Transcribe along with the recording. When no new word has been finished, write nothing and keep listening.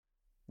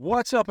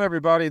What's up,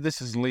 everybody?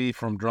 This is Lee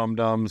from Drum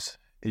Dums.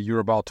 You're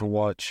about to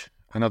watch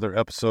another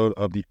episode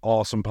of the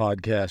awesome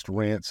podcast,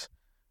 Rants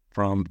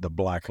from the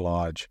Black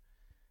Lodge.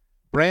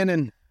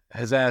 Brandon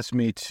has asked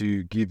me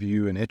to give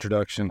you an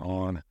introduction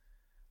on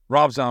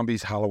Rob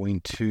Zombie's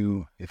Halloween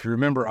 2. If you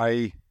remember,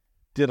 I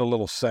did a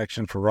little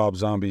section for Rob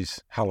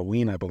Zombie's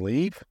Halloween, I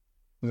believe.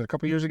 Was it a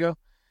couple years ago?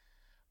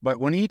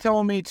 But when he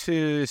told me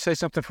to say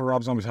something for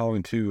Rob Zombie's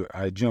Halloween 2,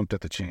 I jumped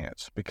at the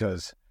chance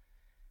because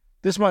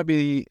this might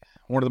be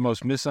one of the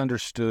most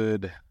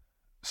misunderstood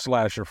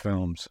slasher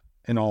films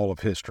in all of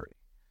history.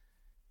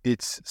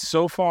 It's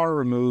so far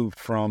removed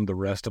from the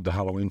rest of the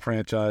Halloween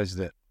franchise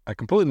that I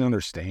completely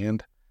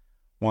understand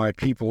why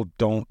people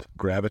don't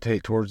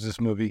gravitate towards this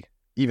movie,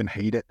 even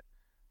hate it.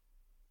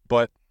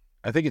 But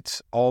I think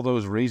it's all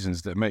those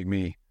reasons that make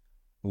me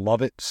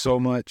love it so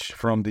much,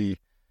 from the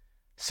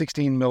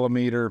 16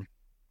 millimeter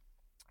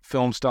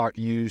film stock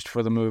used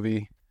for the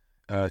movie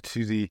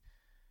to the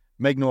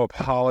make no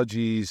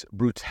apologies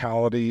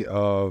brutality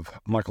of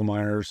Michael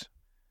Myers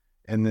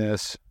in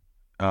this,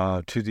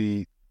 to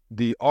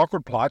the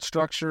awkward plot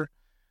structure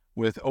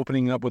with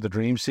opening up with a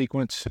dream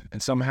sequence,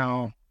 and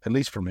somehow, at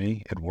least for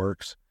me, it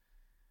works.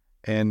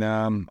 And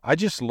I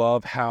just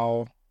love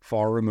how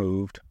far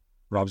removed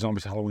Rob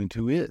Zombie's Halloween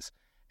 2 is.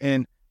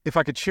 And if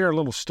I could share a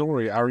little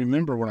story, I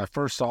remember when I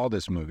first saw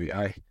this movie,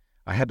 I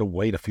had to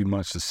wait a few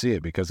months to see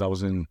it because I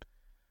was in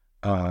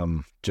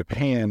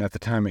Japan at the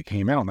time it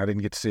came out, and I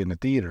didn't get to see it in the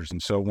theaters.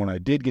 And so when I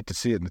did get to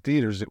see it in the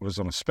theaters, it was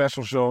on a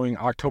special showing,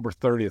 October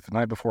 30th, the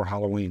night before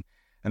Halloween.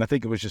 And I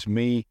think it was just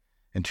me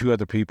and two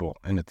other people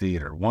in the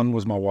theater. One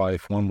was my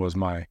wife, one was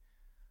my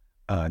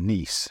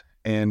niece.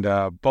 And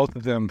both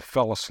of them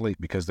fell asleep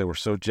because they were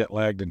so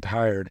jet-lagged and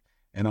tired.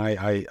 And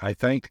I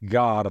thanked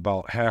God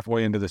about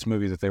halfway into this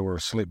movie that they were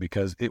asleep,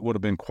 because it would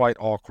have been quite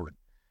awkward.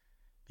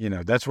 You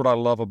know, that's what I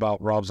love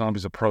about Rob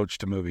Zombie's approach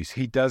to movies.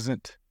 He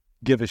doesn't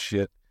give a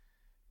shit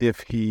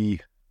if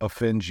he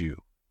offends you.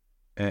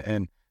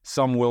 And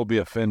some will be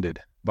offended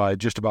by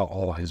just about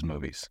all his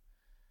movies.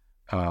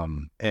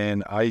 And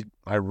I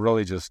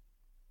really just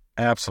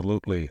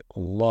absolutely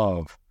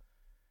love,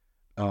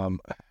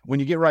 when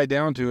you get right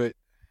down to it,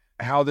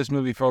 how this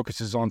movie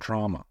focuses on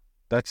trauma.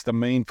 That's the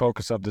main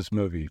focus of this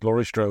movie.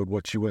 Laurie Strode,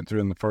 what she went through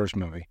in the first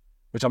movie,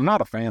 which I'm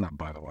not a fan of,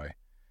 by the way.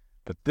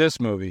 But this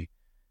movie,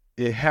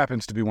 it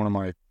happens to be one of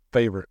my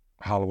favorite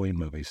Halloween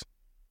movies.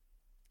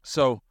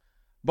 So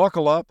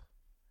buckle up.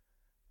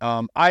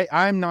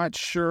 I'm not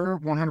sure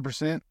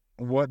 100%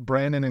 what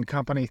Brandon and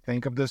company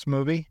think of this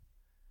movie.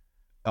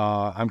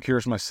 I'm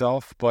curious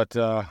myself, but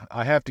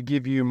I have to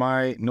give you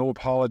my no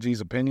apologies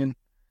opinion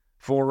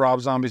for Rob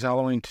Zombie's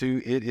Halloween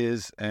 2. It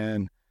is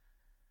an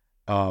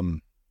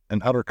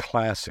utter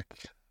classic,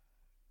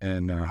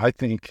 and I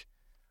think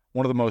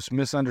one of the most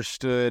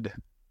misunderstood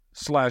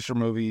slasher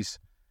movies,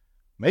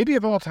 maybe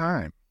of all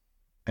time,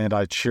 and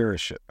I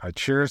cherish it. I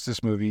cherish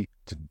this movie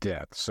to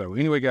death. So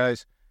anyway,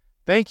 guys,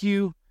 thank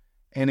you,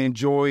 and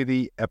enjoy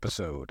the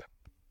episode.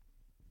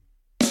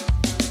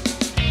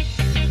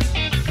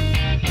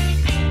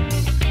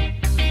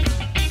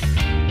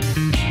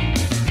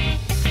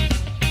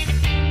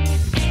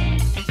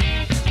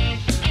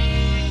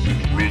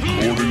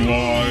 Recording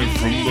live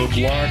from the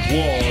Black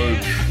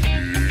Lodge,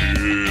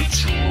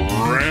 it's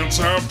Rants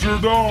After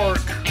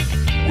Dark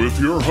with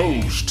your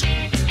host,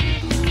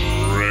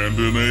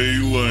 Brandon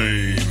A.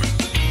 Lane.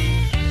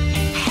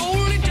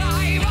 Holy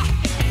diver,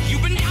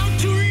 you've been out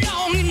too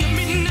long in the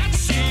midnight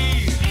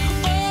sea.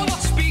 Oh,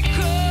 what's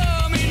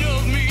becoming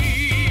of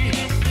me?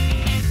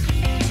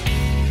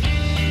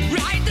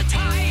 Ride the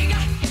tiger,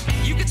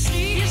 you can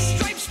see his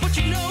stripes, but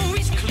you know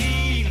he's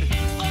clean.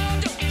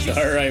 Oh, don't you...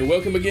 All right,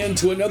 welcome again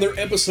to another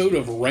episode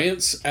of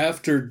Rants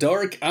After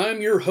Dark.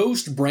 I'm your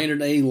host,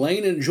 Brandon A.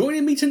 Lane, and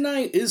joining me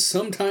tonight is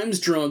sometimes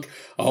drunk,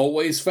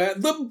 always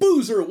fat, the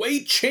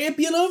boozerweight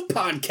champion of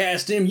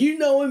podcasting. You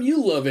know him,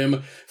 you love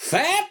him,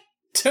 Fat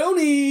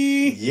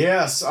Tony.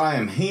 Yes, I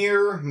am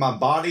here. My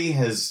body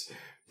has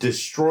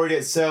destroyed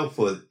itself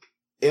with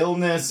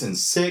illness and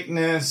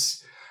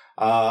sickness.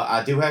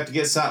 I do have to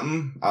get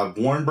something. I've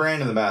warned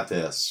Brandon about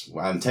this.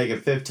 I'm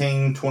taking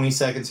 15, 20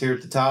 seconds here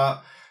at the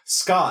top.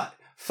 Scott,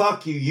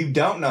 fuck you. You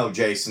don't know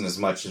Jason as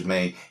much as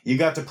me. You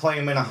got to play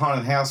him in a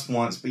haunted house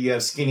once, but you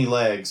have skinny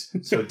legs,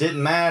 so it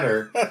didn't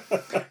matter.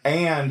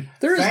 And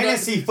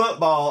fantasy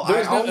football,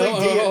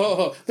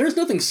 there's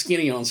nothing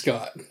skinny on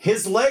Scott.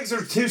 His legs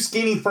are too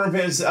skinny from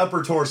his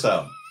upper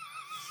torso.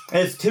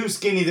 It's too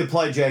skinny to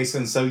play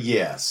Jason, so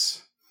yes.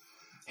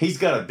 He's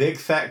got a big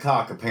fat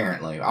cock,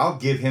 apparently. I'll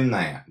give him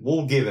that.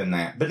 We'll give him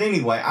that. But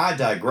anyway, I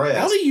digress.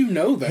 How do you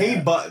know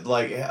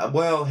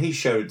that? He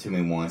showed it to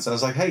me once. I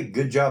was like, hey,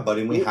 good job,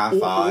 buddy. We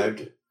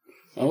high-fived.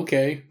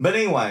 Okay. But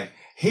anyway,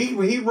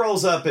 he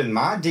rolls up in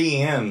my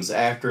DMs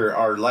after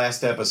our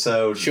last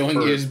episode.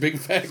 Showing you his big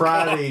fat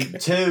Friday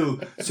cock.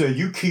 2. So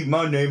you keep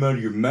my name out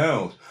of your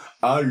mouth.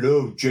 I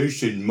love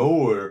Jason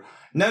more.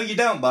 No, you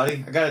don't,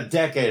 buddy. I got a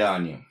decade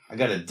on you. I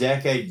got a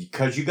decade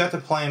because you got to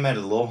play him at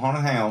a little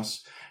haunted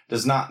house.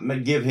 Does not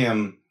give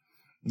him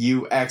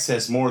you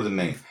access more than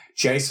me.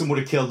 Jason would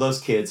have killed those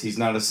kids. He's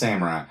not a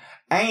samurai.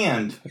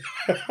 And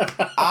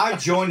I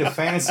joined a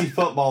fantasy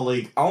football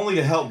league only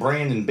to help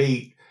Brandon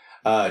beat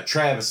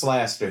Travis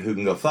Laster, who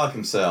can go fuck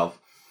himself.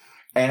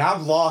 And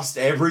I've lost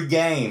every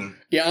game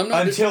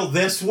until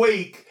this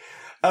week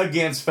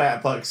against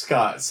Fat Puck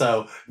Scott.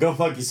 So go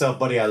fuck yourself,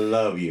 buddy. I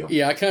love you.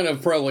 Yeah, I kind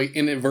of probably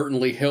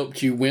inadvertently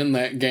helped you win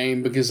that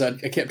game because I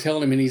kept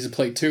telling him he needs to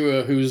play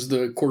Tua, who's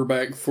the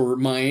quarterback for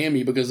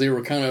Miami, because they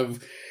were kind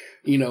of,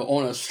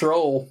 on a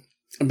stroll.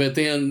 But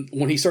then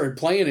when he started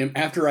playing him,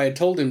 after I had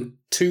told him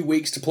 2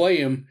 weeks to play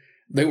him,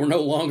 they were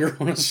no longer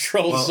on a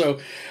stroll. Well,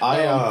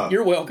 so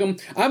you're welcome.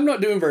 I'm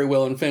not doing very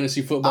well in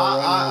fantasy football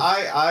right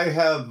now. I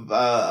have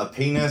a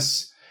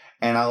penis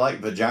and I like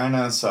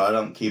vagina, so I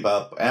don't keep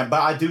up. But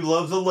I do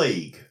love the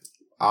league.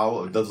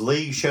 The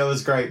league show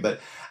is great, but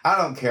I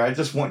don't care. I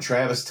just want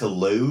Travis to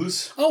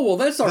lose. Oh, well,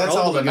 that's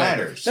all that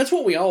matters. That's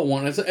what we all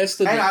want.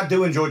 And I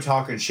do enjoy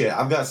talking shit.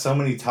 I've got so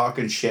many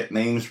talking shit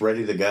memes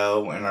ready to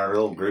go in our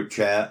little group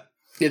chat.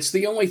 It's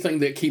the only thing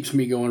that keeps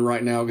me going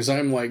right now because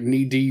I'm like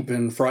knee deep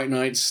in Fright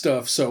Night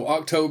stuff. So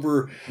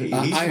October,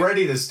 he's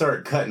ready to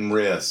start cutting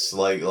wrists,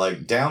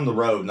 like down the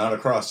road, not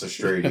across the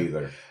street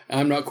either.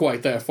 I'm not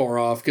quite that far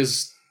off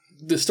because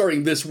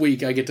starting this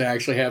week, I get to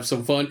actually have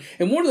some fun.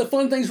 And one of the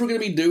fun things we're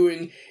going to be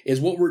doing is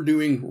what we're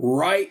doing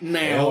right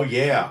now. Oh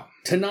yeah!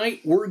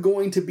 Tonight we're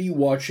going to be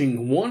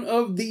watching one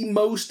of the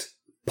most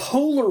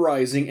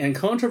polarizing and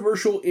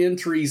controversial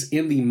entries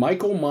in the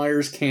Michael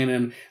Myers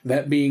canon,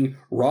 that being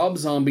Rob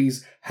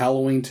Zombie's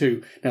Halloween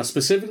 2. Now,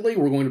 specifically,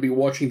 we're going to be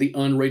watching the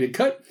unrated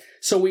cut,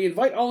 so we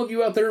invite all of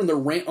you out there in the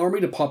Rant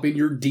Army to pop in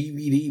your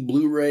DVD,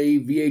 Blu-ray,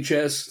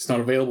 VHS. It's not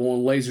available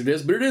on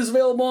Laserdisc, but it is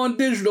available on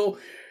digital.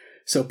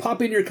 So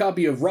pop in your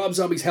copy of Rob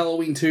Zombie's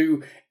Halloween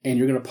 2, and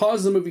you're going to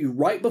pause the movie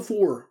right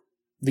before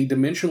the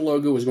Dimension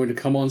logo is going to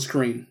come on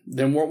screen.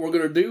 Then what we're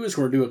going to do is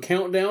we're going to do a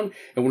countdown,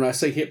 and when I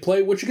say hit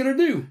play, what you going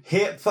to do?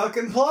 Hit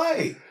fucking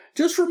play!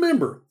 Just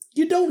remember,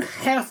 you don't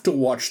have to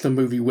watch the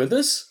movie with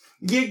us.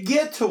 You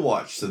get to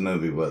watch the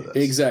movie with us.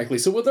 Exactly.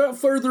 So without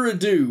further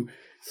ado,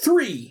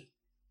 3,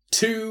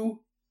 2,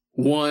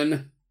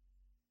 1,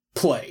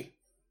 play.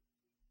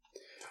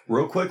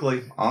 Real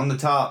quickly, on the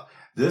top,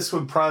 this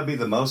would probably be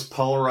the most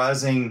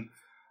polarizing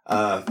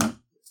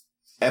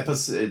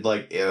episode,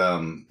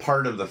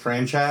 part of the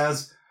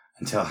franchise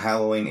until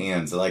Halloween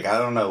ends. I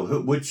don't know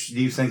which do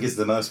you think is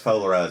the most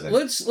polarizing.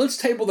 Let's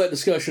table that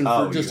discussion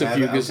for just a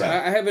few because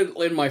I have it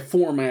in my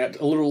format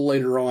a little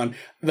later on.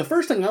 The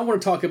first thing I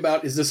want to talk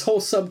about is this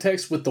whole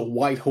subtext with the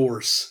white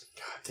horse.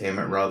 God damn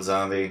it, Rob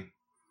Zombie!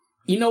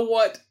 You know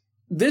what?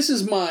 This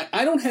is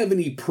I don't have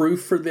any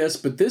proof for this,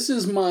 but this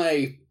is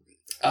my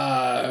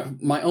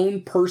my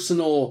own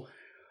personal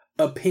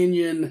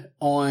opinion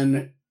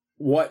on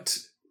what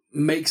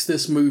makes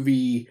this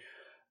movie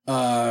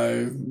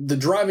the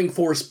driving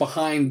force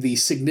behind the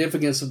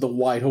significance of the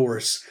white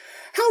horse.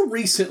 How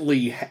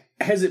recently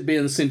has it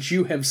been since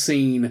you have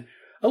seen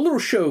a little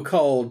show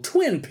called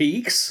Twin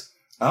Peaks?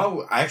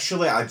 Oh,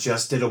 actually, I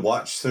just did a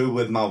watch through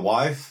with my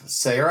wife,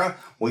 Sarah.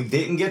 We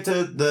didn't get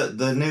to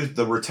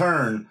the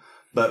return,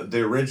 but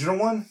the original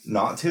one,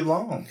 not too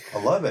long.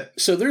 I love it.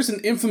 So there's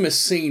an infamous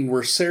scene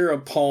where Sarah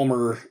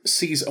Palmer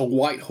sees a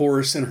white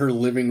horse in her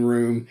living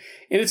room,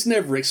 and it's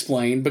never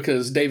explained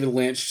because David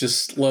Lynch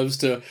just loves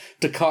to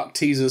cock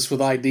tease us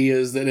with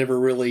ideas that never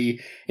really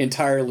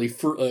entirely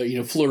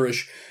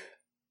flourish.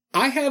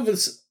 I have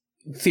this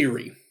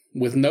theory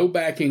with no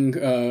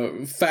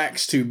backing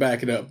facts to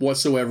back it up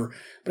whatsoever,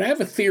 but I have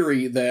a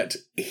theory that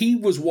he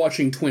was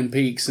watching Twin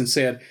Peaks and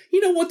said, "You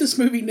know what this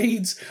movie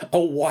needs? A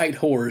white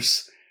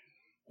horse."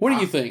 What do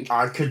you think?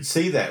 I could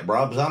see that.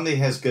 Rob Zombie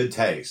has good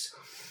taste.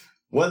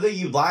 Whether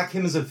you like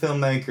him as a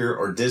filmmaker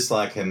or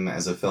dislike him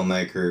as a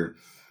filmmaker,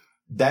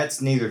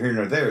 that's neither here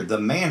nor there. The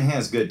man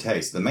has good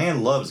taste. The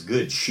man loves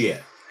good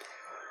shit.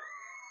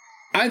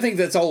 I think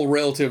that's all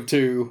relative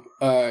too,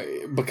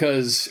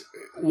 because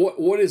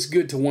what is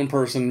good to one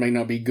person may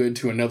not be good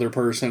to another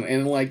person.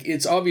 And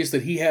it's obvious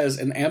that he has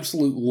an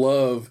absolute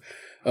love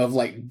of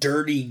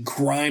dirty,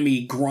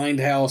 grimy,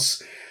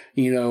 grindhouse,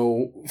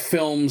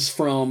 films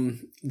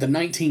from the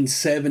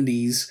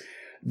 1970s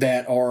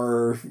that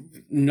are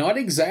not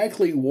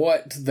exactly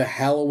what the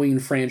Halloween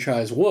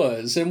franchise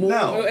was. And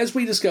as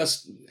we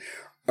discussed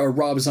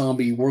Rob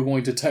Zombie, we're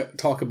going to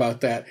talk about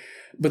that.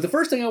 But the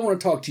first thing I want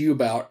to talk to you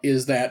about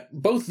is that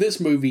both this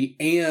movie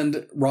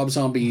and Rob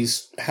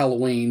Zombie's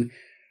Halloween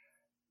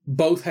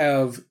both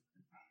have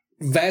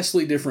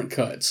vastly different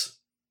cuts.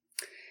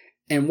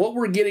 And what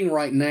we're getting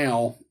right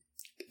now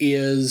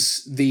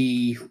is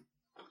a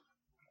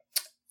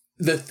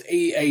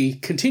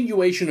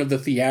continuation of the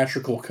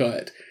theatrical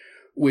cut,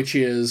 which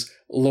is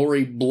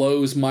Laurie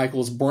blows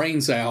Michael's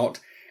brains out,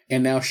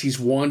 and now she's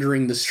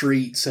wandering the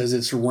streets as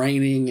it's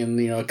raining, and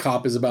a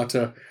cop is about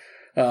to,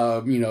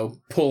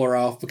 pull her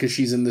off because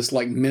she's in this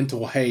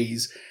mental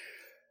haze.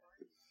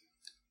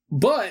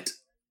 But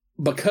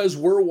because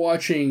we're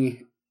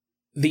watching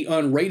the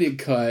unrated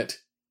cut,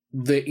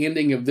 the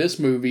ending of this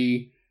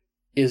movie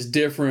is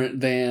different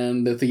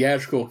than the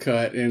theatrical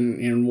cut,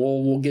 and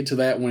we'll get to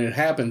that when it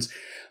happens.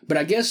 But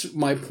I guess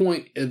my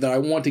point that I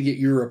want to get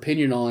your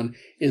opinion on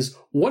is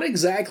what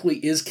exactly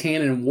is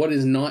canon and what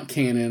is not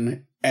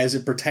canon as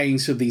it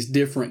pertains to these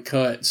different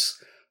cuts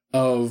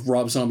of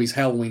Rob Zombie's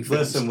Halloween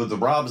films. Listen, with the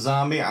Rob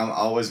Zombie, I'm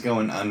always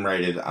going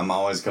unrated. I'm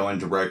always going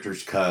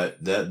director's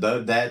cut.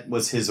 That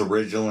was his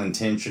original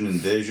intention and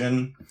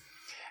vision.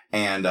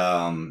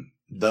 And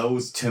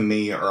those, to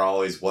me, are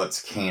always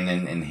what's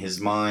canon in his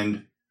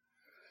mind.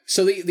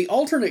 So the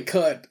alternate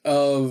cut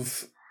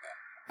of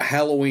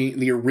Halloween,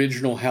 the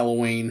original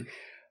Halloween,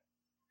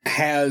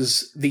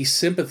 has the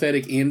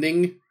sympathetic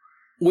ending,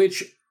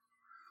 which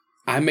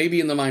I may be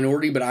in the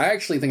minority, but I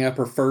actually think I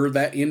prefer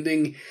that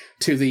ending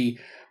to the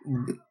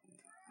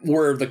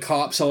where the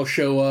cops all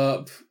show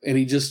up and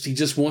he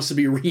just wants to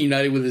be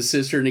reunited with his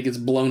sister and he gets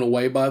blown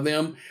away by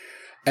them,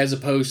 as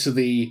opposed to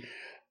the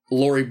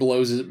Laurie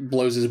blows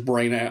his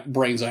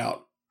brains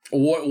out.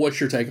 What's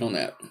your take on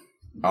that?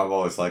 I've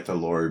always liked the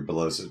Laurie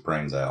blows his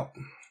brains out.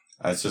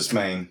 That's just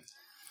me.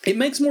 It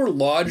makes more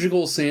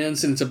logical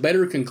sense and it's a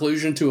better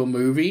conclusion to a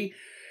movie,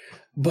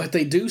 but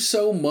they do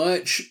so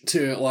much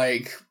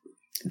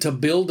to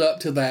build up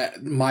to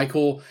that.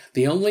 Michael,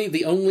 the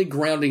only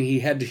grounding he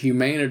had to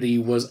humanity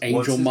was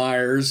Angel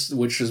Myers,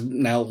 which is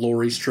now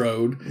Laurie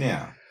Strode.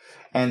 Yeah.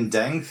 And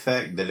Dang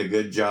Feck did a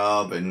good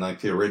job in like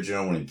the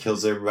original when he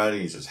kills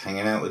everybody. He's just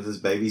hanging out with his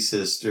baby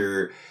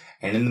sister.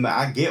 And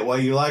I get why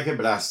you like it,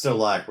 but I still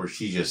like where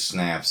she just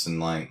snaps and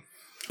like.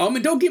 I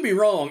mean, don't get me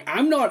wrong.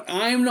 I'm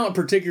not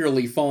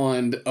particularly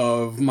fond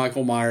of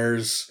Michael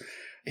Myers,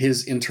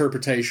 his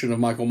interpretation of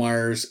Michael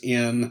Myers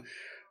in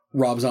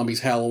Rob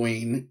Zombie's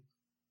Halloween.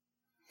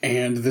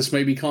 And this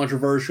may be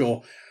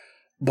controversial,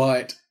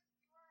 but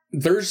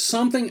there's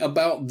something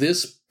about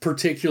this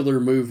particular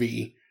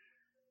movie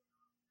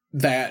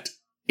that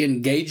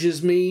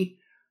engages me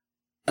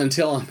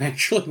until I'm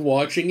actually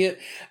watching it.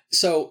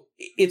 So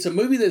it's a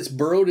movie that's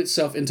burrowed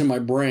itself into my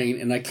brain,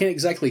 and I can't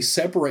exactly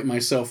separate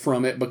myself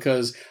from it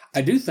because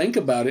I do think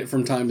about it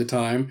from time to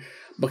time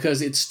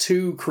because it's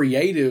too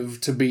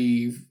creative to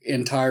be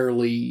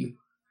entirely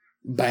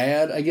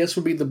bad, I guess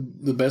would be the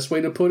best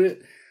way to put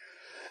it.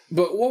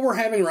 But what we're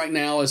having right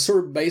now is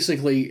sort of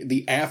basically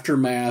the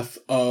aftermath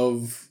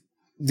of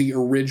the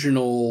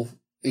original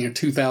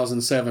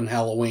 2007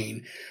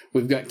 Halloween.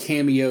 We've got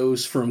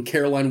cameos from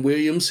Caroline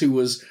Williams, who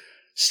was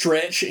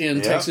Stretch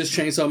in Texas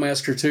Chainsaw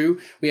Massacre 2.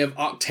 We have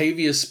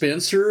Octavia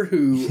Spencer,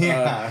 who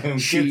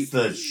gets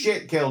the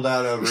shit killed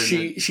out of her.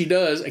 She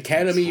does.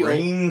 Academy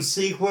dream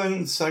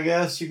sequence, I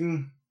guess you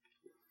can.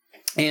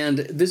 And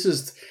this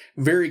is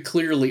very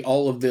clearly,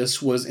 all of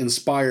this was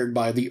inspired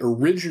by the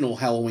original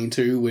Halloween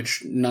 2,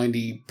 which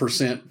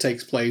 90%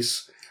 takes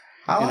place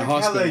in a hospital. I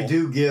like how they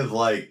do give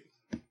like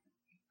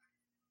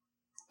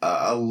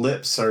a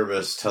lip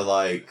service to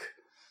like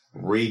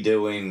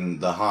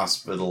redoing the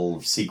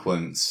hospital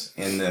sequence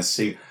in this.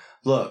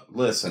 Look,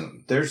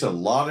 listen, there's a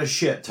lot of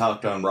shit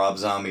talked on Rob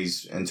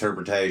Zombie's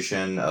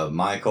interpretation of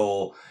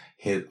Michael,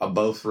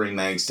 both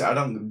remakes.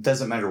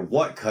 Doesn't matter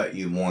what cut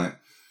you want.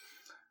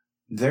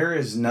 There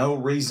is no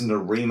reason to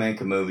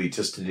remake a movie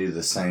just to do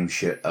the same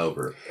shit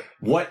over.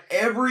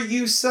 Whatever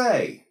you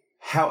say,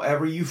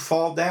 however you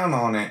fall down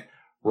on it,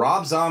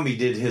 Rob Zombie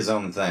did his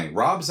own thing.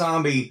 Rob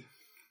Zombie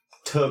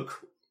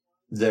took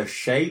the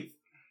shape.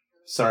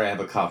 Sorry, I have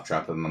a cough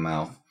drop in my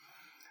mouth.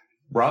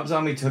 Rob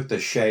Zombie took the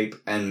shape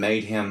and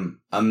made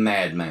him a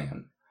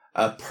madman,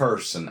 a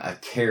person, a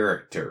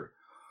character,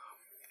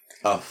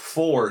 a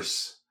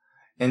force,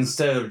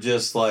 instead of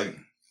just like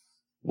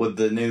with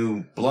the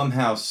new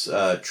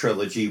Blumhouse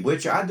trilogy,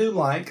 which I do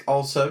like.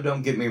 Also,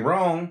 don't get me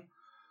wrong.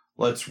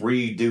 Let's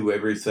redo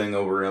everything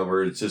over and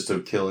over. It's just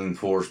a killing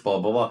force, blah,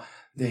 blah, blah.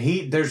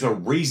 There's a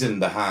reason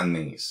behind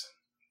these.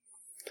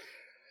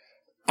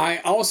 I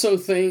also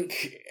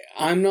think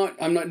I'm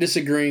not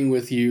disagreeing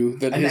with you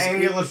that an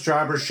ambulance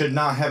driver should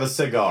not have a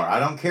cigar.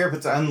 I don't care if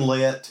it's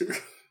unlit.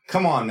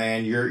 Come on,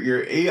 man.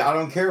 I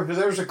don't care if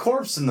there's a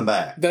corpse in the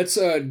back. That's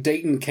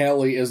Dayton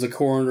Cali as the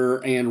coroner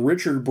and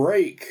Richard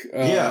Brake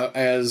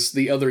as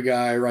the other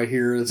guy right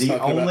here.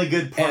 The only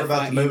good part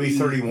about the movie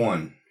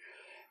 31.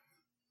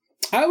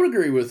 I would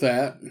agree with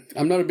that.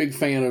 I'm not a big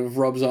fan of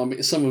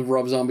some of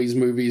Rob Zombie's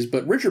movies,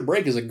 but Richard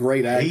Brake is a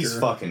great actor. He's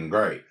fucking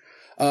great.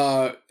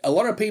 A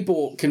lot of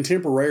people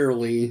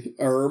contemporarily,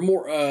 or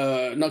more,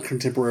 not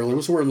contemporarily,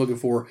 what's the word I'm looking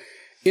for?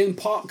 In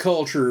pop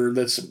culture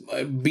that's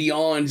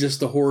beyond just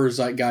the horror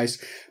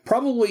zeitgeist,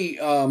 probably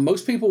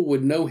most people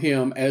would know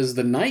him as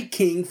the Night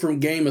King from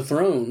Game of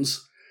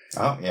Thrones.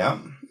 Oh, yeah.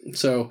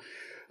 So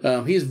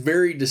he has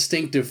very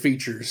distinctive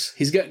features.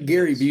 He's got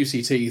Gary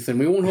Busey teeth, and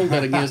we won't hold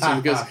that against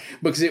him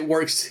because it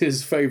works to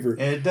his favor.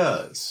 It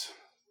does.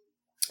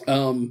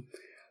 Hold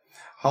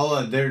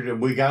on,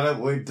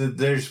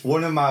 there's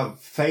one of my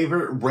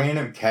favorite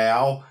random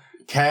cow.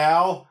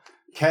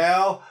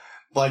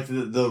 Like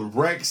the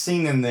wreck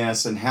scene in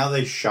this and how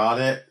they shot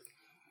it.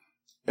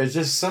 It's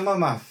just some of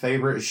my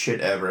favorite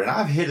shit ever. And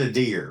I've hit a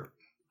deer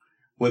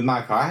with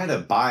my car. I had to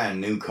buy a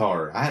new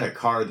car. I had a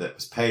car that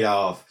was paid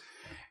off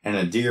and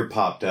a deer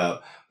popped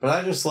up. But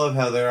I just love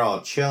how they're all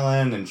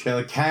chilling.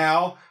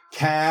 Cow,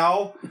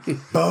 cow,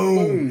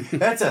 boom.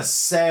 That's a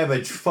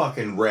savage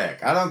fucking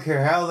wreck. I don't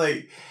care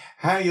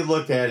how you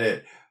look at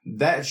it.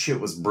 That shit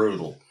was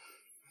brutal.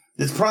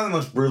 It's probably the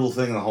most brutal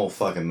thing in the whole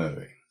fucking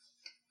movie.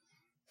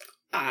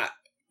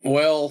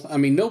 Well, I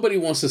mean, nobody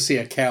wants to see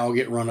a cow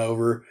get run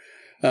over.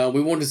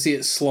 We want to see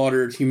it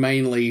slaughtered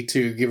humanely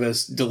to give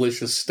us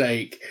delicious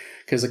steak.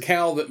 Because a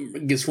cow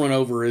that gets run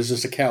over is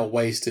just a cow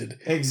wasted.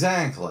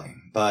 Exactly.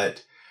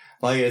 But,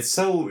 like, it's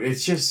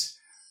just,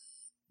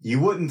 you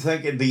wouldn't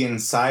think it'd be an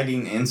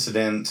inciting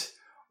incident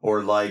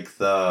or like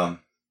the...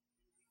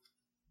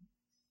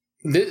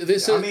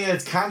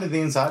 it's kind of the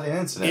inciting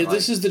incident.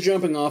 This is the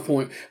jumping off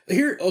point.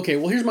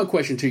 Here's my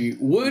question to you.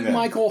 Would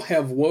Michael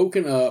have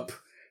woken up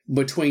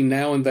between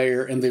now and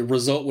there and the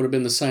result would have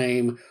been the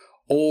same?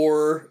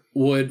 Or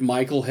would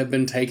Michael have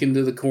been taken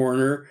to the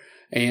coroner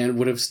and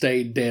would have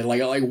stayed dead?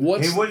 Like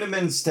what? He wouldn't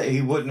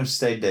have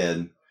stayed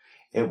dead.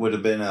 It would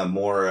have been a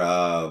more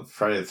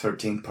Friday the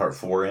 13th Part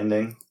 4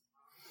 ending.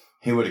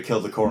 He would have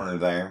killed the coroner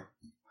there.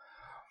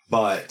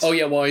 But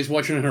while he's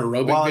watching an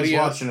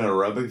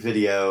aerobic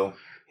video,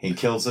 he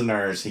kills the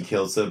nurse. He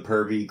kills the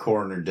pervy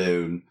coroner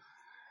dude.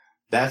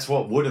 That's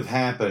what would have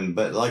happened.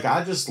 But like,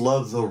 I just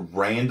love the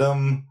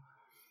random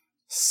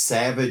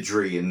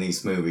savagery in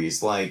these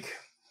movies. Like,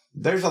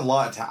 there's a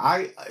lot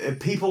if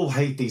people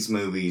hate these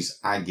movies,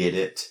 I get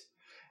it.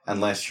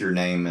 Unless your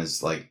name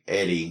is like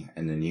Eddie,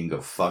 and then you can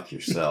go fuck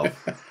yourself.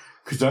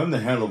 Because I'm the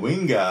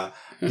Halloween guy.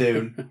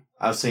 Dude,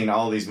 I've seen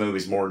all these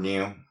movies more than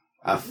you.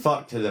 I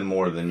fucked to them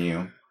more than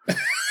you.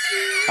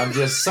 I'm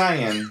just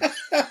saying.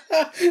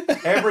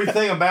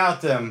 Everything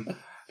about them,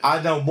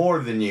 I know more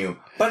than you.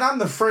 But I'm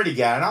the Freddy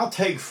guy, and I'll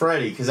take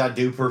Freddy because I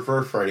do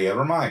prefer Freddy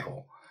over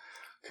Michael.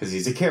 Because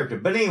he's a character.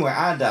 But anyway,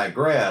 I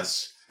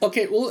digress.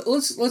 Okay, well,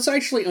 let's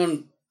actually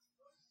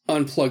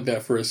unplug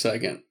that for a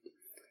second.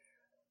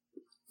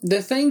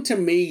 The thing to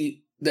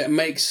me that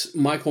makes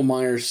Michael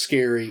Myers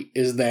scary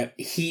is that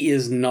he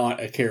is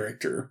not a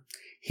character.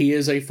 He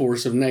is a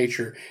force of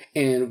nature.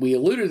 And we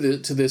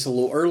alluded to this a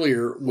little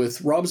earlier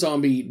with Rob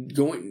Zombie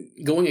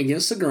going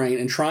against the grain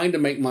and trying to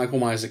make Michael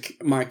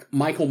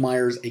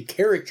Myers a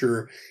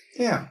character.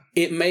 Yeah.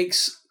 It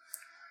makes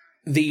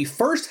the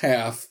first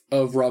half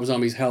of Rob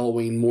Zombie's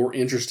Halloween more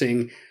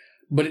interesting,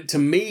 but to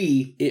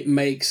me, it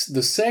makes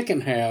the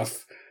second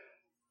half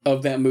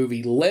of that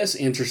movie less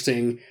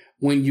interesting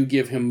when you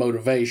give him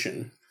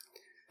motivation.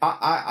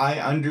 I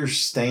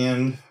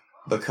understand,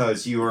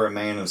 because you are a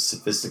man of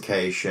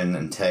sophistication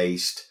and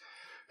taste,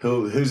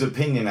 whose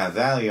opinion I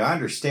value. I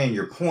understand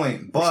your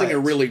point, but... It's like a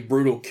really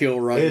brutal kill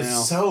now.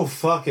 It's so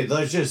fucking...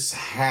 Let's just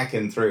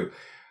hacking through.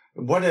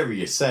 Whatever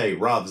you say,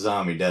 Rob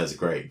Zombie does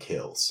great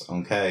kills,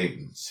 okay?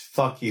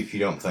 Fuck you if you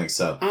don't think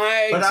so. But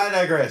I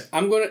digress.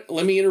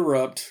 Let me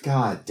interrupt.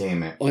 God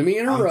damn it. Let me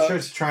interrupt. I'm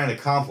just trying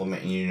to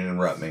compliment you and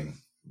interrupt me.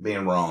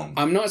 Being wrong.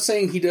 I'm not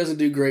saying he doesn't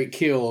do great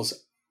kills,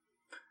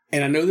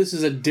 and I know this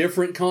is a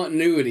different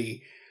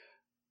continuity,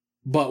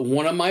 but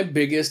one of my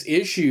biggest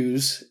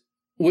issues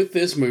with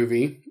this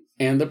movie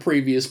and the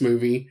previous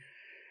movie,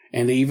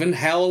 and even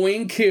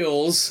Halloween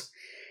Kills,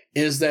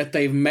 is that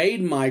they've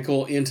made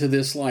Michael into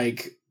this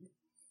like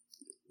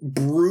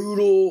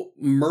brutal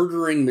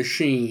murdering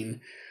machine.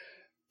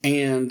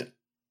 And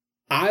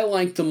I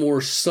like the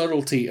more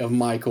subtlety of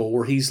Michael,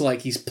 where he's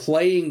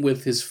playing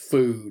with his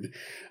food.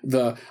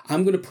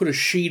 I'm going to put a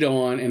sheet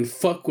on and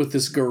fuck with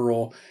this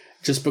girl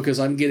just because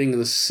I'm getting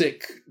the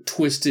sick,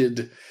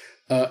 twisted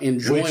enjoyment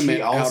out of it. Which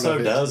he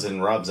also does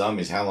in Rob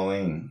Zombie's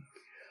Halloween.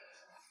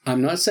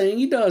 I'm not saying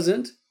he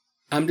doesn't.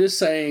 I'm just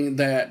saying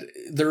that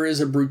there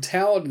is a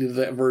brutality to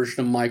that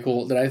version of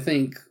Michael that I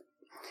think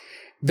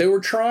they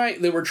were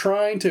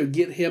trying to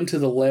get him to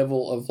the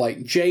level of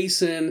like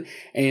Jason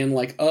and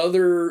like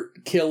other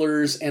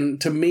killers.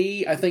 And to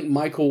me, I think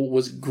Michael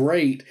was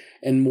great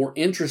and more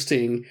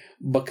interesting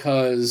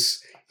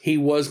because he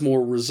was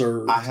more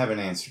reserved. I have an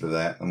answer to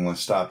that. I'm going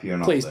to stop you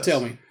on all this.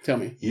 Please, tell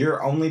me.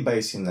 You're only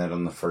basing that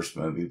on the first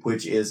movie,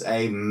 which is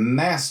a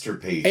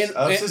masterpiece.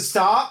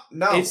 Stop.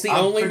 No. It's the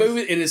only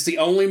movie, and it's the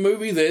only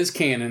movie that is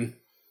canon.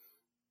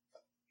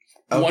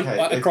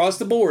 Okay. Across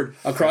the board.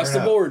 Across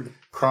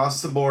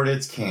the board,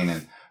 it's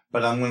canon.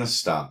 But I'm going to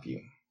stop you.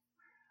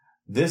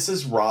 This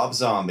is Rob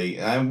Zombie,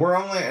 and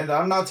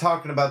I'm not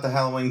talking about the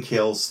Halloween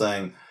Kills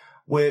thing,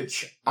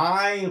 which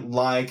I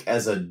like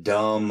as a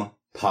dumb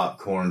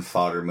popcorn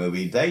fodder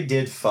movie. They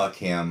did fuck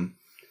him.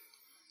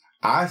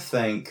 I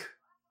think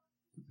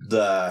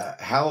the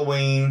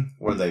Halloween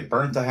where they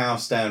burnt the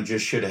house down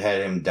just should have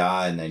had him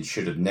die, and they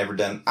should have never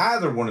done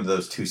either one of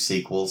those two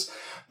sequels.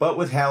 But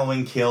with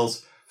Halloween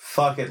Kills,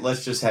 fuck it,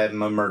 let's just have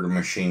him a murder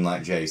machine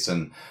like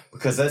Jason,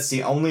 because that's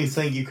the only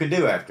thing you could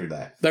do after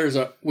that.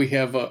 We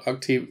have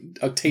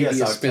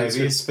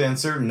Octavia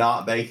Spencer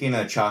not baking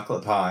a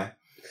chocolate pie.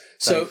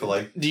 So,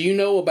 thankfully. Do you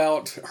know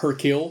about her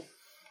kill?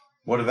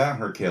 What about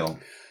her kill?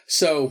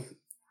 So,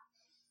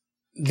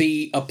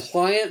 the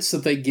appliance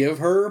that they give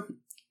her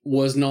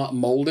was not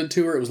molded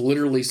to her. It was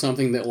literally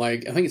something that,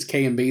 like, I think it's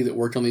K&B that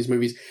worked on these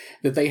movies,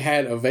 that they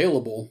had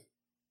available,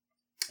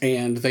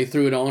 and they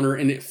threw it on her,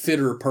 and it fit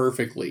her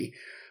perfectly.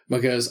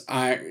 because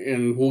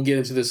and we'll get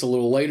into this a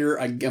little later,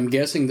 I'm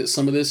guessing that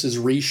some of this is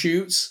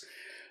reshoots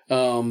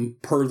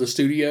per the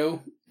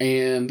studio.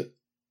 And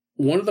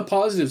one of the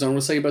positives I want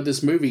to say about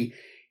this movie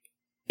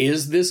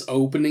is this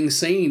opening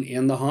scene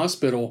in the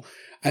hospital.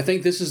 I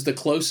think this is the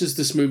closest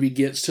this movie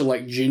gets to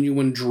like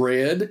genuine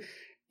dread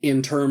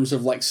in terms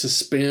of like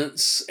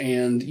suspense,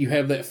 and you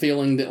have that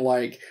feeling that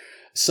like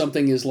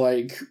something is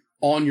like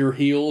on your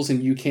heels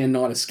and you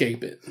cannot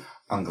escape it.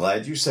 I'm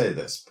glad you say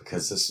this,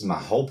 because this is my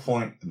whole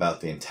point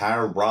about the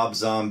entire Rob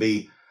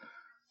Zombie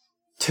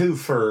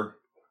twofer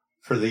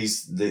for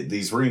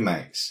these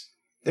remakes.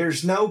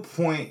 There's no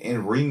point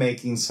in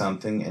remaking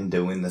something and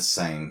doing the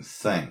same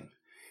thing.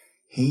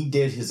 He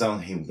did his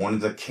own. He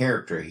wanted a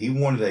character. He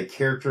wanted a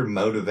character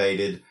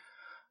motivated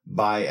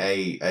by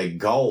a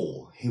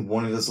goal. He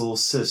wanted his little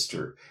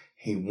sister.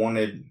 He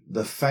wanted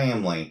the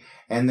family.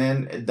 And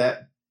then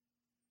that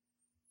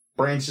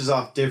branches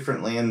off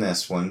differently in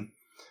this one.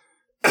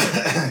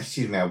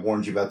 Excuse me, I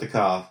warned you about the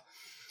cough.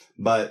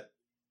 But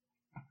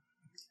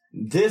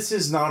this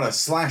is not a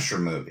slasher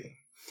movie.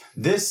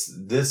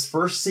 This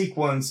first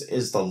sequence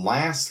is the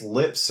last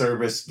lip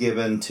service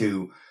given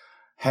to,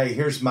 hey,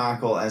 here's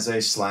Michael as a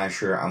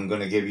slasher. I'm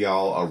going to give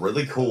y'all a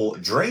really cool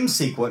dream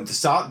sequence.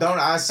 Stop, don't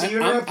I see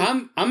you?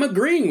 I'm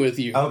agreeing with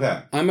you.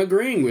 Okay. I'm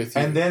agreeing with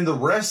you. And then the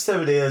rest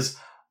of it is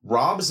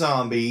Rob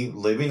Zombie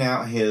living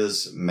out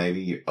his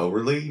maybe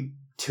overly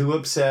too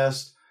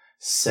obsessed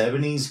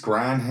 70s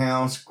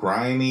grindhouse,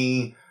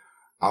 grimy,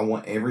 I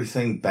want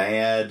everything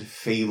bad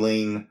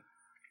feeling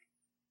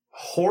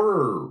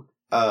horror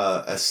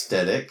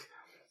aesthetic,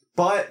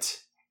 but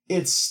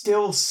it's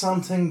still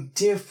something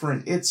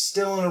different. It's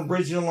still an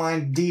original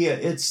idea.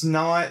 It's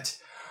not,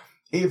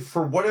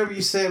 for whatever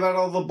you say about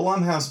all the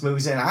Blumhouse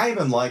movies, and I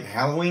even like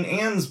Halloween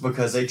Ends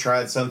because they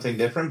tried something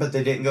different, but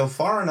they didn't go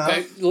far enough.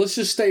 Okay, let's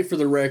just state for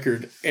the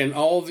record, and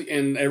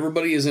and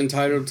everybody is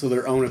entitled to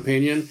their own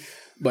opinion,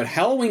 but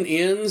Halloween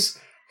Ends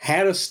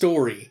had a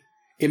story.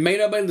 It may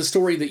not have been the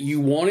story that you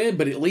wanted,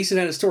 but at least it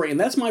had a story. And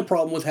that's my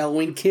problem with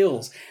Halloween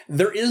Kills.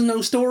 There is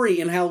no story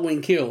in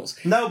Halloween Kills.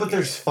 No, but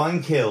there's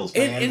fun kills,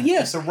 man. And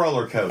yes. It's a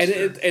roller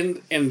coaster.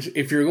 And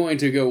if you're going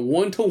to go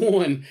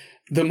 1-to-1,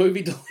 the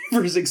movie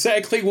delivers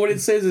exactly what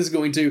it says it's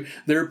going to.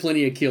 There are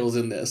plenty of kills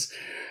in this.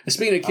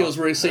 Speaking of kills,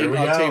 we're seeing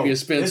Octavia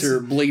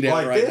Spencer bleed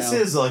out right now. This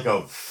is like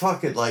a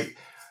fucking, like,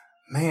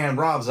 man,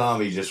 Rob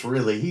Zombie just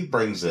really, he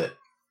brings it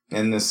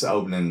in this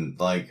opening,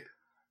 like,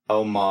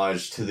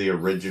 homage to the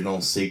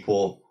original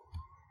sequel.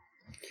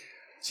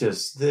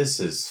 Just, this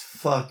is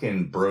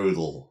fucking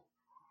brutal.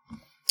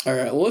 All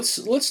right,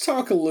 let's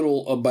talk a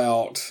little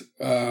about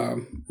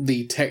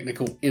the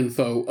technical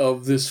info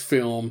of this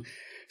film.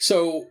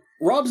 So,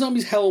 Rob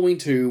Zombie's Halloween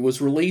 2 was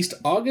released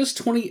August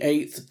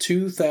 28th,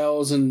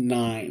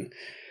 2009,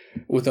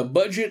 with a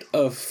budget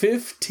of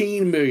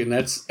 $15 million.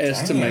 That's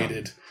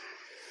estimated. Damn.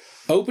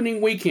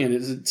 Opening weekend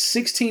is at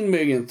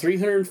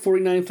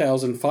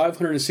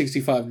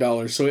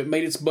 $16,349,565, so it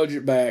made its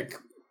budget back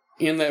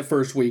in that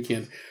first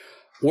weekend.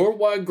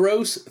 Worldwide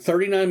gross,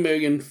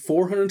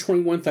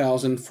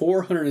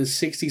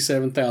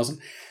 $39,421,467.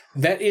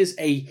 That is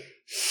a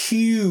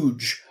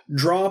huge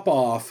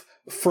drop-off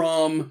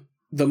from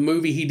the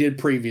movie he did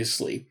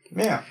previously.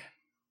 Yeah.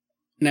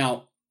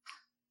 Now,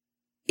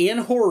 in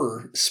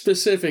horror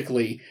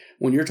specifically,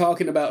 when you're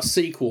talking about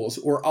sequels,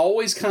 we're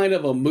always kind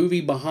of a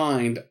movie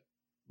behind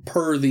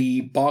per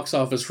the box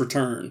office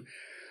return.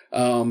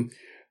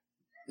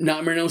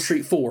 Nightmare on Elm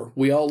Street 4,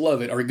 we all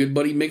love it. Our good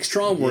buddy Mick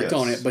Strom worked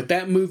on it, but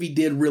that movie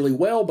did really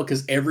well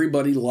because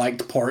everybody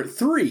liked part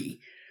 3.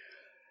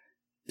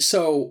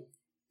 So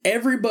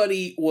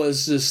everybody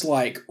was just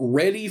like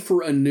ready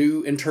for a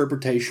new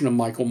interpretation of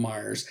Michael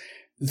Myers.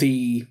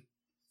 The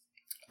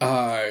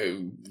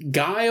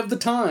guy of the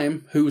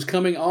time who was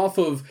coming off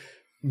of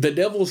The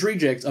Devil's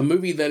Rejects, a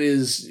movie that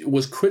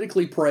was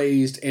critically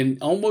praised and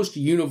almost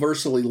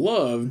universally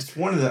loved. It's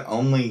one of the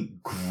only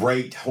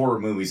great horror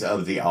movies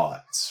of the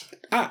aughts.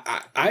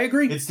 I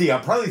agree. It's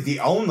probably the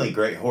only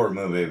great horror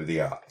movie of the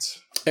aughts.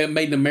 And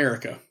Made in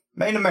America.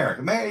 Made in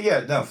America.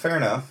 Yeah, no, fair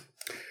enough.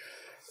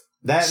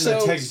 That and the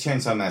Texas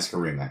Chainsaw Massacre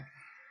remake.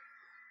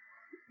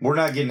 We're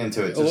not getting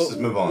into it. Just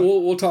move on.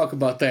 We'll talk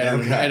about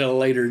that at a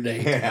later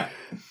date. Yeah.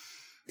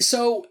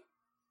 So,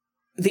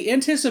 the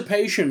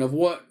anticipation of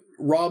what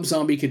Rob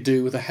Zombie could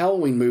do with a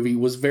Halloween movie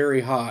was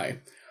very high.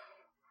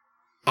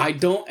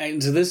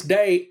 And to this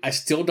day, I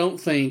still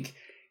don't think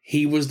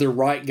he was the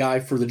right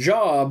guy for the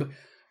job.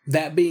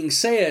 That being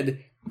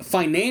said,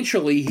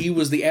 financially, he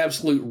was the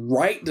absolute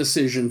right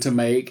decision to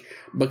make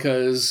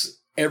because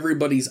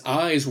everybody's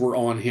eyes were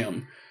on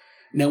him.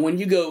 Now, when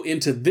you go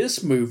into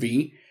this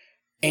movie,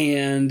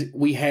 and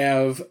we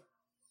have,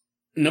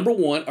 number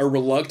one, a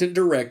reluctant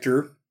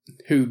director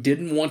who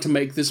didn't want to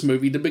make this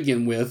movie to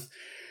begin with.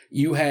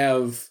 You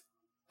have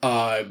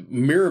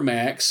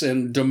Miramax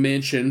and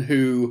Dimension,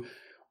 who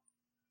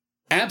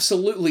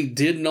absolutely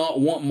did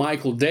not want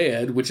Michael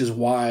dead, which is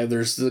why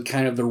there's the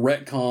kind of the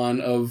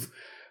retcon of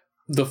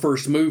the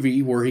first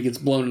movie where he gets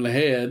blown in the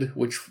head,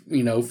 which,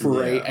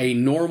 for a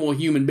normal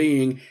human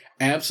being,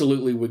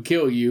 absolutely would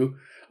kill you,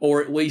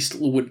 or at least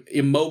would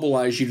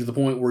immobilize you to the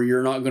point where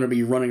you're not going to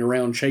be running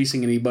around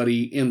chasing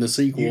anybody in the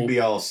sequel. You'd be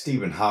all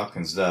Stephen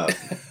Hawkins up.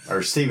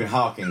 Or Stephen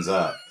Hawkins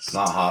up.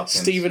 Not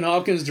Hopkins. Stephen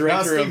Hawkins, Not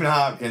director Stephen of...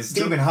 Hopkins.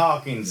 Stephen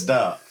Hawkins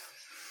up.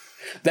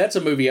 That's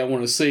a movie I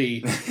want to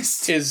see.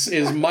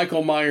 is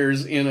Michael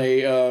Myers in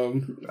a...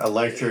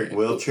 Electric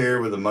wheelchair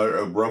with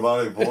a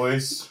robotic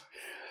voice.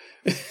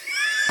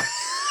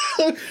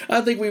 I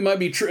think we might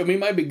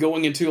be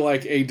going into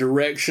like a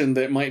direction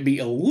that might be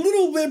a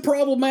little bit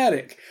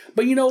problematic.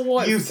 But you know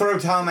what? You throw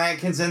Tom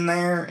Atkins in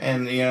there,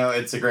 and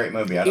it's a great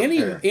movie. I don't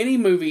care. Any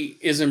movie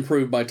is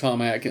improved by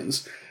Tom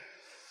Atkins.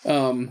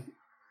 You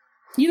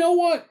know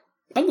what?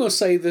 I'm going to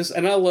say this,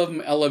 and I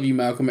love you,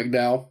 Malcolm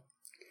McDowell.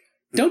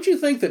 Don't you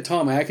think that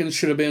Tom Atkins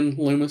should have been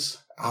Loomis?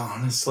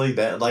 Honestly,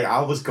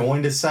 I was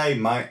going to say,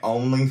 my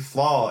only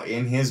flaw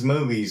in his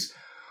movies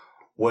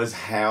was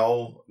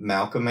how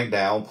Malcolm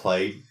McDowell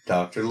played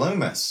Dr.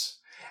 Loomis.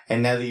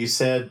 And now that you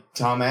said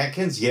Tom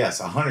Atkins,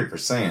 yes,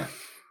 100%.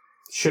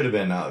 Should have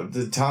been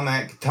Tom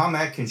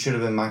Atkins should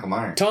have been Michael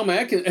Myers. Tom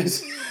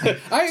Atkins.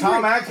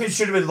 Tom Atkins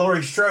should have been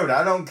Laurie Strode.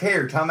 I don't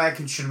care. Tom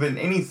Atkins should have been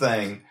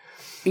anything.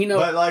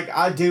 But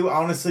I do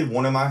honestly.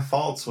 One of my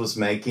faults was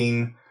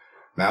making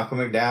Malcolm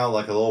McDowell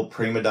like a little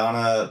prima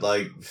donna,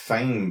 like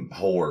fame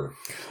whore.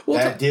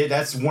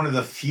 That's one of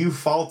the few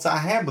faults I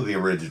had with the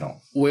original.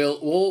 Well,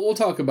 we'll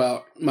talk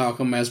about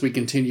Malcolm as we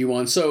continue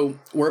on. So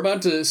we're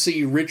about to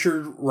see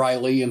Richard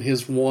Riley and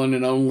his one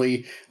and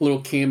only little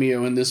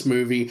cameo in this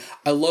movie.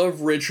 I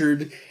love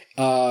Richard.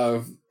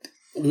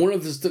 One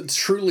of the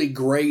truly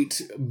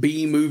great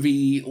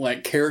B-movie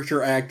like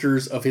character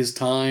actors of his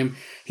time.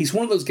 He's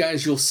one of those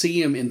guys you'll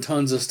see him in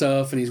tons of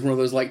stuff, and he's one of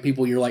those like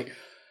people you're like,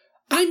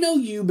 I know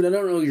you, but I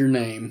don't know your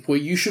name. Well,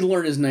 you should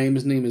learn his name.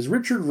 His name is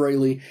Richard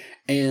Riley,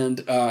 and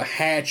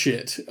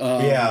Hatchet.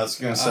 Yeah, I was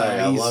going to say,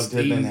 I loved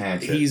him in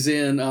Hatchet. He's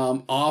in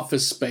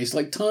Office Space,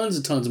 like tons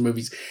of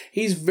movies.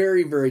 He's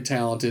very, very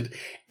talented,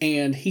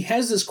 and he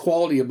has this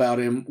quality about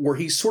him where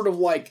he's sort of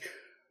like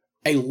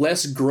a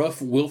less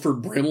gruff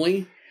Wilford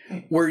Brimley,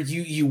 where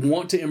you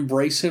want to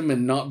embrace him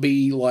and not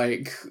be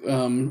like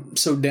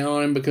so down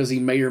on him because he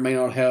may or may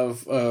not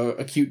have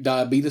acute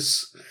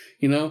diabetes.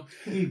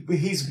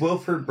 He's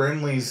Wilford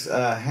Brimley's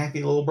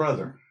happy little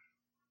brother.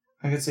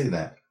 I can see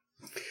that.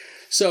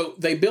 So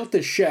they built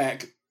this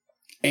shack,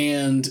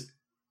 and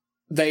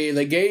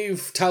they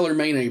gave Tyler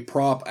Mane a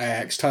prop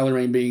axe. Tyler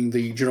Mane being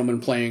the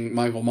gentleman playing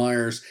Michael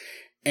Myers,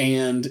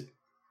 and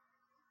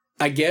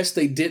I guess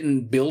they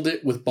didn't build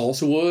it with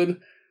balsa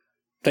wood.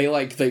 They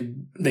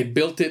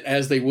built it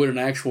as they would an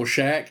actual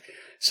shack.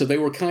 So they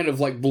were kind of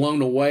like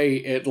blown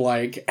away at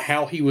like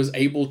how he was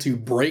able to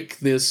break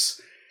this.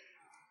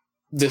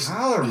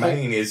 Tyler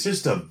Mane is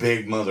just a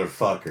big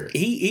motherfucker.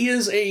 He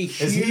is a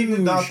huge Is he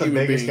not the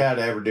biggest being. guy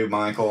to ever do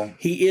Michael?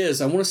 He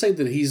is. I want to say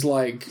that he's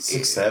like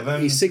 6'7"?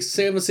 He's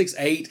 6'7",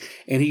 6'8",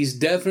 and he's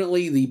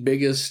definitely the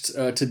biggest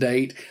to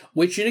date.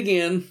 Which,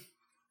 again,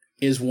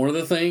 is one of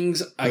the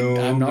things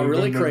I'm not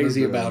really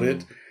crazy about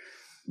it,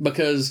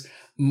 because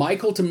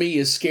Michael to me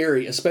is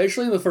scary,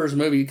 especially in the first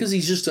movie, because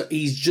he's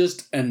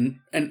just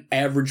an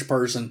average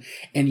person,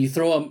 and you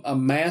throw a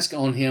mask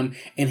on him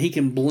and he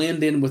can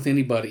blend in with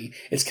anybody.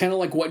 It's kind of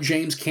like what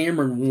James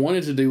Cameron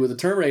wanted to do with the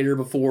Terminator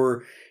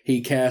before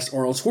he cast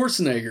Arnold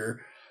Schwarzenegger.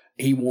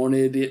 He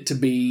wanted it to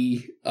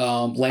be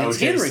Lance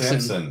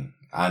Henriksen. Simpson.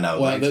 I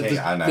know. Well,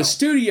 I know. The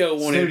studio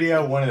wanted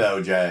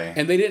OJ.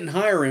 And they didn't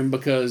hire him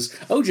because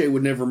OJ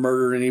would never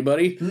murder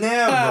anybody.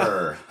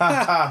 Never.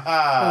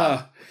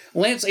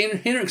 Lance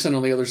Henriksen,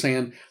 on the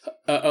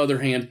other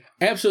hand,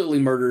 absolutely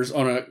murders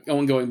on an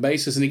ongoing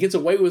basis, and he gets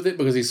away with it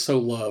because he's so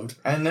loved.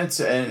 And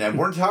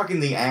we're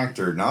talking the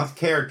actor, not the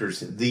characters.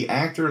 The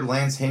actor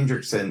Lance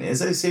Henriksen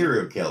is a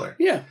serial killer.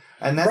 Yeah.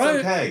 And that's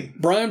okay.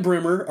 Brian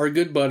Brimmer, our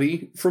good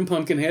buddy from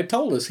Pumpkinhead,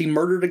 told us he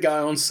murdered a guy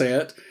on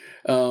set.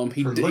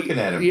 Looking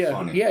at him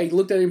funny. Yeah, he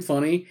looked at him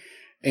funny,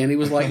 and he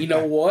was like, you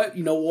know what?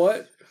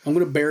 I'm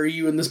going to bury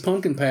you in this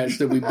pumpkin patch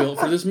that we built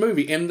for this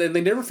movie. And then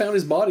they never found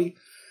his body.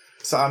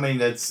 So, I mean,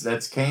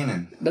 that's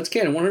canon. That's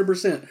canon,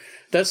 100%.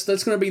 That's going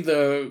to be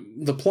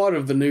the plot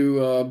of the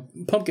new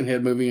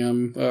Pumpkinhead movie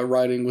I'm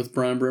writing with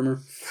Brian Brimmer.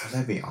 God,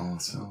 that'd be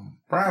awesome.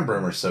 Brian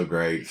Brimmer's so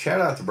great.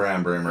 Shout out to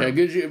Brian Brimmer. Yeah,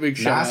 big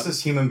shout out.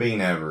 Nicest human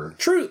being ever.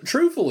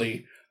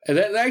 Truthfully,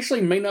 that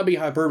actually may not be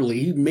hyperbole.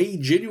 He may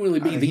genuinely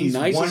be the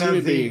nicest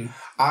human being.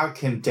 I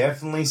can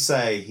definitely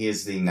say he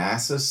is the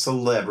nicest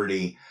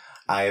celebrity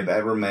I have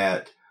ever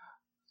met,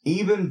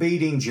 even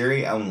beating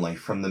Jerry Only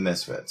from the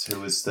Misfits, who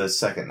was the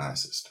second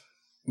nicest.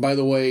 By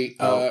the way,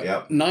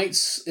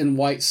 Nights in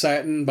White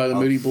Satin by the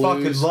Moody Blues.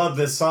 I fucking love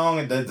this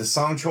song. The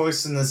song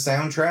choice in the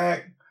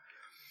soundtrack.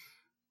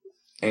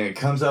 And it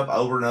comes up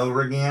over and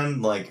over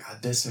again. Like,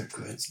 this is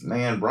good.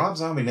 Man, Rob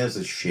Zombie knows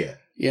his shit.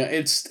 Yeah,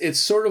 it's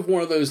sort of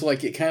one of those,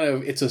 like,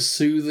 it's a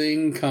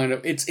soothing kind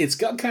of, it's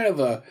got kind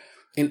of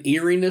an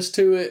eeriness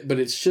to it, but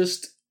it's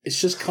just it's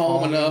just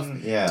calm enough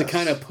to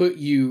kind of put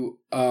you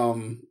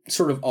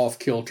sort of off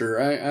kilter.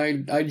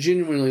 I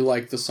genuinely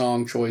like the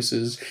song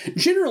choices.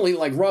 Generally,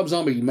 like, Rob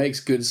Zombie makes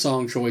good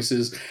song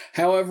choices.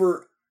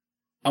 However,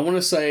 I want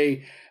to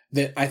say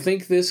that I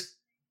think this,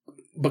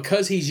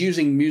 because he's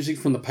using music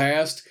from the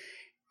past,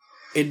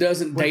 it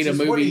doesn't date a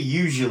movie. What he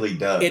usually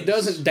does. It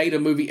doesn't date a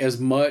movie as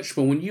much,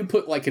 but when you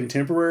put like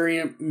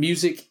contemporary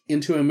music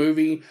into a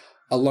movie,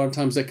 a lot of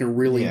times that can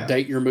really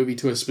date your movie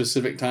to a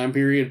specific time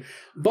period.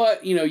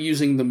 But, you know,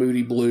 using the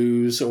Moody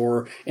Blues,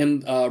 or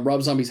in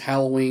Rob Zombie's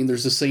Halloween,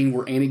 there's a scene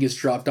where Annie gets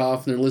dropped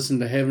off and they're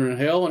listening to Heaven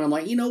and Hell, and I'm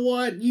like, you know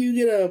what? You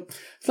get a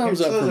thumbs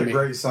up for me. There's a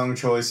great song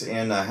choice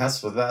in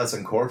House of a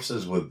Thousand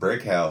Corpses with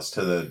Brick House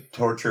to the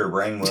torture of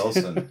Rainn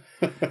Wilson.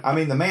 I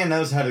mean, the man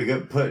knows how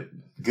to put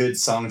good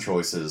song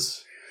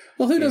choices.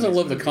 Well, who doesn't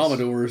love the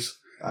Commodores?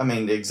 I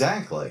mean,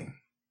 exactly.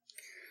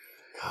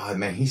 God,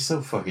 man, he's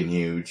so fucking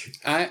huge.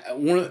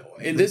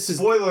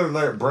 Spoiler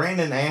alert,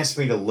 Brandon asked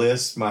me to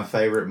list my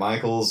favorite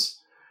Michaels,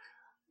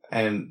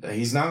 and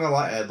he's not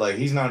gonna like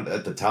he's not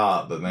at the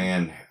top, but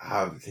man,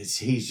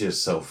 he's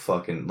just so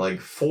fucking, like,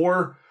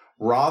 for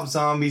Rob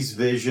Zombie's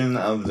vision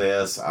of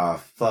this, I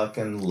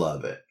fucking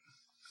love it.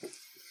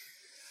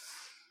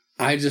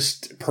 I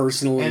just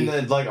personally,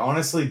 and like,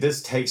 honestly,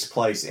 this takes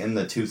place in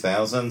the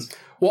 2000s.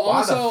 Well,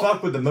 why the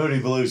fuck would the Moody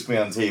Blues be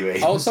on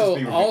TV?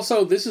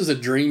 Also, this is a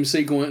dream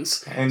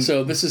sequence, and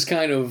so this is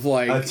kind of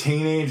like a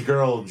teenage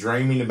girl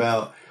dreaming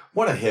about,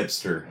 what a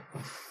hipster.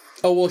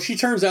 Oh, well, she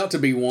turns out to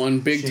be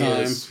one, big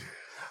time.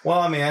 Well,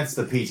 I mean, that's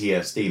the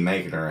PTSD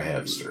making her a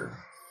hipster.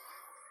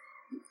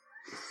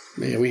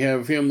 Yeah, we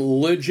have him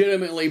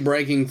legitimately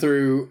breaking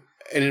through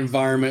an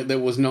environment that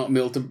was not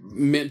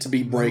meant to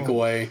be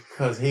breakaway.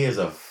 Because he is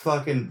a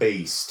fucking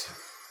beast.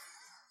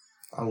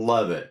 I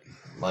love it.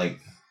 Like...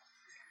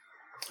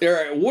 All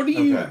right, what do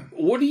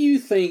you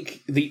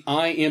think the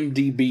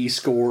IMDb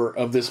score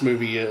of this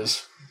movie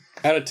is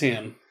out of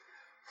 10?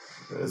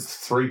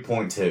 It's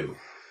 3.2.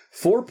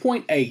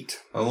 4.8.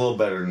 A little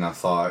better than I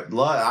thought.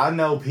 I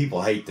know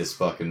people hate this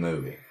fucking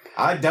movie.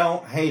 I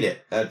don't hate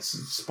it. That's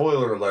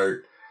spoiler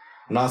alert.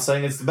 I'm not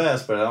saying it's the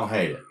best, but I don't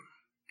hate it.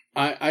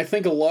 I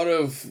think a lot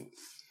of...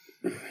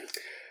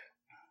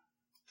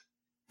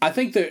 I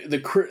think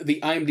the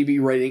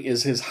IMDb rating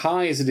is as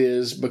high as it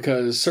is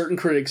because certain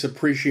critics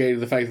appreciated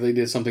the fact that they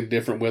did something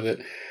different with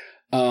it.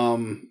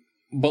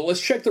 But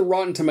let's check the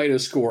Rotten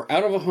Tomatoes score.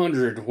 Out of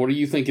 100, what do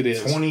you think it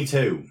is?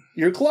 22.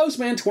 You're close,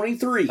 man.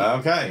 23.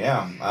 Okay,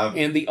 yeah.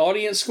 And the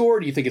audience score,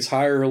 do you think it's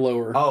higher or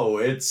lower? Oh,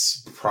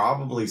 it's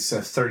probably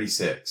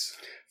 36.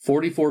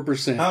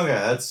 44%. Okay,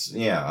 that's,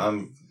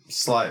 I'm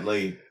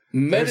slightly...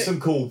 There's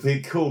some cool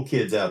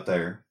kids out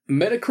there.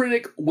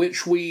 Metacritic,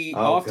 which we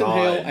often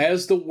hail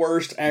as the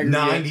worst aggregate.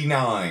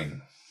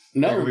 99.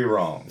 No. I could be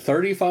wrong.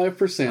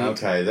 35%.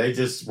 Okay, they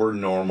just were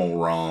normal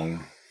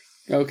wrong.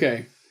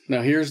 Okay.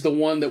 Now here's the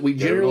one that we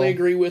generally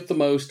agree with the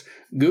most.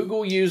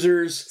 Google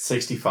users.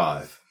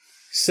 65.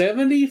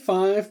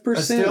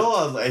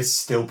 75%. It's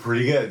still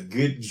pretty good.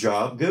 Good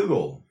job,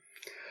 Google.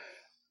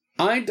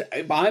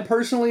 I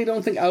personally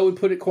don't think I would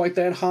put it quite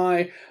that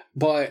high,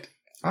 but...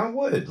 I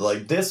would.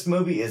 Like, this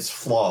movie is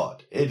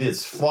flawed. It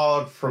is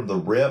flawed from the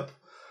rip.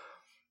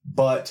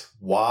 But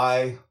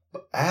why?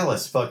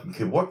 Alice fucking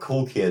Cooper. What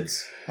cool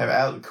kids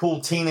have cool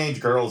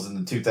teenage girls in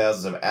the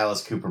 2000s have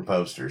Alice Cooper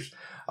posters.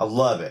 I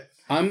love it.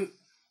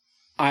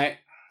 I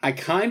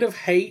kind of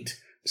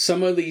hate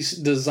some of these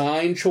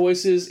design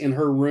choices in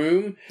her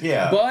room.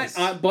 Yeah.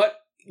 But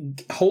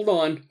hold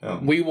on.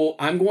 Oh.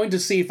 I'm going to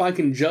see if I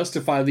can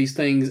justify these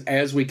things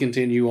as we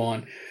continue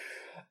on.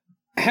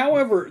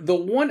 However, the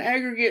one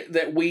aggregate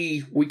that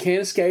we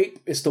can't escape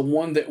is the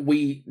one that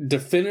we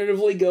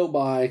definitively go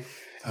by,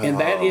 and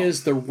that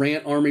is the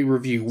Rant Army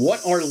review.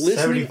 What our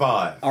listening,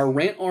 75. Our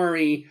Rant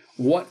Army,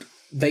 what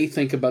they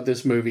think about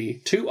this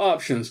movie. Two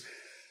options: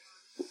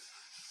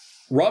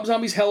 Rob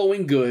Zombie's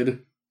Halloween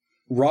good,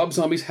 Rob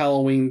Zombie's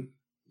Halloween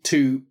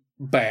 2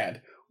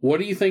 bad. What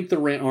do you think the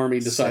Rant Army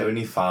decided?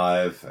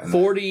 75.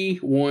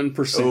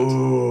 41%.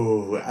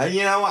 Ooh,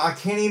 I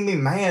can't even be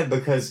mad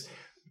because.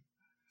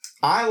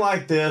 I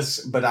like this,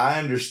 but I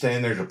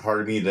understand there's a part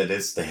of me that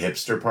it's the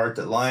hipster part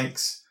that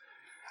likes.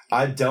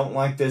 I don't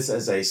like this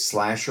as a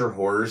slasher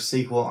horror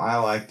sequel. I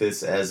like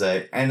this as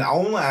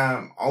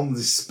I'm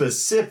only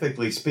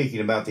specifically speaking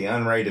about the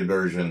unrated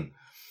version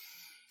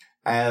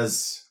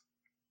as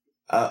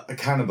a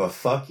kind of a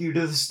fuck you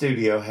to the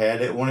studio. Hey, I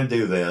didn't want to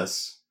do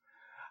this.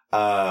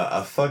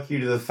 A fuck you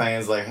to the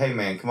fans, like, hey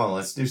man, come on,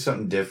 let's do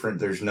something different.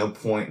 There's no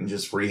point in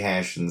just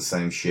rehashing the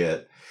same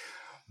shit.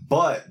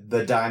 But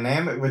the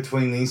dynamic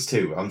between these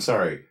two, I'm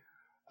sorry,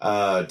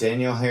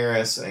 Danielle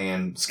Harris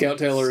and Scout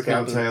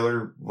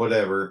Taylor,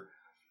 whatever,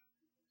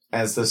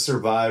 as the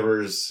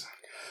survivors,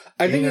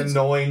 being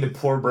annoying to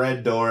poor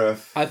Brad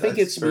Dourif. I think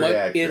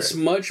it's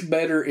much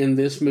better in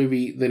this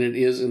movie than it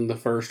is in the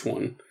first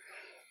one.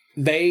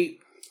 They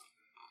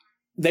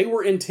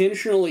were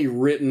intentionally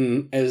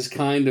written as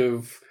kind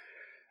of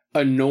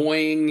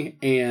annoying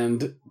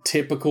and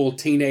typical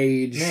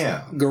teenage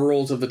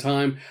girls of the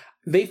time.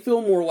 they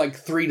feel more like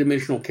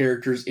three-dimensional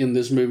characters in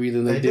this movie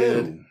than they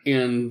did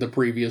in the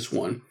previous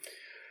one.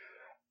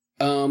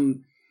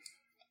 And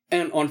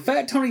on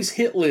Fat Tony's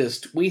hit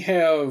list, we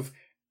have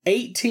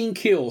 18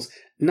 kills,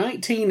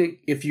 19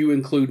 if you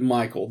include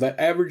Michael. That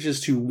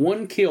averages to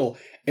 1 kill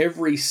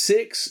every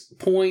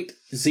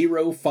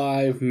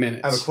 6.05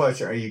 minutes. I have a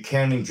question. Are you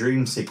counting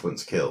dream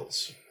sequence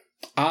kills?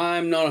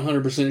 I'm not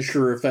 100%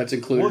 sure if that's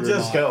included We'll or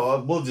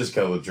not. We'll just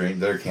go with dream.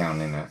 They're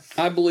counting it.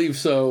 I believe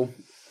so.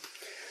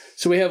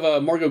 So we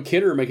have Margot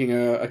Kidder making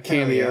a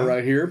cameo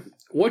right here.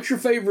 What's your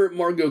favorite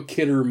Margot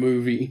Kidder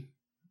movie?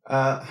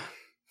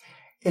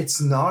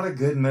 It's not a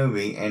good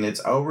movie, and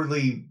it's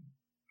overly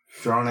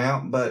drawn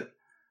out, but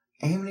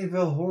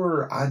Amityville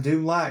Horror I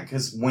do like,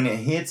 because when it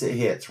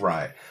hits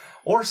right.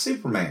 Or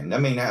Superman.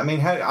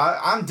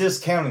 I'm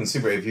discounting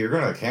Superman. If you're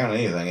going to count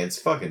anything, it's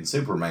fucking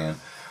Superman.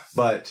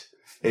 But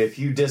if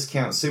you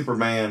discount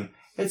Superman,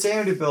 it's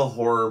Amityville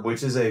Horror,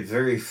 which is a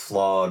very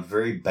flawed,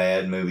 very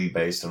bad movie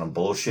based on a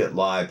bullshit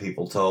lie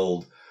people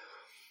told.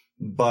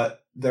 But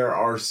there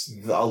are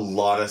a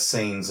lot of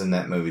scenes in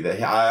that movie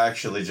that I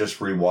actually just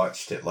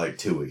rewatched it like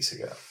 2 weeks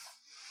ago.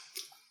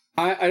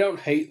 I don't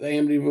hate the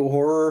Amityville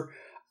Horror.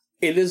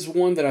 It is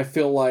one that I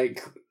feel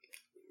like...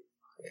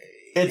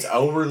 It's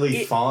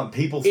overly fond.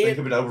 People think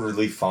of it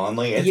overly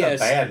fondly. It's a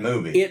bad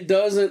movie. It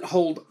doesn't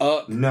hold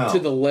up to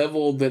the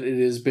level that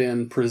it has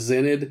been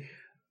presented,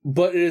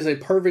 but it is a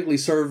perfectly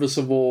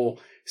serviceable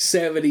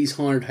 70s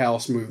haunted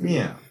house movie.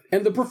 Yeah.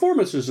 And the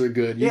performances are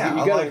good.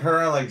 I like her.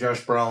 I like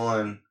Josh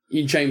Brolin.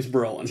 James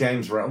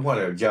Brolin.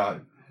 Whatever.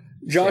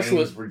 Josh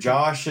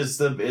is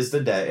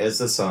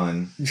the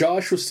son.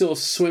 Josh was still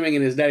swimming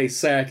in his daddy's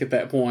sack at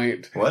that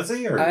point. Was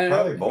he? Or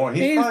probably born?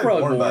 He's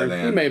probably born by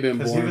then. He may have been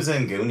born. Because he was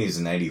in Goonies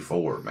in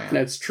 84, man.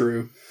 That's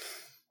true.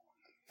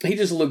 He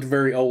just looked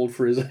very old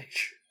for his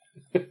age.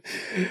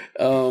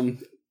 So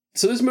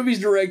this movie's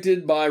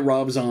directed by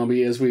Rob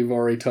Zombie, as we've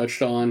already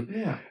touched on.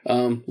 Yeah.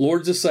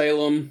 Lords of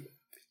Salem.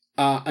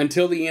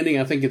 Until the ending,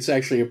 I think it's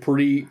actually a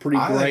pretty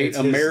great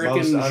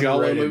American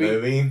giallo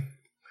movie.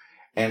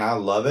 And I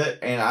love it.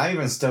 And I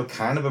even still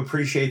kind of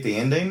appreciate the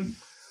ending.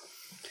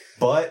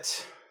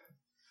 But,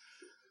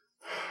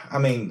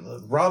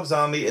 Rob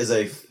Zombie is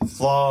a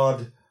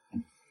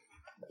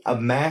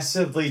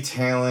massively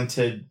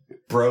talented,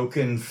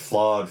 broken,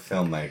 flawed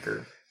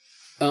filmmaker.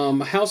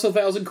 House of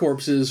Thousand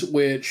Corpses,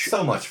 which...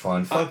 So much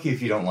fun. Fuck you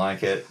if you don't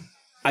like it.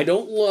 I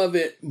don't love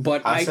it,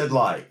 but I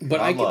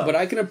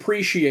can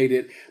appreciate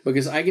it,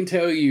 because I can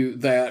tell you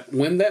that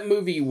when that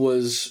movie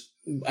was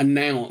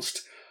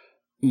announced,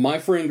 my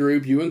friend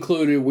group, you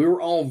included, we were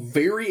all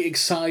very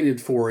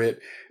excited for it,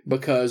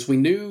 because we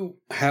knew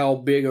how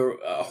big a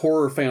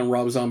horror fan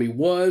Rob Zombie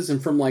was,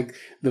 and from like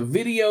the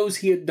videos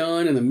he had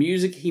done and the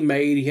music he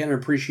made, he had an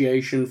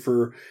appreciation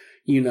for,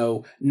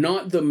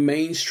 not the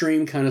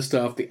mainstream kind of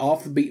stuff, the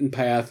off the beaten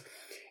path.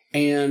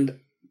 And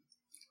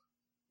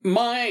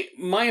my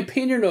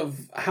opinion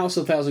of House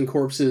of Thousand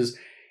Corpses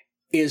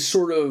is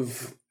sort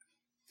of,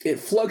 it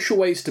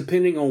fluctuates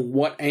depending on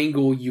what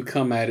angle you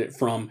come at it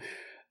from.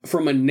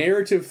 From a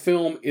narrative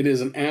film, it is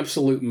an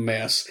absolute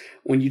mess.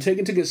 When you take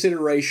into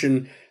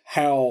consideration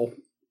how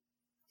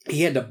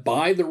he had to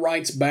buy the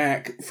rights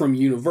back from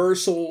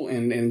Universal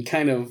and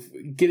kind of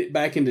get it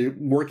back into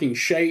working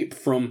shape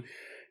from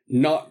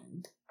not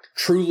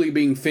truly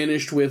being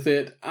finished with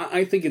it,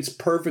 I think it's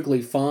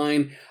perfectly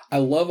fine. I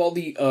love all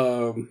the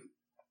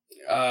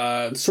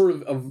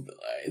sort of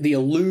the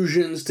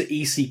allusions to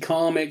EC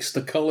Comics,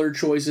 the color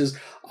choices,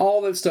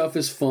 all that stuff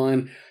is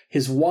fun.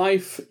 His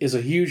wife is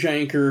a huge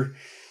anchor.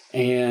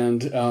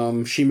 And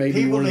she may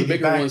be one of the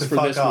bigger ones for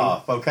this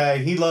one. Okay,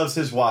 he loves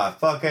his wife.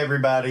 Fuck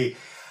everybody.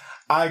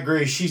 I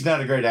agree. She's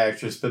not a great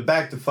actress, but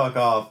back to fuck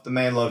off. The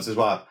man loves his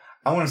wife.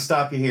 I want to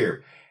stop you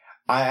here.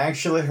 I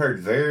actually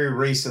heard very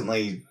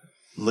recently,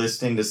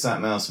 listening to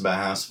something else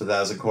about House of a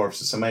Thousand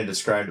Corpses, somebody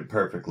described it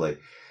perfectly.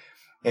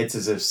 It's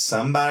as if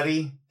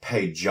somebody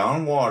paid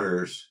John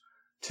Waters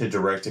to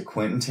direct a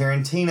Quentin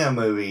Tarantino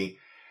movie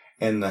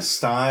in the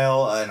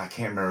style, and I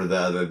can't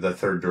remember the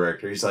third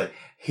director. He's like,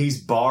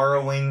 he's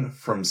borrowing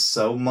from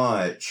so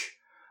much,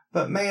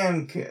 but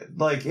man,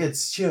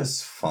 it's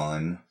just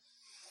fun.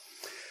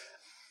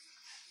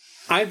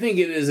 I think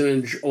it is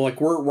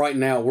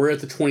we're at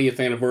the 20th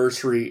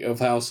anniversary of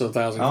House of a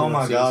Thousand Corpses. Oh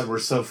my God, we're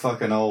so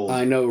fucking old.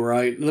 I know,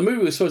 right? The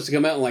movie was supposed to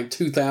come out in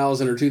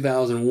 2000 or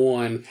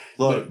 2001.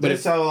 Look, but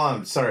it's how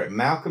long. Sorry,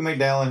 Malcolm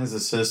McDowell, his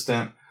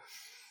assistant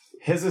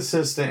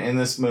in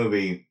this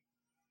movie,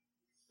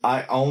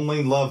 I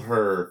only love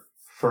her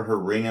for her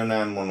Reno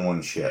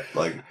 911 shit.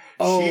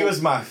 She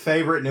was my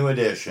favorite new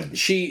addition.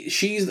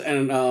 She's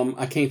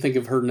I can't think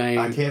of her name.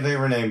 I can't think of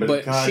her name,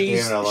 but God damn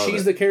it, I love it.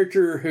 She's the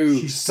character who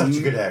she's such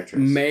a good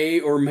actress. May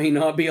or may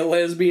not be a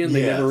lesbian.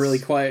 They never really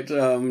quite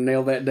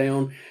nailed that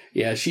down.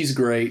 Yeah, she's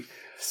great.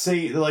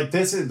 See,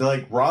 this is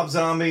Rob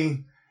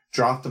Zombie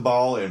dropped the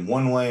ball in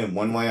one way and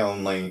one way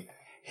only.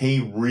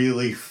 He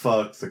really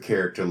fucked the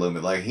character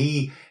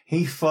Loomis.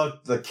 He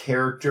fucked the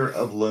character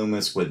of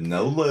Loomis with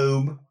no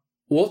lube.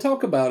 We'll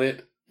talk about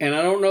it and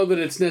I don't know that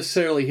it's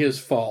necessarily his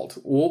fault.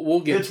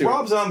 We'll get It's to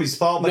Rob it. Zombie's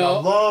fault, but No.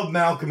 I love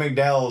Malcolm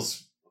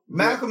McDowell's.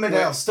 Malcolm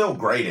McDowell's still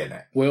great in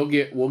it. We'll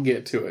get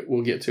to it.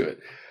 We'll get to it.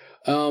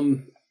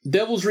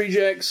 Devil's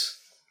Rejects,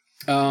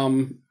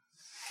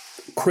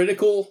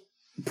 critical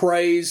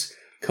praise,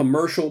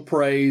 commercial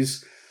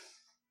praise.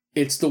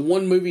 It's the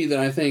one movie that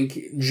I think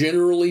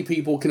generally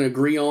people can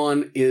agree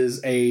on is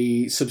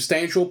a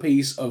substantial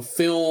piece of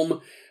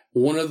film.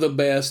 One of the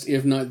best,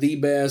 if not the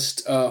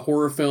best,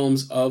 horror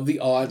films of the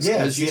aughts. Yeah,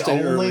 as you it's the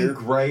stated only earlier.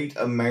 great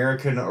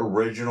American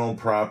original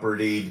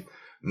property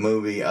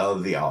movie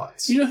of the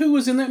aughts. You know who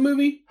was in that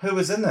movie? Who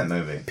was in that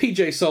movie?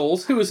 PJ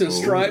Souls, who was in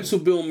Stripes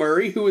with Bill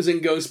Murray, who was in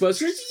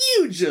Ghostbusters.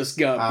 You just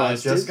got I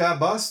busted. just got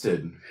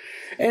busted.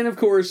 And of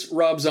course,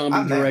 Rob I Zombie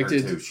met her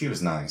directed. too. She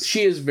was nice.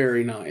 She is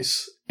very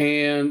nice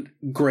and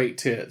great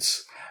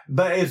tits.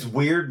 But it's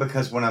weird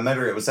because when I met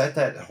her, it was at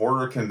that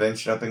horror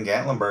convention up in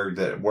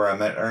Gatlinburg where I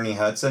met Ernie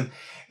Hudson.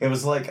 It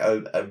was like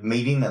a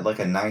meeting at like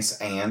a nice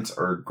aunt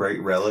or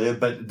great relative.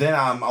 But then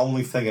I'm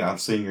only thinking, I'm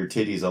seeing your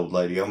titties, old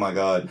lady. Oh my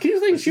God. Can you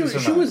think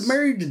But she was nice.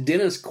 married to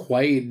Dennis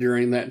Quaid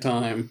during that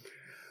time?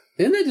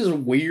 Isn't that just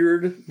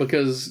weird?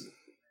 Because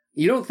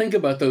you don't think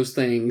about those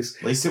things.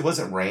 At least it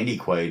wasn't Randy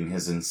Quaid and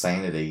his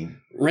insanity.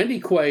 Randy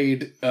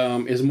Quaid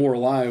is more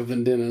alive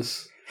than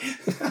Dennis.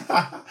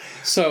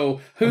 So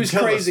who's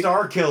Until crazy? the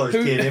Star Killers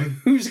get him.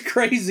 Who's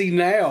crazy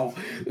now?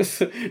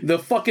 The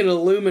fucking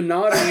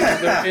Illuminati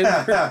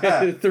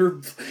and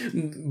their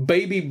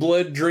baby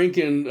blood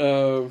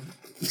drinking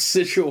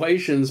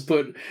situations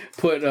put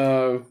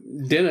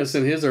Dennis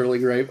in his early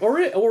grave.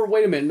 Or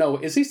wait a minute, no,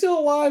 is he still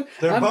alive?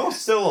 They're both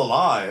still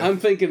alive. I'm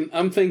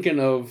thinking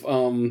of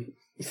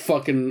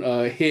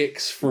fucking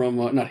Hicks from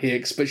not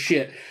Hicks, but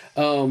shit.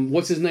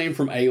 What's his name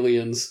from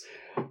Aliens?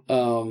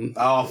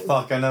 Oh,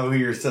 fuck, I know who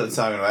you're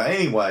talking about.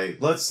 Anyway,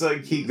 let's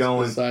keep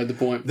going. Beside the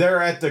point.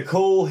 They're at the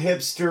cool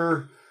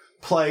hipster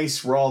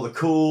place where all the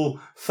cool,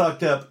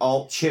 fucked up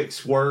alt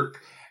chicks work.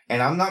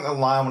 And I'm not going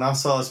to lie, when I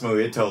saw this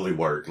movie, it totally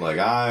worked. Like,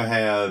 I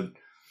had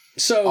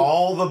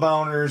all the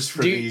boners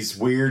for these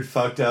weird,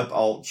 fucked up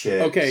alt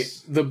chicks. Okay,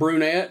 the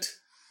brunette,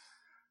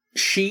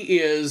 she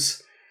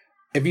is...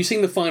 Have you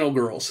seen The Final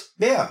Girls?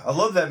 Yeah, I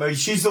love that movie.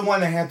 She's the one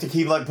that have to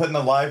keep putting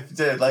the life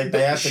to,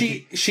 they have to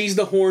keep... She's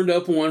the horned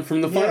up one from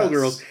The Final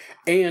Girls.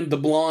 And the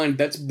blonde,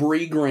 that's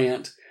Bree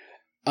Grant.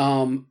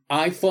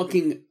 I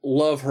fucking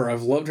love her.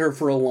 I've loved her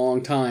for a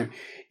long time.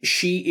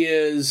 She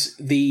is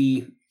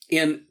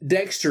in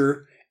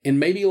Dexter, in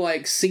maybe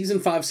like season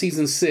 5,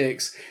 season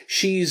 6,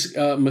 she's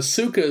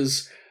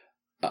Masuka's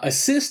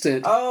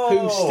assistant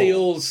who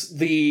steals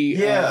the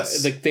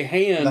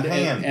hand.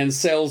 And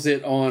sells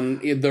it on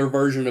their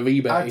version of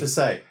eBay. I have to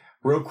say,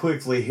 real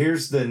quickly,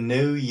 here's the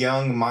new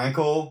young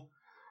Michael,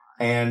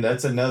 and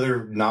that's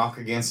another knock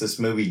against this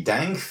movie.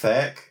 Dang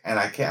Feck, and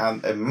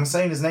am I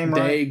saying his name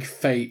right? Dag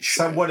Feich.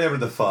 So whatever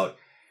the fuck.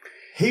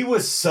 He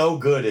was so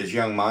good as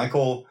young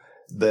Michael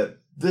that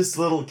this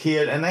little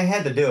kid, and they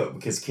had to do it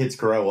because kids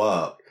grow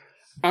up.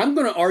 I'm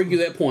going to argue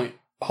that point.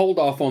 Hold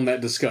off on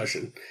that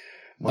discussion.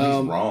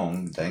 Well, he's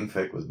wrong. Dang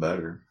Feck was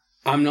better.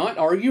 I'm not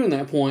arguing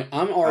that point.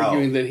 I'm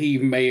arguing that he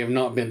may have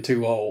not been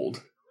too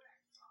old.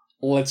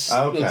 Let's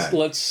halt that.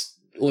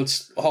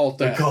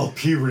 They're called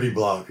puberty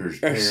blockers.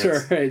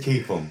 Parents. Right.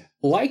 Keep them.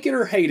 Like it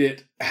or hate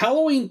it,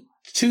 Halloween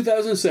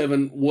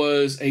 2007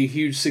 was a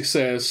huge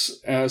success,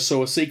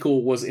 so a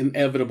sequel was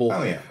inevitable.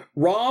 Oh, yeah.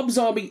 Rob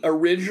Zombie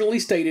originally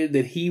stated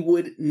that he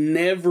would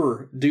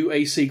never do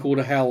a sequel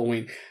to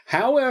Halloween.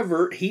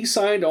 However, he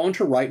signed on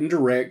to write and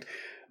direct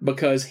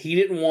because he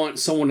didn't want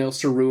someone else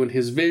to ruin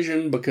his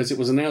vision, because it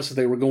was announced that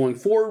they were going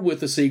forward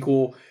with the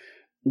sequel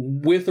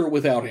with or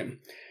without him.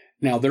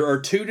 Now, there are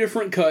 2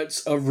 different cuts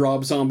of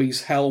Rob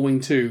Zombie's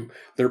Halloween 2.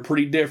 They're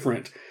pretty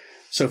different.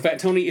 So, Fat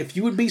Tony, if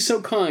you would be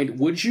so kind,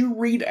 would you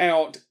read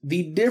out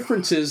the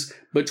differences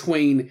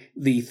between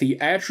the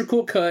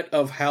theatrical cut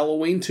of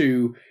Halloween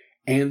 2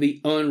 and the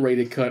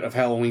unrated cut of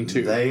Halloween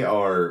 2? They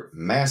are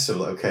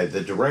massively... Okay,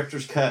 the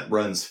director's cut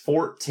runs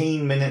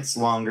 14 minutes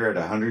longer at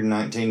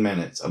 119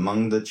 minutes.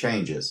 Among the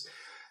changes,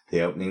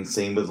 the opening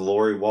scene with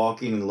Laurie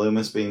walking and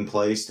Loomis being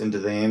placed into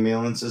the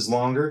ambulance is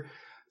longer.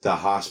 The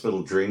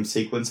hospital dream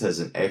sequence has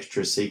an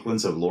extra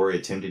sequence of Laurie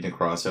attempting to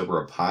cross over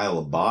a pile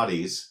of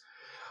bodies.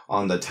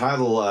 On the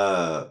title,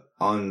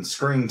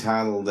 on-screen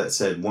title that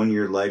said 1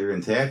 year later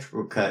in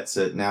theatrical cuts,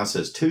 it now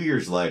says 2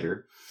 years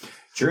later.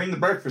 During the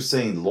breakfast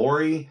scene,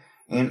 Laurie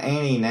and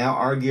Annie now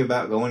argue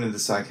about going to the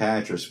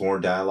psychiatrist. More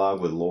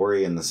dialogue with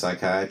Laurie and the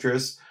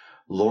psychiatrist.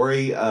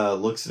 Laurie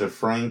looks at a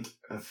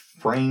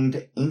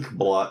framed ink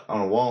blot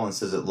on a wall and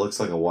says it looks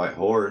like a white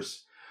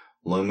horse.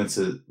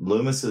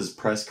 Loomis's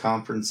press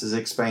conference is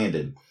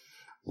expanded.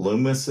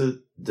 Loomis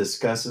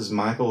discusses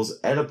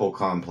Michael's Oedipal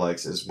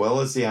complex, as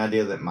well as the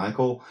idea that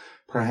Michael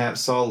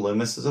perhaps saw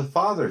Loomis as a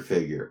father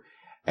figure.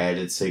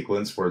 Added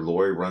sequence where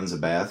Laurie runs a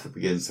bath and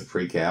begins to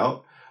freak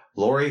out.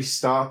 Laurie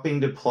stopping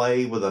to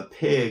play with a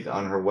pig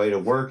on her way to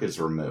work is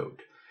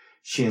removed.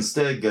 She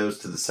instead goes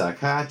to the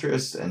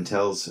psychiatrist and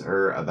tells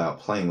her about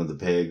playing with the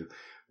pig.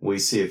 We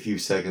see a few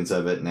seconds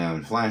of it now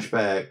in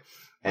flashback.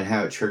 and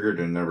how it triggered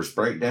a nervous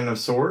breakdown of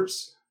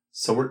sorts.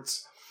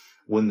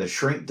 When the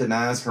shrink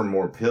denies her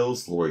more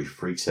pills, Lori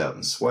freaks out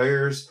and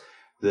swears.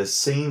 The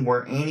scene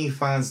where Annie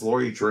finds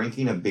Lori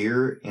drinking a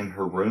beer in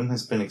her room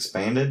has been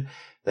expanded.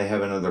 They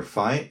have another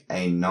fight.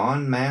 A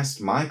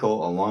non-masked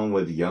Michael, along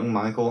with young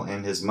Michael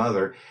and his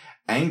mother,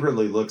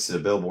 angrily looks at a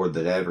billboard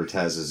that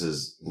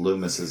advertises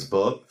Loomis's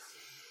book.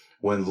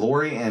 When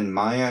Lori and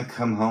Maya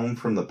come home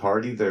from the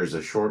party, there's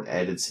a short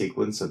added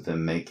sequence of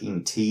them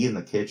making tea in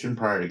the kitchen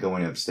prior to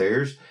going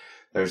upstairs.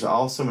 There's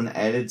also an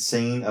added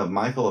scene of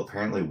Michael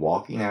apparently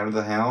walking out of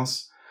the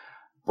house.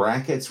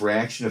 Brackett's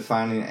reaction to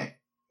finding...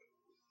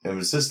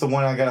 Was this the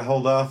one I got to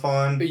hold off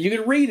on? You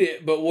can read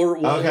it, but we'll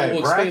expand upon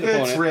it.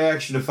 Brackett's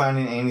reaction to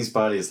finding Annie's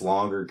body is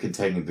longer,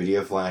 containing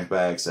video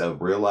flashbacks of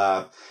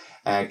real-life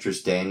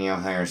actress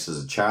Danielle Harris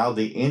as a child.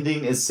 The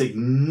ending is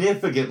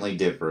significantly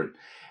different.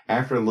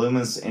 After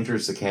Loomis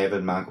enters the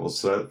cabin, Michael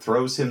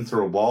throws him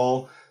through a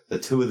wall. The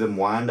two of them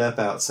wind up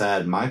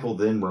outside. Michael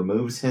then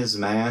removes his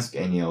mask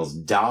and yells,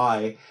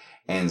 "Die!"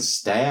 and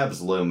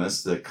stabs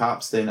Loomis. The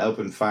cops then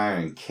open fire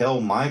and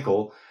kill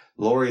Michael.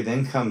 Lori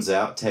then comes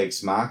out,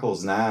 takes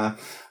Michael's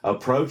knife,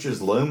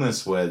 approaches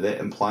Loomis with it,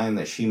 implying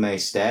that she may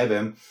stab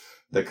him.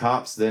 The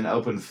cops then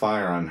open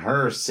fire on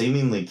her,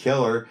 seemingly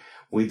kill her.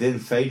 We then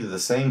fade to the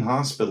same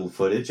hospital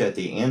footage at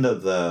the end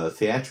of the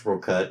theatrical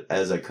cut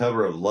as a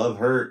cover of Love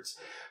Hurts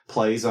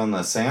plays on the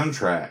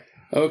soundtrack.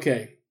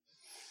 Okay.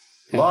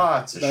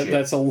 Lots of shit.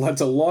 That's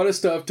a lot of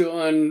stuff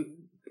to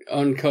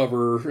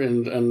uncover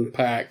and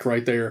unpack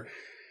right there.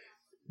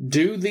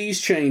 Do these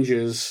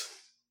changes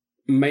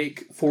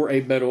make for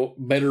a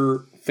better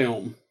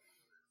film?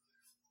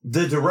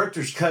 The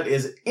director's cut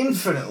is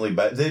infinitely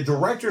better. The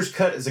director's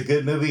cut is a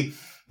good movie.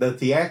 The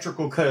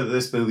theatrical cut of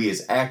this movie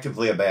is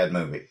actively a bad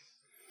movie.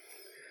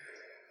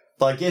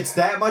 Like, it's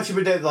that much of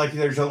a... Like,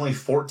 there's only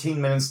 14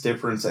 minutes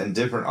difference and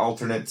different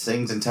alternate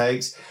scenes and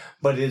takes,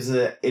 but it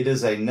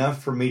is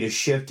enough for me to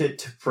shift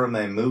it from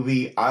a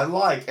movie I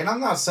like. And I'm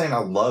not saying I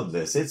love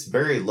this. It's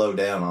very low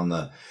down on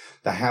the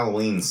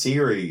Halloween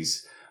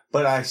series,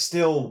 but I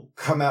still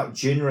come out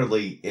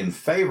generally in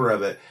favor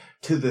of it.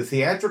 To the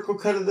theatrical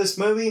cut of this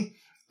movie,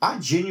 I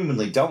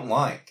genuinely don't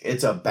like.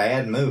 It's a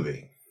bad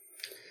movie.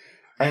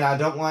 And I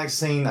don't like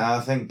seeing, I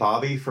think,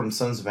 Bobby from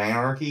Sons of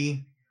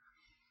Anarchy...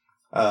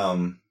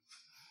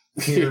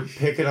 Peter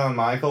picking on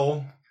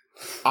Michael.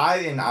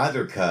 In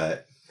either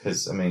cut,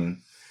 because, I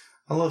mean,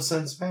 I love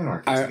Sons of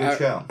Anarchy. It's a good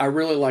show. I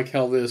really like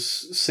how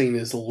this scene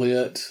is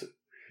lit.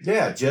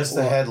 Yeah, just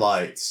the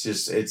headlights.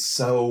 It's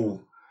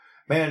so...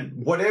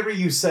 Man, whatever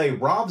you say,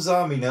 Rob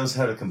Zombie knows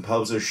how to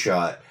compose a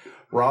shot.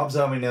 Rob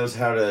Zombie knows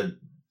how to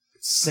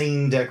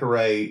scene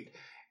decorate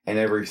and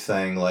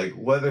everything. Like,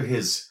 whether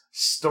his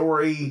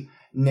story,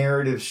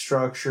 narrative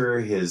structure,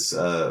 his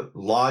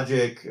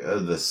logic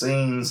of the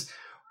scenes...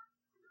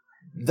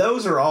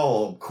 Those are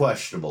all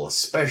questionable,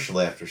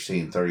 especially after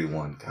seeing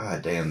 31.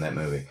 God damn, that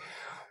movie.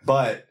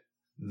 But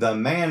the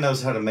man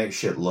knows how to make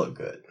shit look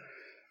good.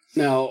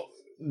 Now,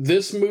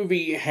 this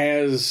movie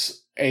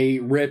has a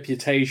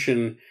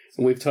reputation,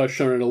 and we've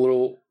touched on it a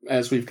little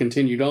as we've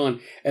continued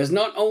on, as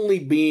not only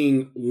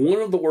being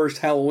one of the worst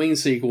Halloween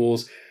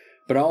sequels,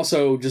 but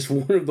also just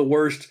one of the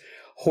worst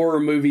horror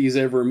movies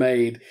ever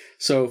made.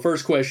 So,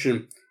 first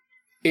question.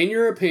 In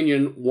your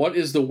opinion, what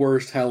is the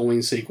worst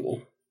Halloween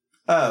sequel?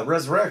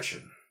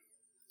 Resurrection.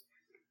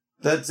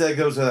 That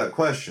goes without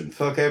question.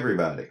 Fuck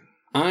everybody.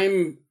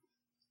 I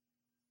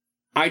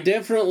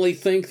definitely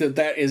think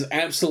that is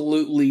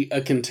absolutely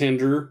a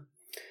contender.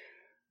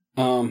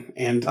 Oh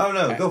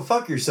no, go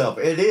fuck yourself.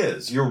 It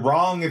is. You're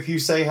wrong if you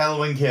say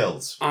Halloween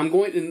Kills. I'm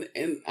going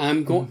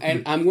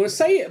to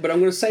say it, but I'm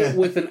going to say it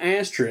with an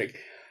asterisk.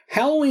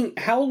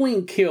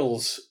 Halloween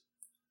Kills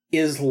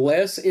is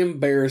less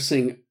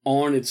embarrassing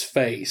on its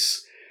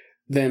face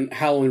than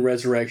Halloween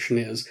Resurrection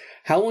is.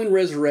 Halloween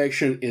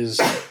Resurrection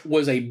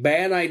was a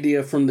bad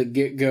idea from the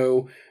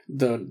get-go.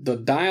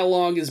 The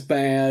dialogue is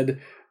bad.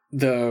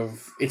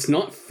 It's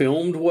not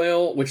filmed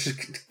well, which is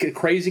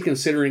crazy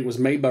considering it was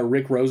made by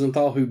Rick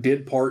Rosenthal, who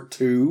did part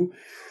 2.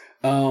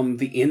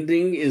 The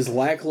ending is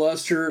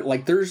lackluster.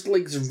 Like, there's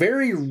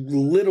very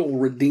little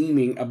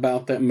redeeming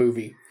about that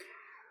movie.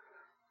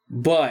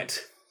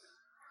 But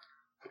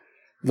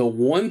the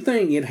one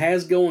thing it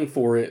has going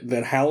for it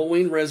that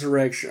Halloween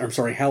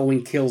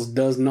Kills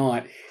does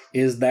not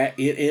is that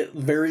it at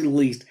very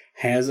least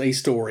has a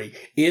story.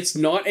 It's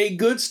not a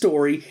good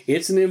story.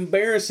 It's an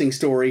embarrassing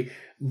story.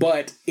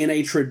 But in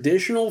a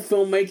traditional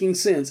filmmaking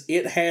sense,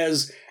 it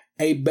has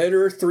a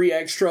better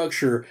 3-act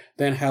structure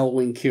than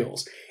Halloween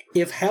Kills.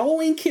 If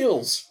Halloween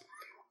Kills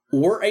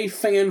were a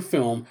fan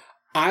film,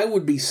 I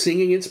would be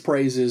singing its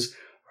praises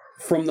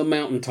from the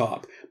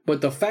mountaintop.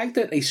 But the fact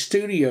that a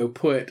studio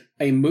put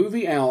a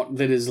movie out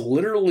that is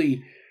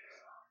literally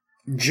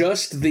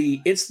just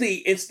it's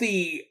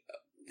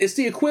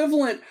the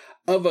equivalent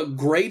of a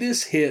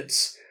greatest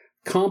hits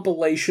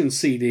compilation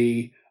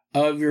CD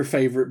of your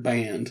favorite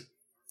band.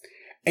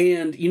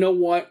 And you know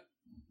what?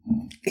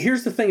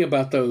 Here's the thing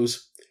about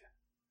those.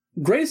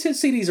 Greatest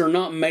hits CDs are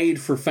not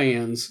made for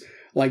fans.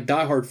 like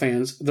diehard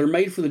fans, they're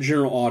made for the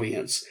general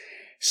audience.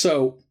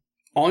 So,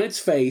 on its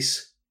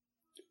face,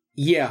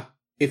 yeah,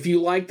 if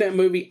you like that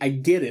movie, I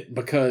get it,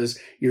 because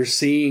you're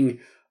seeing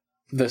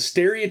the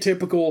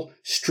stereotypical,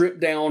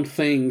 stripped-down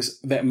things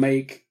that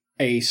make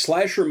a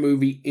slasher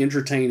movie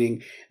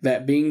entertaining,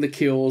 that being the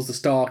kills, the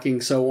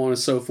stalking, so on and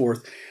so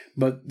forth.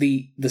 But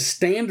the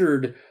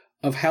standard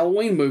of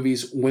Halloween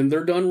movies, when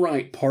they're done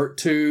right,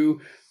 part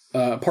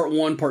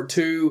 1, part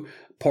 2,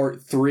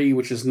 part 3,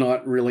 which is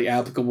not really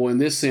applicable in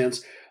this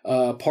sense,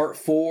 part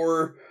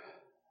 4,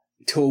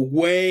 to a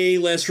way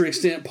lesser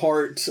extent,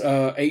 part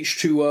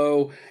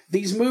H2O,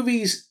 these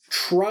movies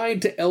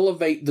tried to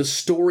elevate the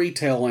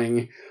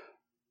storytelling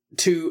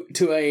to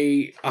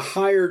a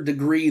higher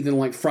degree than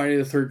like Friday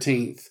the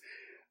 13th.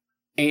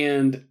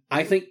 And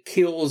I think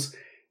Kills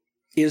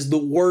is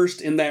the worst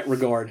in that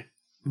regard.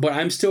 But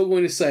I'm still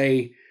going to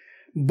say,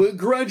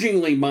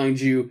 begrudgingly, mind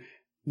you,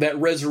 that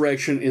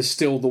Resurrection is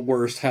still the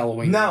worst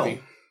Halloween movie.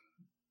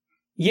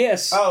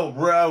 Yes. Oh,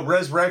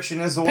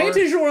 Resurrection is the worst? Pay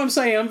attention to what I'm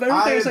saying. Everything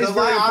I say is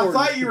very important. I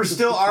thought you were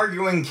still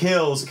arguing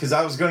Kills, because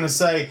I was going to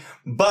say,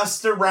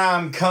 Busta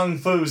Rhyme Kung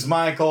Fu's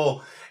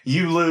Michael,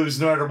 you lose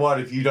no matter what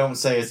if you don't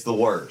say it's the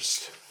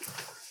worst.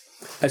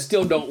 I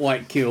still don't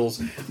like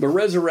Kills, but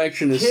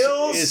Resurrection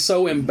is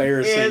so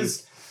embarrassing.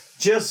 Is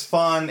just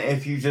fun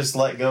if you just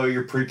let go of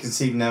your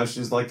preconceived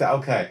notions like that.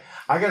 Okay,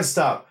 I gotta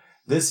stop.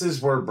 This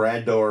is where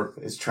Brad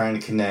Dourif is trying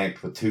to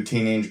connect with two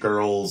teenage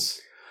girls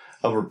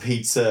over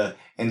pizza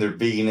and their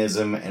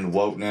veganism and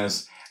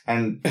wokeness.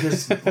 And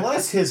just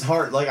bless his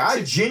heart. Like,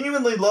 I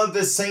genuinely love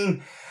this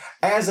scene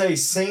as a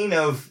scene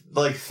of,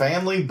 like,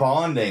 family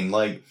bonding.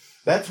 Like,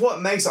 that's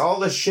what makes all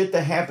the shit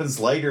that happens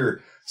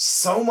later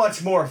so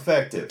much more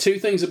effective. Two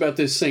things about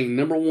this scene.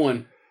 Number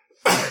one,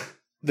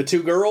 the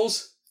two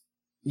girls,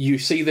 you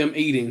see them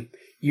eating.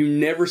 You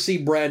never see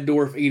Brad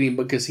Dourif eating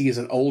because he is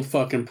an old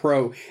fucking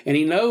pro. And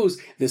he knows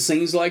that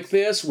scenes like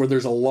this, where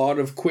there's a lot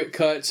of quick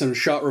cuts and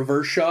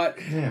reverse shot,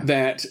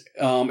 that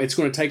it's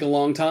going to take a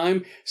long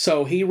time.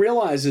 So he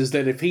realizes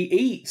that if he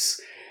eats,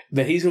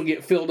 that he's going to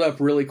get filled up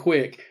really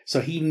quick.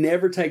 So he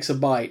never takes a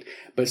bite.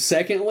 But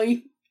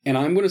secondly, and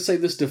I'm going to say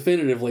this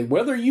definitively,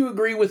 whether you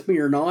agree with me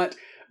or not,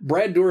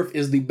 Brad Dourif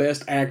is the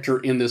best actor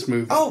in this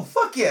movie. Oh,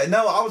 fuck yeah.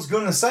 No, I was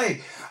going to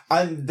say,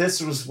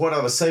 this was what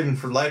I was saving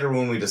for later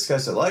when we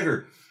discuss it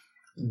later.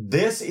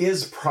 This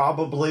is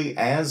probably,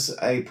 as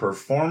a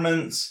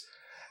performance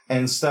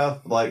and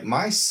stuff, like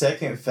my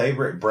second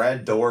favorite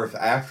Brad Dourif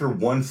after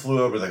One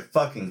Flew Over the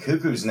Fucking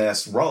Cuckoo's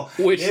Nest role.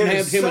 Which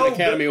nabbed him an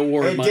Academy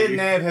Award. It did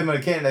nab him an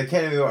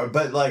Academy Award,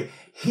 but like,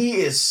 he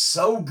is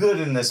so good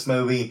in this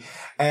movie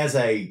as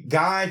a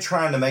guy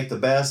trying to make the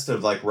best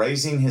of like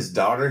raising his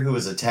daughter who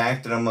was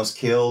attacked and almost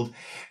killed,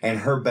 and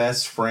her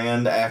best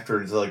friend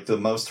after like the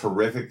most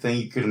horrific thing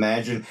you could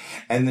imagine.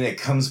 And then it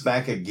comes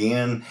back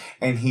again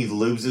and he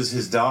loses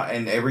his daughter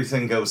and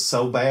everything goes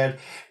so bad.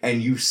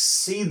 And you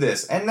see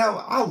this. And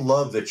now I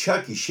love the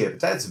Chucky shit.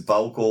 That's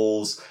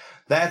vocals.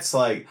 That's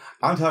like,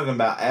 I'm talking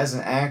about as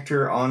an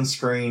actor on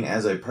screen,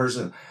 as a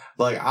person.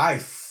 Like, I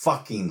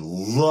fucking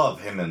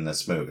love him in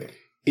this movie.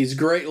 He's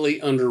greatly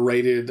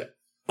underrated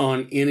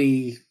on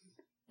any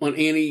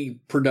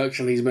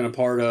production he's been a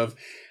part of.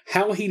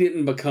 How he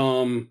didn't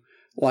become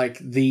like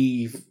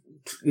the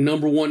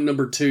number one,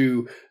 number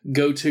two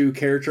go-to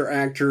character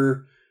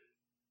actor,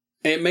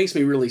 it makes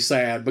me really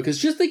sad, because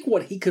just think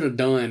what he could have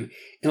done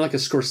in like a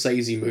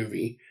Scorsese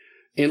movie.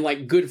 And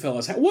like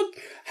Goodfellas.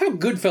 How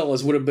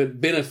Goodfellas would have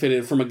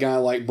benefited from a guy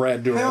like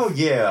Brad Dourif. Hell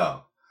yeah.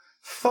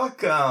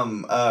 Fuck Ray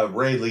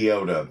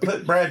Liotta.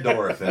 Put Brad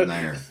Dourif in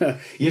there.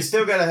 You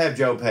still gotta have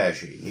Joe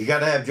Pesci. You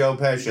gotta have Joe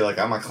Pesci like,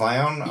 I'm a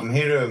clown. I'm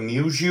here to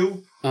amuse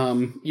you.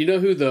 You know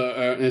who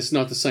it's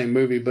not the same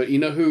movie, but you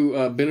know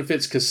who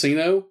benefits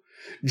Casino?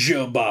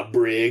 Joe Bob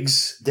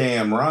Briggs.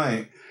 Damn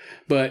right.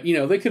 But, you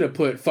know, they could have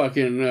put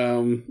fucking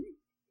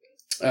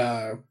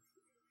Brad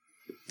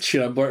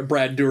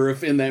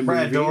Dourif in that movie.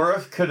 Brad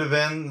Dourif could have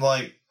been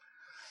like,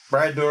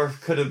 Brad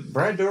Dourif could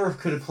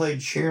have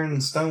played Sharon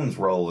Stone's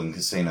role in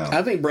Casino.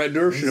 I think Brad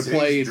Dourif should have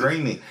played. He's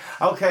dreamy.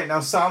 Okay, now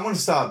so I'm gonna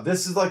stop.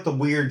 This is like the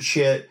weird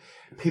shit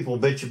people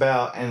bitch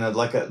about, and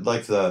like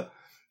the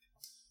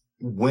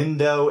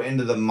window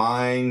into the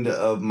mind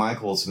of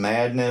Michael's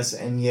madness.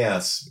 And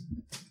yes,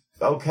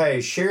 okay,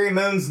 Sherry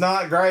Moon's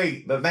not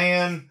great, but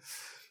man,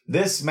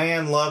 this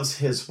man loves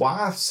his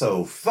wife,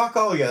 so fuck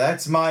all you.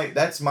 That's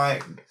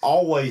my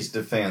always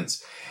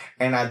defense.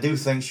 And I do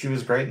think she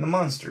was great in The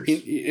Munsters.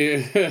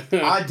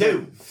 I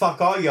do.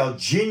 Fuck all y'all.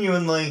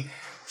 Genuinely,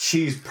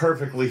 she's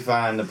perfectly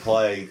fine to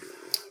play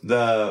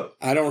the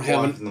I don't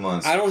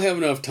have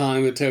enough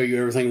time to tell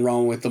you everything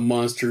wrong with The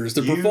Munsters.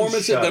 The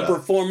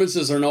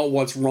performances are not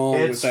what's wrong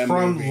with that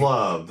movie. It's from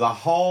love. The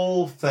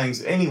whole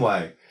thing's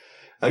anyway.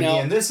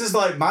 Again, this is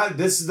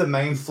the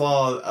main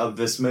flaw of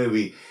this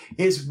movie.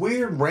 Is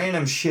weird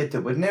random shit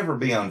that would never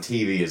be on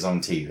TV is on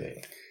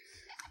TV.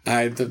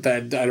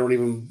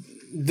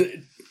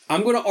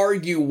 I'm going to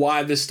argue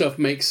why this stuff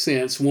makes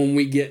sense when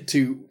we get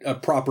to a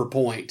proper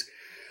point.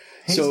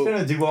 He's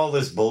gonna do all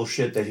this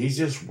bullshit that he's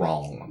just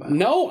wrong about.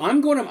 No,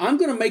 I'm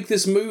gonna make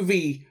this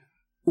movie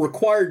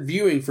required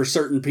viewing for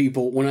certain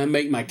people when I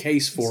make my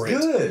case for it.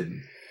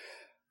 Good.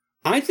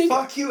 I think.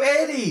 Fuck you,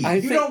 Eddie.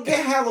 You don't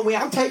get Halloween.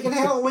 I'm taking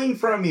Halloween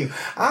from you.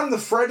 I'm the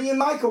Freddie and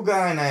Michael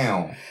guy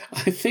now.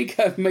 I think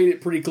I've made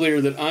it pretty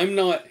clear that I'm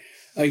not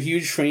a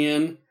huge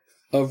fan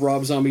of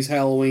Rob Zombie's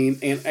Halloween,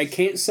 and I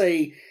can't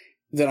say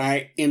that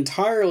I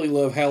entirely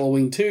love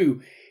Halloween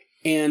 2.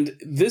 And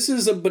this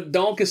is a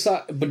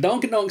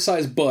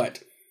badonkadonk-sized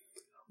butt.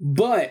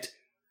 But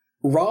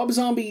Rob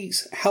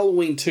Zombie's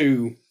Halloween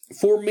 2,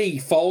 for me,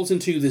 falls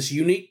into this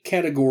unique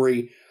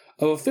category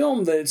of a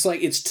film that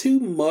it's too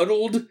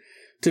muddled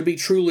to be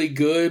truly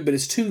good, but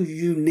it's too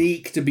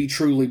unique to be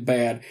truly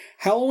bad.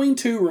 Halloween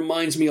 2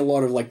 reminds me a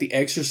lot of like The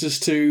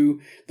Exorcist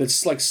 2,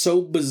 that's like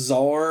so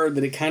bizarre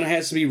that it kind of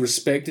has to be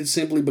respected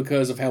simply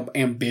because of how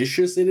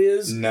ambitious it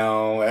is.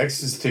 No,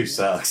 Exorcist 2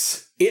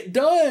 sucks. It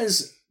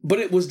does, but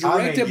it was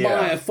directed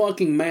by a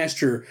fucking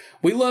master.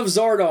 We love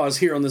Zardoz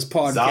here on this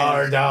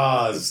podcast.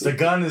 Zardoz. The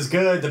gun is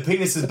good, the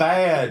penis is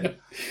bad.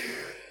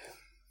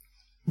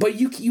 But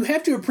you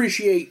have to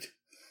appreciate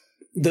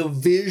the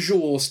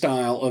visual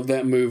style of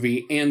that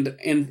movie, and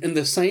in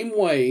the same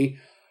way,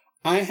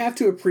 I have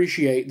to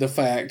appreciate the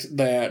fact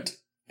that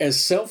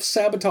as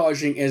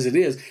self-sabotaging as it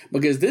is,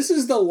 because this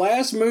is the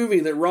last movie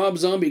that Rob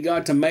Zombie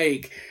got to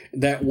make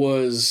that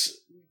was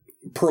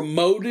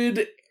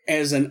promoted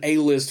as an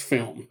A-list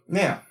film.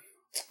 Yeah.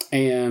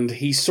 And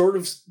he sort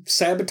of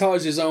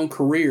sabotaged his own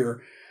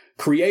career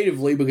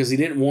creatively because he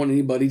didn't want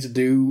anybody to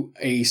do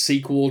a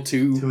sequel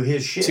to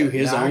his shit. To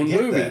his own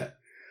movie. That.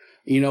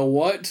 You know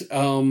what,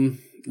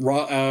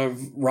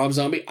 Rob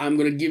Zombie, I'm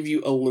going to give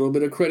you a little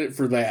bit of credit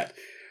for that.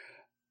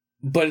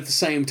 But at the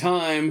same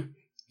time,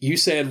 you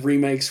said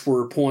remakes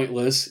were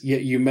pointless,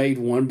 yet you made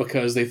one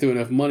because they threw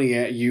enough money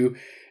at you.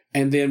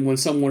 And then when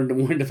someone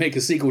wanted to make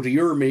a sequel to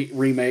your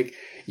remake,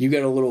 you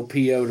got a little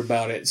PO'd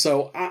about it.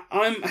 So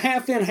I'm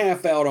half in,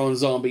 half out on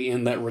Zombie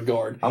in that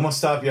regard. I'm going to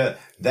stop you.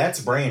 That's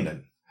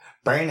Brandon.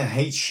 Brandon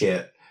hates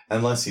shit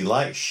unless he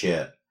likes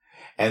shit.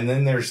 And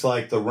then there's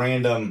like the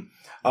random,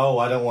 oh,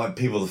 I don't want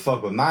people to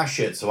fuck with my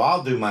shit, so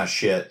I'll do my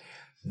shit.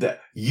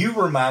 You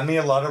remind me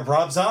a lot of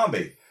Rob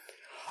Zombie.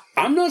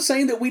 I'm not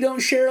saying that we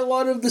don't share a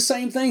lot of the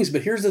same things,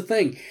 but here's the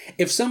thing.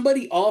 If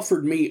somebody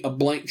offered me a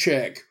blank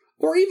check,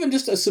 or even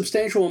just a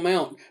substantial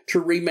amount to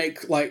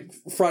remake like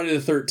Friday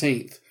the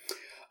 13th,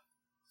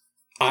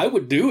 I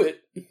would do it.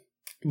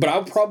 But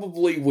I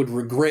probably would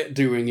regret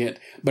doing it,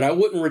 but I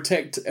wouldn't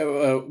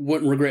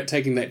regret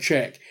taking that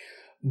check.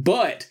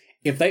 But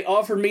if they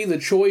offered me the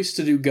choice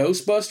to do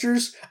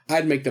Ghostbusters,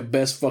 I'd make the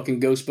best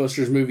fucking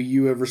Ghostbusters movie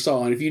you ever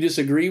saw. And if you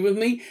disagree with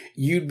me,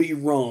 you'd be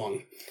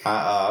wrong.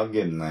 I'll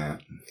give him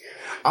that.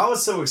 I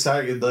was so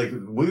excited. Like,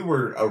 we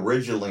were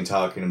originally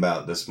talking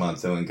about this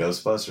month doing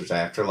Ghostbusters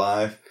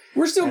Afterlife.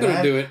 We're still going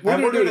to do it. We're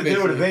going to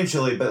do it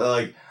eventually,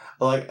 but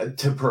like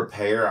to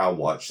prepare, I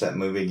watched that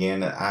movie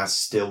again. I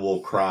still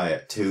will cry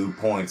at 2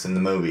 points in the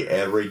movie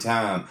every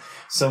time.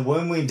 So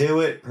when we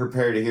do it,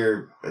 prepare to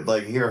hear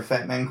a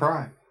fat man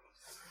cry.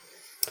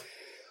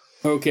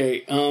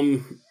 Okay.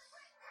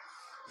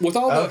 With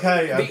all the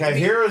okay.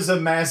 Here is a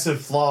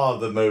massive flaw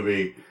of the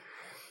movie,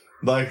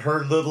 like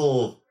her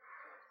little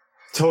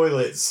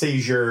toilet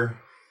seizure.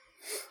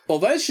 Well,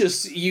 that's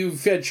just,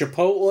 you've had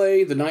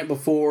Chipotle the night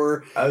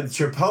before.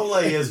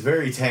 Chipotle is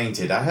very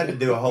tainted. I had to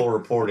do a whole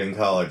report in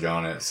college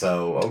on it.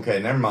 So,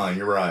 okay, never mind.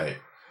 You're right.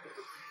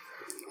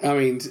 I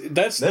mean,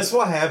 that's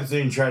what happens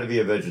when you try to be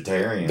a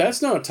vegetarian.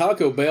 That's not a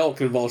Taco Bell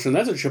convulsion.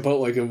 That's a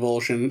Chipotle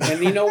convulsion.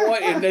 And you know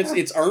what?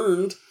 It's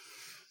earned.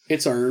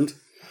 It's earned.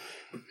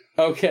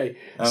 Okay.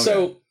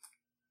 So,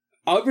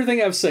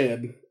 everything I've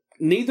said,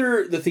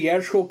 neither the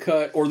theatrical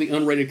cut or the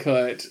unrated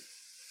cut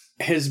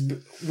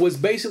was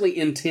basically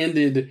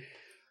intended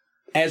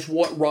as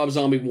what Rob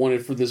Zombie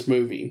wanted for this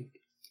movie.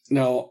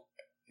 Now,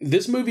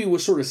 this movie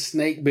was sort of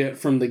snake bit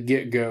from the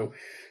get-go.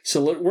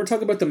 So we're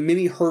talking about the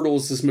many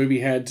hurdles this movie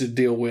had to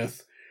deal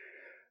with.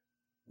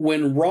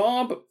 When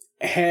Rob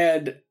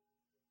had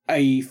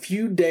a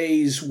few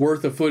days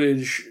worth of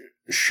footage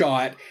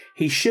shot,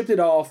 he shipped it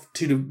off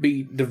to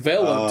be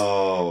developed.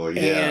 Oh,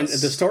 yes. And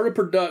at the start of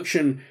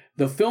production,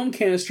 the film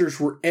canisters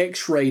were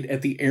x-rayed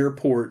at the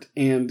airport,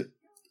 and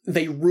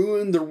they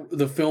ruined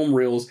the film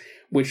reels,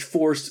 which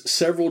forced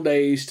several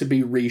days to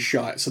be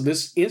reshot. So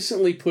this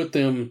instantly put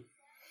them,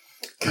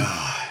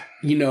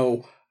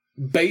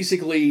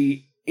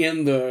 basically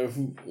in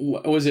the,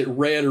 was it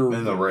red or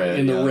in the red?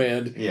 In the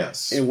red.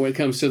 Yes. And when it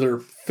comes to their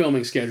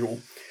filming schedule,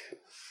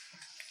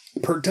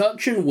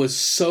 production was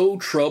so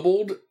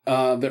troubled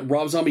that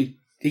Rob Zombie,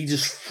 he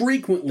just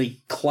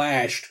frequently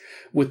clashed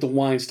with the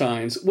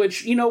Weinsteins,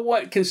 which, you know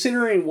what,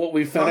 considering what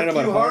we found out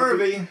about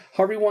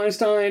Harvey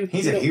Weinstein.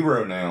 He's a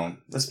hero now.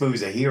 This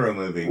movie's a hero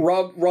movie.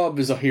 Rob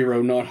is a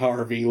hero, not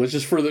Harvey. Let's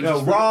just further...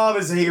 Rob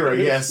is a hero,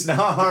 yes,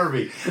 not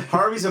Harvey.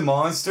 Harvey's a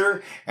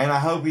monster, and I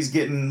hope he's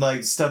getting,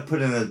 stuff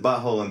put in his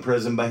butthole in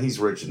prison, but he's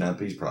rich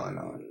enough. He's probably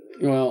not.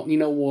 Well, you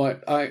know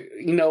what?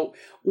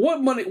 What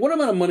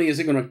amount of money is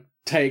it going to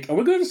take. Are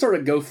we going to start a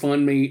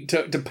GoFundMe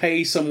to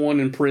pay someone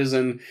in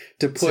prison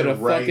to put a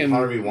rape fucking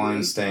Harvey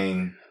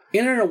Weinstein?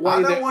 in a way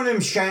I don't want him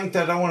shanked.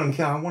 I don't want him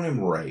killed. I want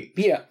him raped.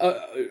 Yeah,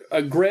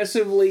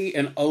 aggressively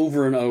and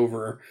over and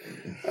over.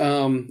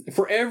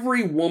 For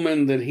every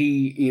woman that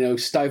he,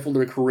 stifled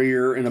her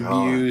career and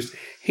abused,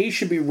 he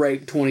should be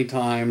raped 20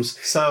 times.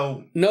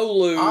 So, no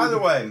lube. Either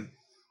way,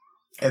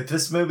 if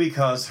this movie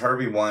caused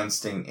Harvey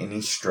Weinstein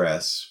any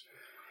stress,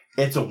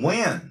 it's a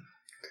win.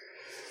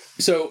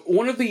 So,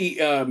 one of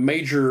the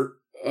major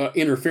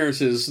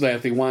interferences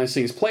that the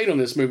Weinsteins played on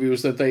this movie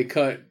was that they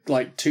cut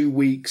like 2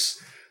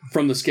 weeks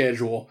from the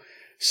schedule.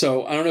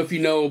 So I don't know if you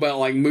know about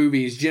like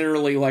movies.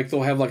 Generally, like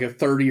they'll have like a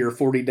 30 or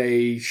 40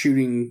 day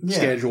shooting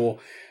schedule.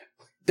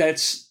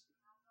 That's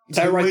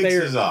that 2 right weeks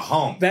there. Is a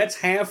hump.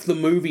 That's half the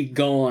movie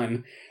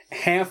gone.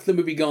 Half the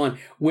movie gone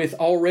with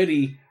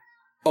already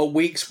a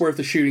week's worth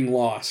of shooting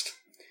lost.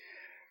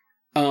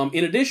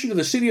 In addition to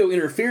the studio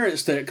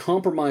interference that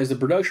compromised the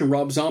production,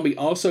 Rob Zombie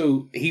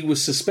he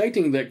was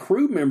suspecting that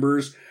crew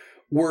members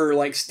were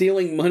like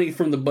stealing money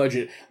from the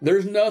budget.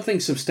 There's nothing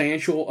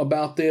substantial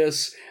about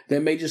this.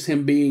 That may just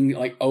him being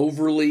like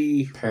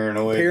overly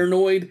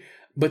paranoid.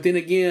 But then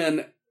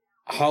again,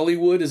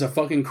 Hollywood is a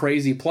fucking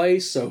crazy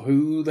place, so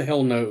who the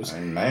hell knows?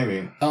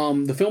 Maybe.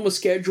 The film was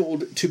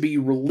scheduled to be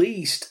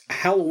released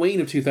Halloween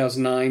of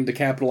 2009 to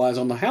capitalize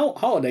on the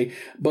holiday,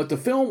 but the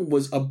film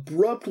was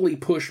abruptly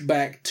pushed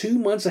back 2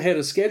 months ahead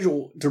of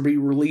schedule to be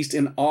released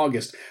in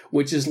August,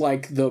 which is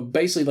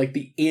basically like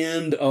the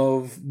end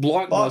of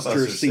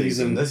blockbuster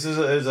season. This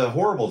is a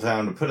horrible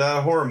time to put out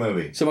a horror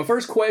movie. So my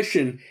first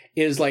question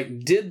is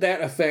did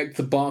that affect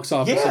the box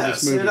office of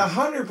this movie? Yes,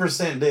 it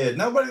 100% did.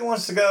 Nobody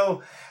wants to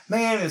go,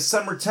 man, it's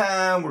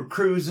summertime, we're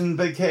cruising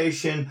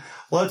vacation,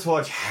 let's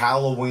watch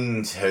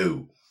Halloween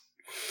 2.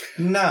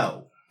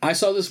 No. I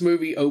saw this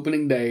movie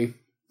opening day.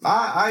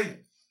 I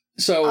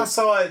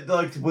saw it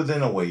like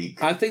within a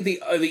week. I think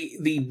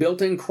the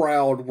built-in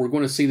crowd were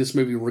going to see this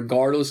movie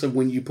regardless of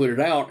when you put it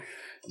out,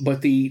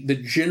 but the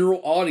general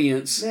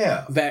audience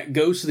that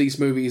goes to these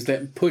movies,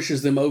 that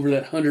pushes them over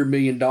that $100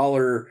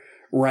 million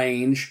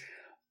range,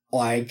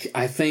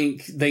 I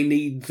think they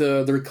need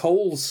their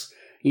coals,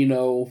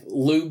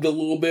 lubed a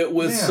little bit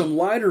with some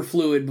lighter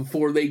fluid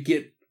before they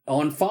get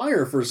on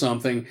fire for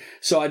something.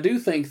 So I do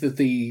think that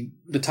the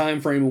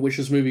time frame in which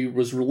this movie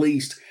was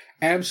released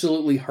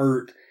absolutely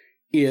hurt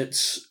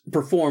its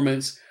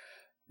performance.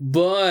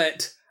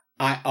 But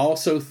I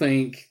also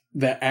think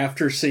that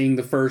after seeing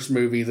the first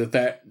movie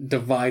that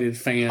divided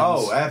fans.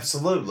 Oh,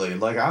 absolutely.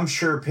 I'm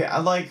sure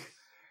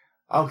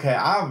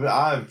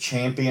I've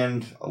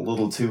championed a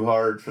little too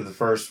hard for the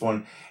first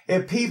one.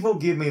 If people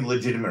give me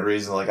legitimate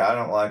reasons, I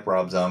don't like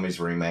Rob Zombie's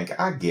remake,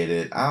 I get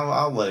it.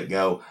 I'll let it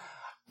go.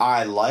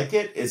 I like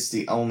it. It's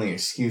the only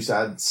excuse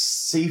I'd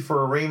see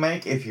for a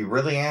remake. If you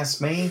really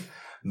ask me,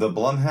 the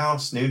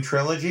Blumhouse new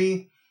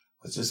trilogy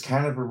was just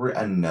kind of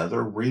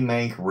another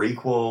remake,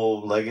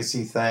 requel,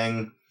 legacy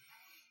thing.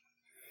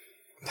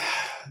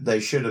 They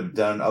should have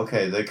done,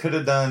 they could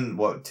have done,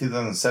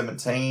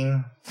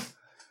 2017?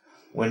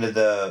 When did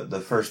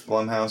the first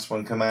Blumhouse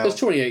one come out? It's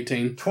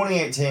 2018.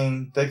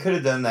 2018. They could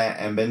have done that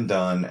and been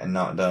done and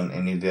not done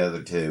any of the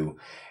other two,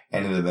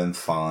 and it would have been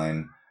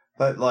fine.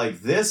 But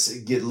this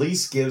at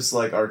least gives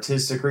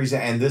artistic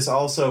reason, and this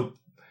also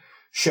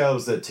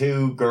shows that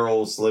two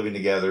girls living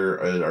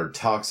together are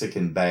toxic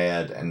and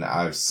bad, and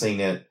I've seen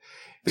it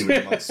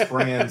even amongst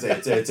friends.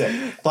 It's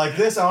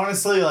this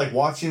honestly,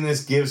 watching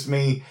this gives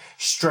me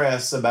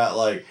stress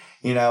about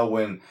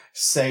when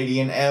Sadie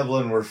and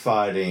Evelyn were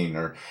fighting,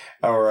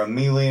 or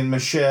Amelia and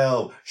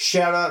Michelle.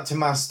 Shout out to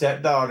my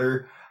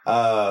stepdaughter,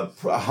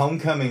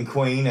 homecoming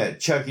queen at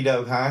Chucky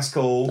Doke High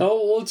School.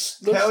 Oh,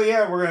 let's hell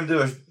yeah, we're gonna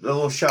do a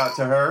little shot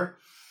to her.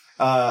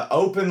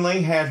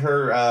 Openly had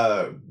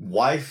her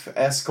wife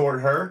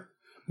escort her.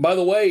 By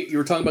the way, you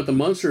were talking about the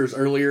Munsters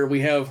earlier.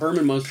 We have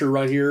Herman Munster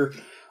right here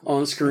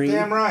on screen.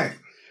 Damn right.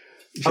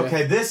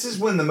 Okay, this is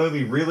when the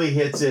movie really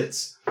hits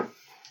its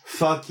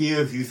fuck you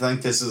if you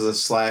think this is a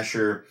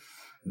slasher.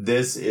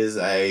 This is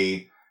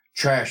a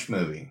trash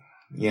movie.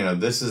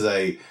 This is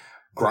a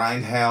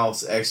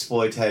grindhouse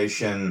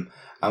exploitation.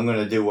 I'm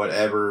going to do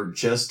whatever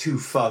just to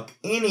fuck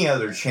any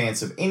other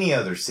chance of any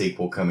other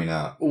sequel coming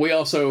up. We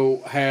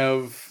also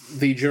have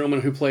the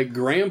gentleman who played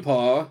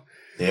Grandpa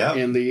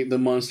in the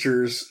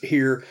Munsters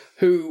here,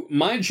 who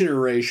my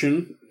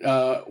generation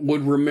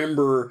would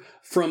remember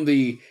from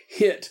the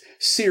hit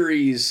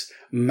series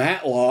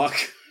Matlock,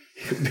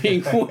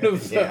 being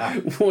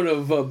one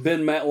of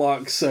Ben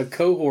Matlock's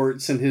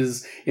cohorts in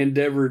his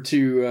endeavor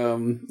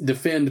to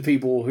defend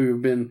people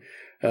who've been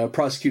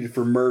prosecuted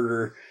for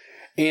murder.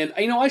 And,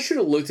 I should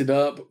have looked it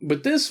up,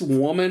 but this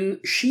woman,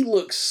 she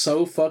looks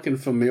so fucking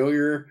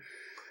familiar.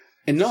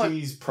 And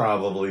she's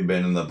probably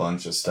been in a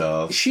bunch of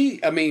stuff.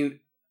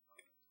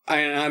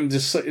 I'm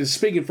just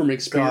speaking from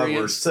experience. God,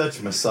 we're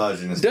such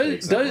misogynist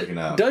pigs not looking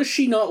up. Does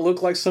she not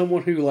look like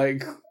someone who,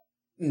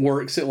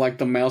 works at,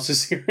 the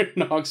Mouses here in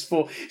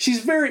Knoxville?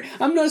 She's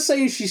I'm not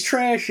saying she's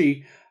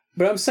trashy.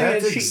 But I'm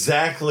saying that's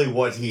exactly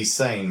what he's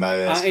saying by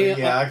this.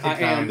 I could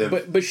kind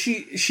of. But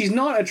she's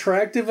not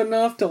attractive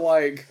enough to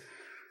like.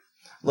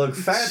 Look,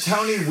 Fat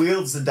Tony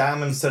wields the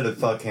diamond instead of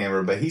fuck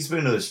hammer, but he's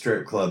been to a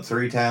strip club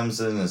 3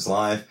 times in his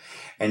life,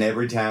 and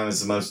every time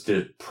is the most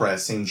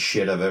depressing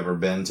shit I've ever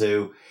been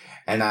to.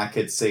 And I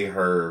could see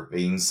her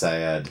being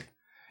sad.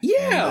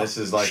 Yeah, and this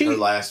is like her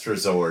last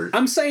resort.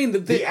 I'm saying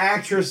that the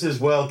actress is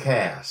well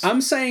cast.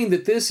 I'm saying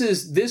that this.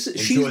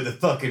 Enjoy the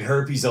fucking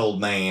herpes, old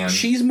man.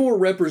 She's more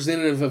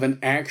representative of an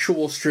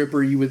actual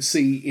stripper you would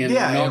see in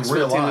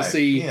Knoxville,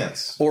 Tennessee,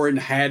 or in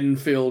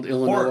Haddonfield,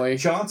 Illinois, or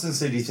Johnson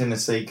City,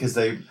 Tennessee, because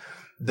they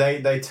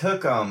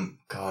took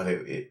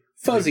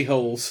Fuzzy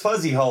Holes.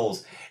 Fuzzy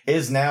Holes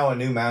is now a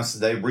new mouse.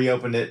 They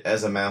reopened it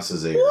as a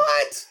Mouse's Ear.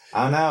 What?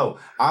 I know.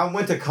 I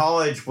went to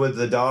college with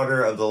the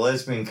daughter of the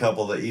lesbian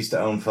couple that used to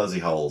own Fuzzy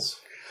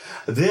Holes.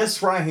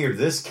 This right here,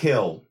 this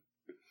kill.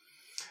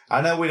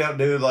 I know we don't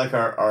do like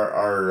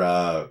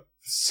our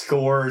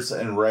scores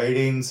and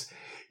ratings.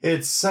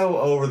 It's so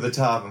over the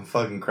top and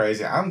fucking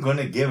crazy. I'm going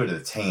to give it a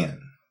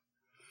 10.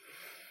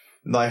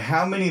 Like,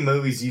 how many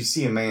movies you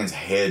see a man's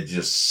head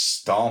just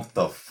stomp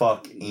the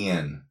fuck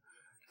in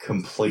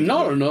completely?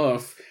 Not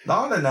enough.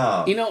 Not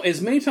enough. You know,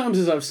 as many times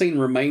as I've seen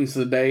Remains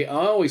of the Day, I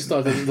always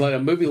thought that like a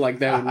movie like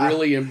that would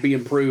really be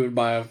improved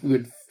by a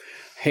good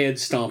head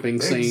stomping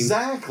scene.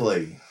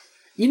 Exactly.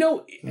 You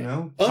know,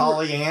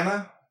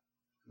 Pollyanna,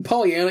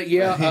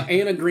 yeah.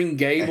 Anna Green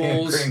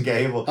Gables. Green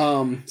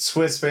Gable.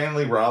 Swiss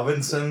Family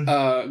Robinson.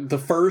 The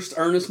first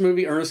Ernest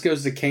movie, Ernest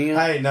Goes to Camp.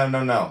 Hey,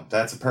 no.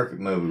 That's a perfect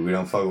movie. We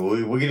don't fuck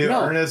with. We can do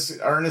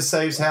Ernest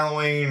Saves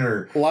Halloween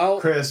or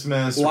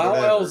Christmas.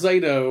 Lyle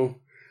Alzado,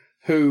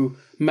 who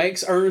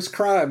makes Ernest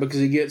cry because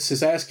he gets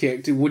his ass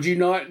kicked. Would you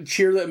not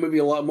cheer that movie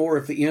a lot more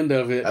if the end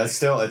of it?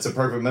 It's a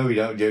perfect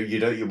movie. I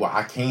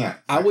can't.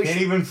 I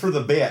can't even for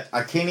the bit.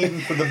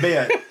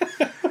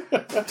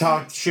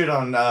 Talk shit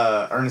on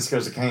Ernest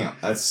Goes to Camp.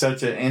 That's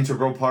such an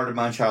integral part of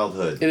my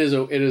childhood. It is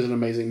an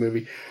amazing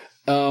movie.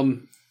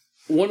 One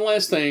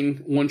last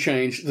thing, one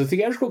change. The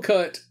theatrical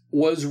cut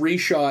was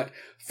reshot,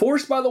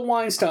 forced by the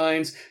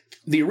Weinsteins.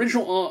 The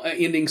original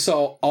ending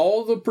saw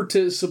all the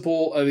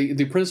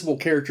the principal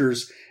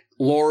characters,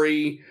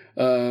 Laurie,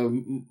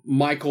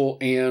 Michael,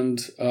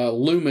 and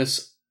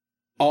Loomis,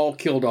 all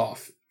killed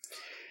off.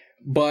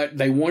 But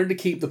they wanted to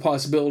keep the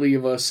possibility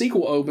of a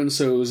sequel open,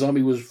 so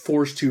Zombie was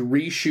forced to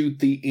reshoot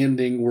the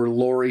ending where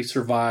Laurie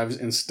survives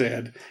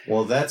instead.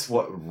 Well, that's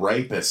what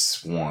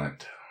rapists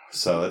want.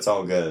 So it's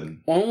all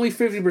good. Only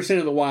 50%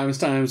 of the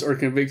Weinsteins are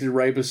convicted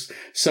rapists,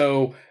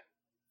 so...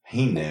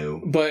 He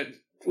knew. But,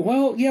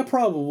 well, yeah,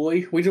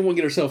 probably. We didn't want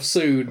to get ourselves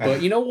sued,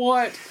 but you know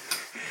what?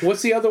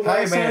 What's the other one?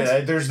 Hey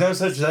man, there's no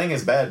such thing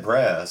as bad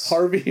press.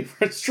 Harvey,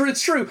 it's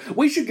true.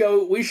 We should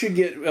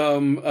get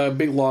a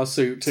big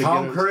lawsuit to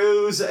Tom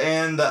Cruise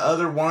and the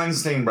other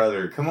Weinstein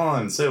brother. Come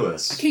on, sue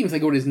us. I can't even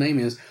think of what his name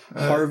is.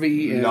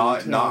 Harvey. And,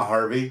 not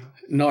Harvey.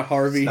 Not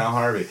Harvey. It's not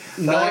Harvey.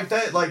 Like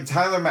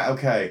Tyler.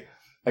 Okay.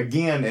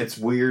 Again, it's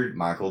weird.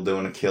 Michael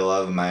doing a kill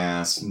out of the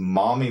mask.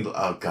 Mommy.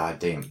 Oh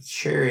goddamn,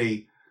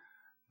 Sherry.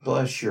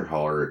 Bless your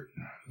heart.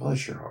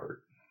 Bless your heart.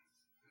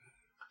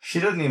 She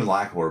doesn't even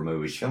like horror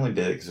movies. She only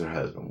did it because her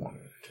husband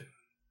wanted her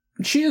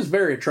to. She is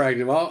very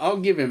attractive. I'll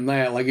give him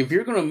that. Like if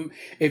you're going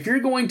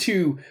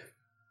to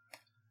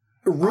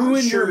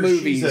ruin your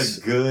movies, she's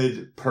a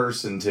good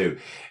person too.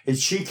 And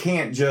she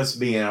can't just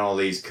be in all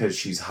these because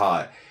she's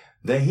hot.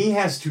 That he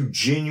has to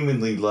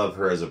genuinely love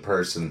her as a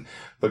person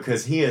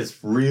because he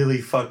has really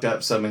fucked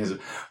up some of his.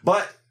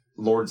 But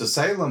Lords of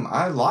Salem,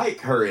 I like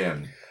her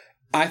in.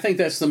 I think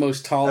that's the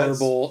most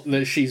tolerable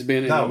that she's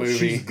been in the movie.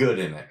 She's good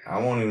in it. I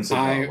won't even say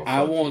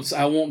I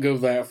won't go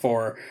that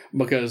far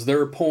because there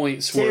are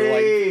points where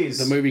like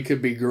the movie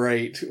could be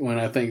great when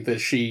I think that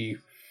she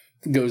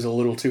goes a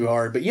little too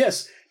hard. But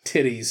yes,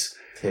 titties.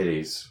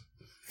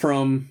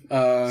 From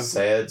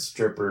sad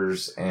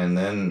strippers, and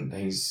then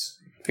he's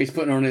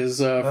putting on his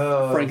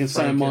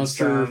Frankenstein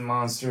monster.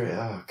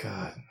 Oh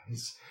god.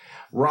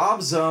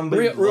 Rob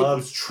Zombie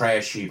loves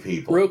trashy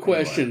people. Real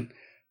question.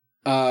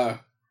 How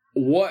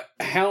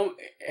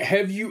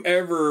have you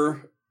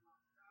ever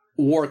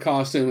wore a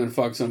costume and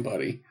fucked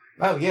somebody?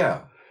 Oh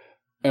yeah.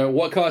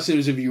 What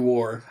costumes have you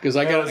wore? Because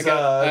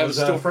I was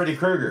Freddy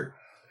Krueger.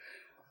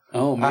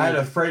 Oh man. I had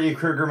a Freddy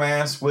Krueger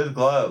mask with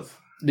glove.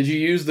 Did you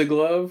use the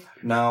glove?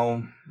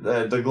 No,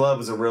 the glove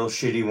was a real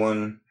shitty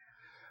one.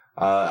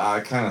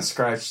 I kind of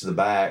scratched the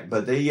back,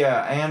 but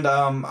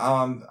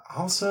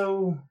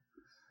also.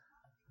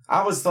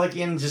 I was like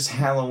in just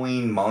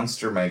Halloween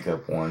monster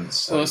makeup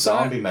once,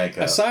 zombie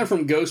makeup. Aside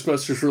from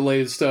Ghostbusters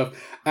related stuff,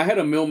 I had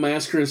a Mil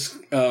Mascaras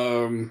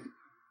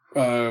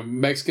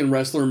Mexican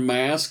wrestler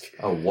mask.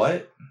 A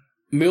what?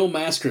 Mil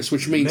Mascaras,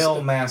 which means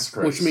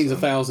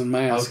 1,000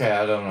 masks. Okay,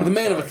 I don't know. The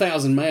man of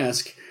 1,000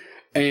 masks,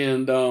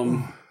 and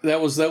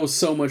that was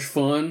so much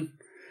fun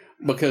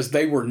because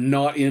they were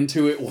not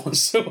into it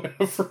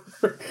whatsoever.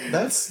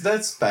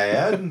 That's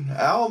bad.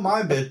 All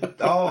my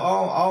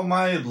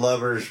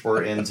lovers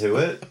were into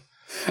it.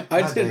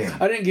 I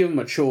didn't give them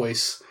a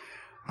choice.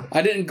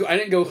 I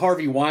didn't go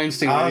Harvey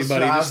Weinstein or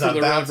anybody. I was just for the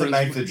about to reference.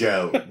 make the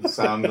joke,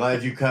 so I'm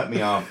glad you cut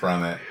me off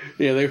from it.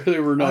 Yeah, they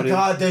were not. Oh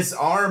God, this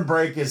arm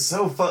break is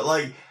so fun.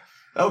 Like,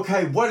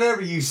 okay,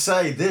 whatever you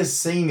say, this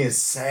scene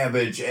is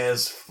savage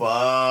as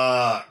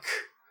fuck.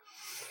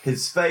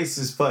 His face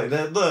is fuck.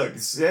 Look,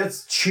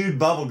 it's chewed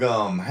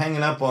bubblegum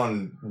hanging up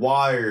on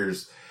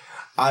wires.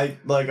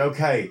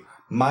 Okay,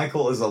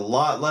 Michael is a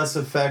lot less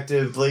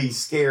effectively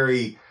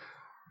scary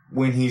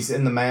when he's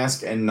in the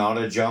mask and not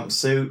a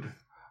jumpsuit.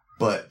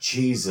 But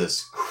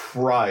Jesus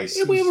Christ.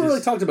 Yeah, we haven't really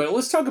talked about it.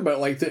 Let's talk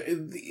about like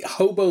the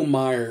Hobo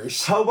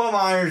Myers. Hobo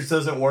Myers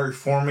doesn't work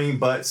for me,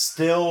 but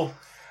still,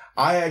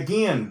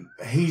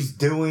 he's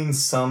doing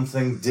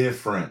something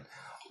different.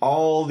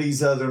 All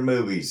these other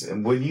movies.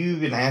 And when you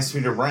even ask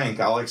me to rank,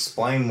 I'll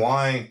explain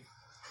why.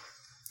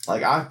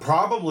 Like, I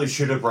probably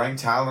should have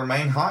ranked Tyler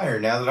Mane higher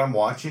now that I'm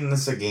watching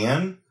this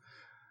again.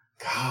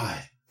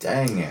 God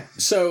dang it.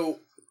 So,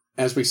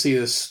 as we see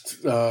this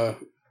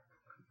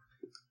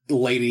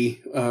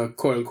lady,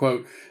 quote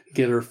unquote,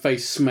 get her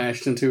face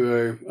smashed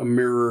into a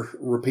mirror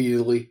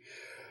repeatedly.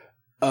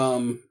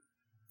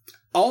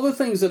 All the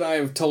things that I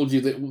have told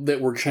you that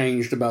were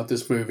changed about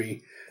this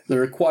movie,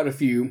 there are quite a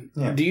few.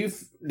 Yeah. Do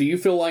you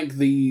feel like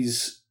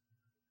these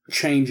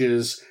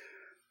changes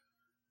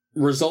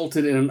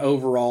resulted in an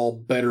overall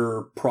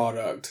better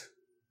product?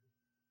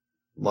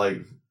 Like,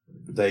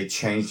 they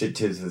changed it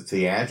to the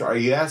theatrical. Are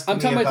you asking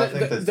me if about I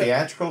think the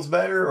theatrical's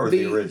better or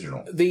the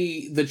original?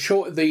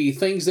 The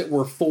things that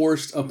were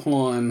forced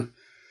upon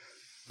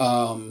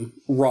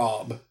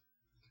Rob.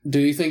 Do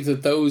you think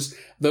that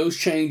those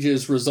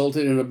changes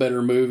resulted in a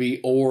better movie,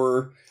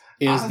 or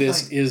is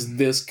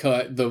this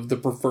cut the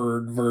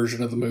preferred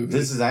version of the movie?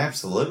 This is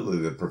absolutely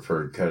the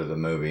preferred cut of the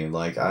movie.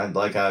 Like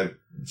I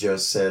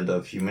just said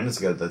a few minutes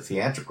ago, the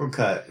theatrical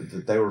cut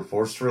that they were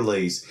forced to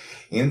release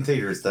in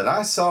theaters that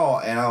I saw,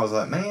 and I was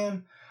like,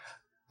 man,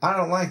 I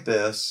don't like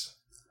this.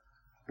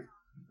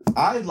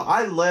 I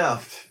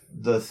left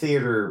the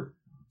theater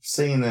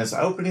seeing this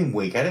opening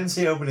week. I didn't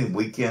see opening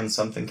weekend.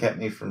 Something kept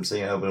me from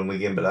seeing opening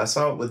weekend, but I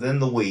saw it within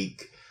the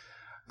week.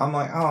 I'm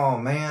like, oh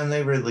man,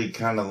 they really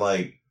kind of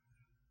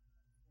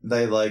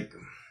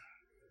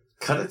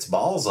cut its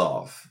balls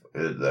off.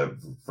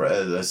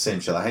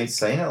 Essentially, I hate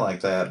saying it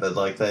like that,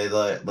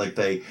 but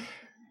they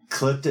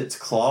clipped its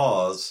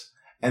claws.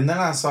 And then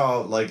I saw,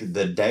 like,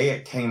 the day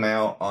it came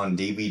out on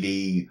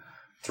DVD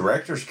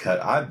director's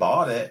cut, I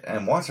bought it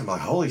and watched it. I'm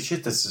like, holy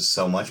shit, this is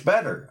so much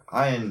better.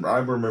 I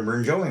remember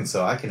enjoying,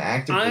 so I can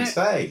actively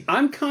say.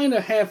 I'm kind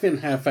of half in,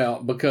 half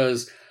out,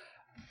 because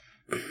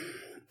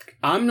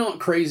I'm not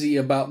crazy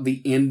about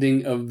the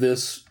ending of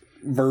this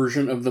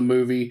version of the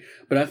movie,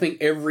 but I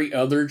think every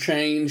other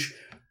change,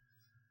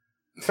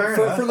 Fair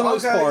enough. For the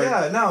most part,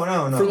 yeah,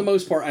 no. For the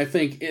most part, I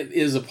think it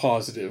is a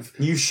positive.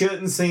 You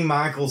shouldn't see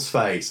Michael's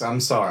face.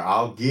 I'm sorry.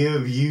 I'll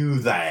give you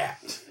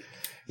that.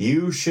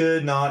 You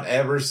should not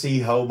ever see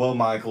Hobo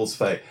Michael's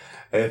face.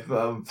 If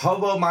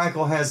Hobo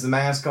Michael has the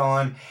mask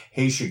on,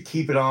 he should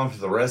keep it on for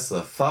the rest of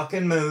the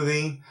fucking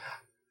movie.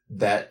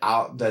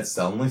 That's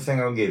the only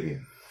thing I'll give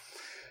you.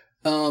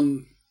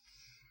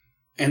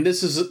 And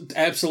this is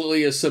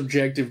absolutely a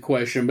subjective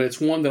question, but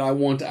it's one that I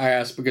want to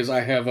ask because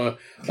I have a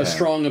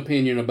strong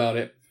opinion about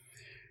it.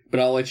 But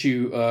I'll let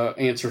you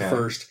answer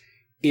first.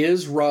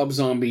 Is Rob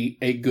Zombie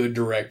a good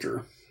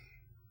director?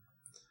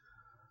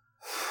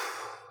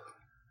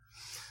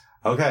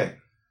 Okay.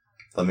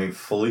 Let me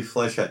fully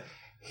flesh out.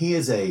 He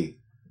is a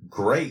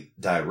great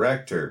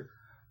director,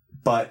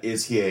 but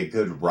is he a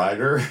good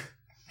writer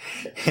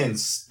and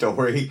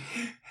story?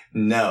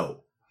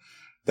 No.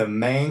 The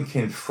man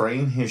can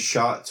frame his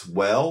shots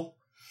well.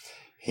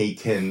 He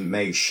can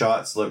make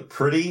shots look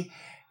pretty.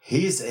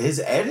 His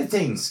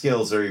editing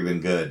skills are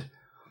even good.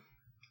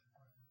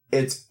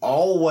 It's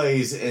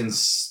always in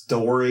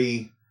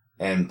story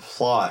and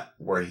plot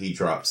where he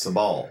drops the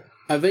ball.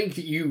 I think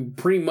you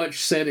pretty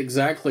much said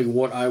exactly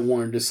what I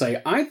wanted to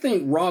say. I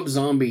think Rob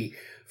Zombie,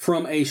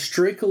 from a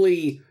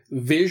strictly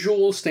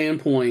visual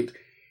standpoint,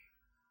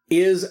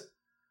 is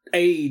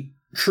a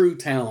true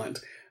talent.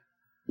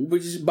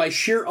 Which is by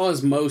sheer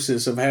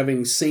osmosis of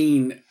having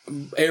seen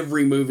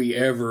every movie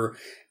ever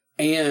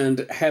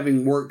and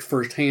having worked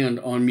firsthand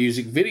on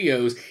music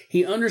videos,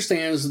 he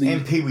understands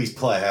And Pee-wee's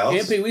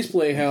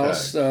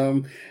Playhouse.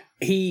 Okay.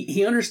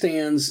 He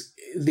understands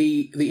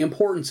the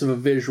importance of a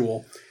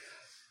visual.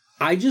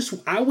 I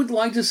would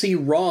like to see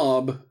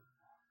Rob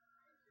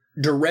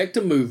direct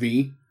a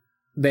movie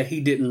that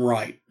he didn't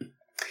write.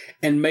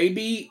 And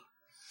maybe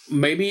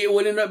it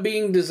would end up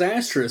being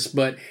disastrous,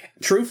 but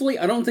truthfully,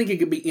 I don't think it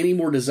could be any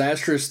more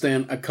disastrous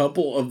than a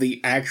couple of the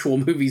actual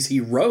movies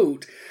he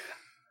wrote.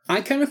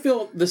 I kind of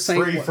feel the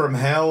same Free from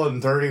Hell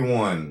and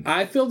 31.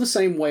 I feel the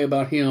same way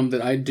about him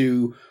that I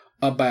do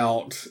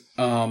about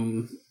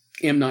M.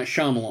 Night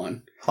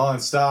Shyamalan. Hold on,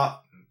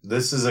 stop.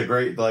 This is a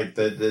great, like,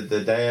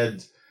 the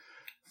dad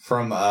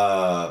from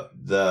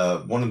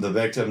one of the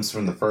victims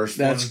from the first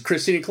That's one.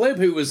 Christina Klibb,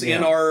 who was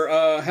in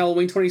our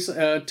Halloween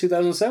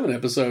 2007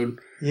 episode.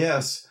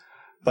 Yes.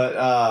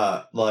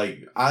 But,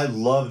 like, I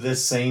love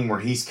this scene where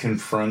he's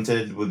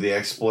confronted with the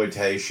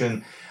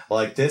exploitation.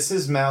 Like, this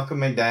is Malcolm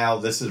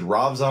McDowell. This is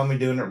Rob Zombie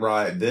doing it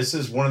right. This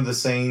is one of the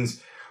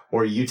scenes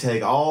where you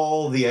take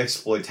all the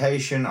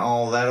exploitation,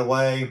 all that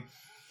away.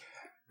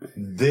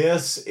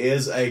 This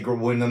is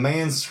when the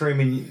man's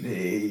screaming,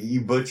 he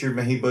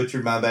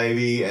butchered my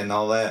baby and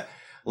all that.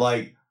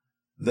 Like,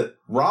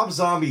 Rob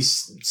Zombie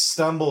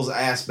stumbles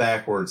ass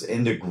backwards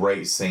into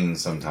great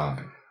scenes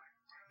sometimes.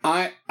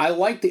 I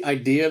like the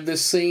idea of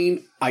this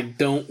scene. I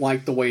don't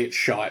like the way it's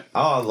shot.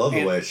 Oh, I love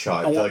the way it's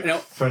shot. Like,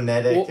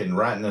 frenetic and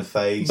right in the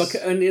face.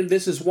 And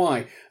this is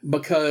why.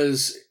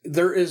 Because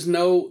there's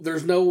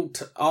no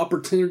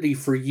opportunity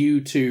for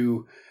you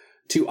to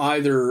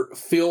either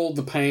feel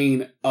the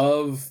pain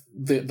of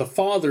the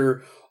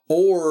father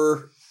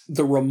or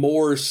the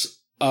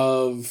remorse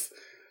of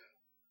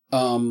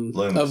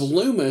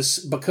Loomis,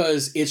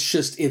 because it's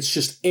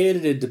just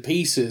edited to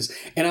pieces.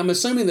 And I'm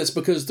assuming that's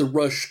because the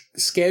rush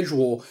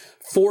schedule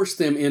forced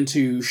them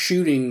into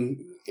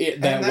shooting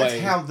it that way. And that's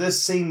how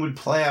this scene would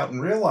play out in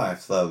real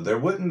life, though. There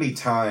wouldn't be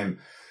time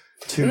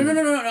to...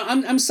 No.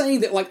 I'm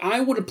saying that, like, I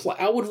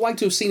would like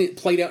to have seen it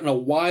played out in a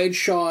wide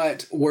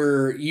shot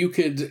where you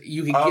could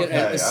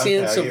get a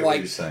sense of,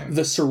 like,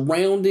 the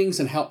surroundings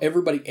and how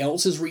everybody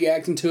else is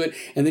reacting to it,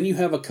 and then you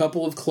have a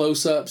couple of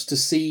close-ups to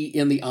see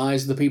in the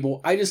eyes of the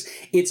people.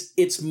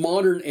 It's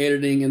modern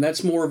editing, and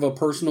that's more of a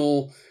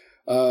personal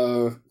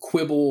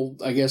quibble,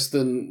 I guess,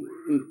 than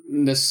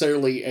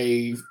necessarily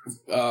a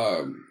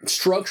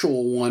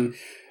structural one.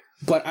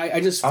 But I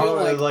just feel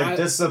like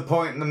this is the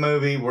point in the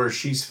movie where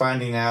she's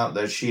finding out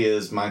that she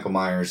is Michael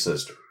Myers'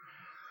 sister.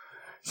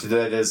 So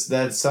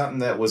that's something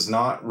that was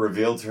not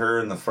revealed to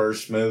her in the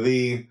first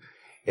movie.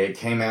 It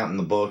came out in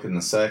the book in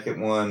the second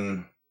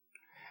one.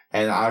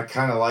 And I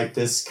kind of like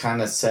this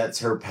kind of sets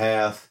her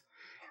path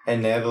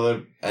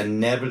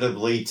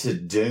inevitably to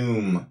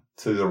doom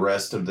through the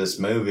rest of this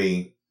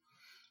movie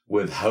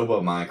with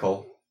Hobo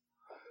Michael.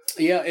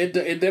 Yeah, it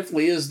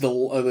definitely is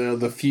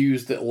the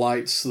fuse that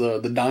lights the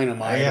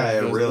dynamite. Yeah,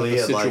 it really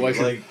is.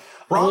 Like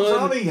Rob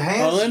Zombie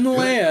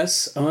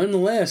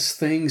unless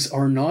things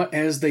are not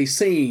as they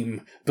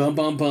seem. Bum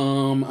bum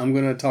bum. I'm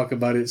going to talk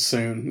about it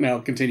soon. Now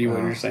continue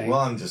what you're saying.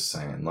 Well, I'm just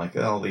saying, like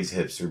all these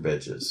hipster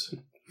bitches.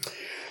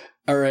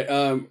 All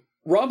right,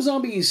 Rob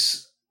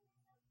Zombie's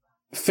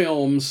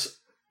films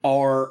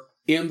are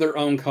in their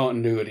own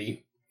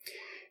continuity,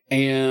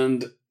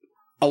 and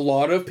a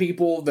lot of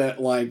people that,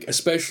 like,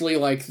 especially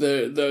like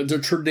the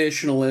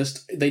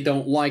traditionalists, they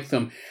don't like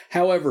them.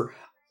 However,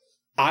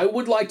 I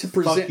would like to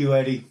present. Fuck you,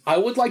 Eddie. I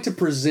would like to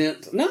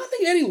present. No, I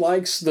think Eddie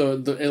likes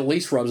the at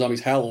least Rob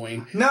Zombie's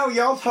Halloween. No,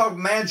 y'all talk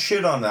mad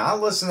shit on that. I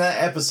listened to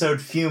that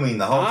episode fuming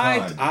the whole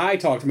time. I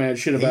talked mad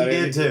shit about it. He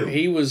did too.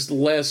 He was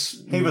less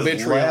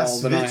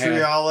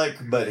vitriolic,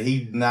 but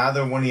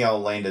neither one of y'all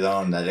landed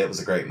on that it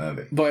was a great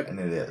movie. And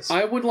it is.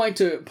 I would like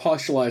to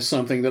postulate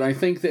something that I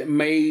think that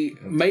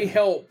may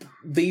help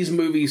these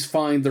movies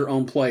find their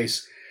own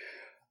place.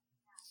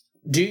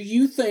 Do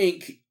you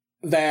think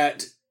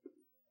that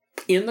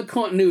in the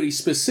continuity,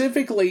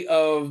 specifically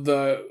of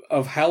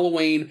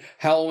Halloween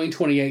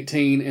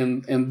 2018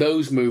 and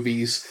those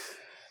movies,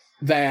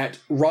 that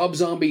Rob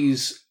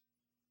Zombie's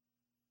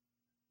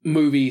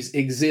movies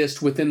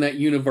exist within that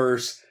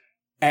universe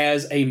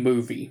as a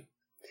movie,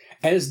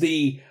 as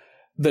the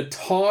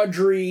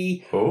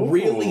tawdry,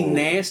 really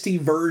nasty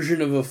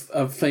version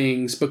of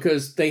things,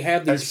 because they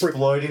have these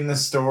exploiting the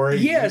story,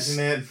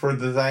 using it for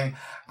the thing.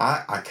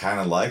 I kind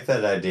of like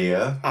that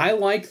idea. I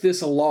like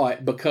this a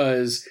lot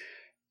because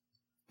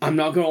I'm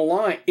not going to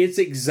lie, it's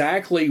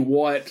exactly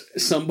what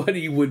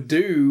somebody would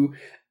do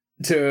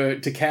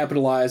to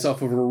capitalize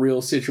off of a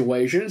real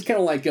situation. It's kind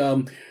of like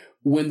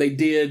when they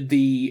did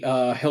the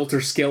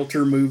Helter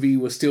Skelter movie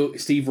with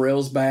Steve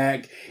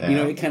Railsback. Yeah. You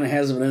know, it kind of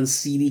has an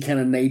unseedy kind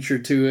of nature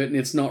to it, and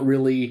it's not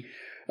really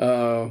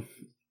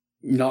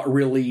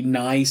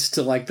nice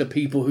to, like, the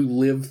people who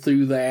lived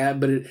through that,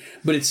 but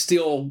it's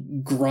still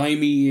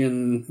grimy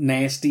and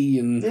nasty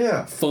and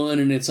fun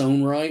in its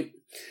own right.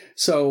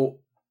 So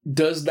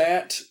do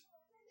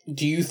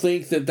you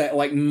think that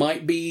like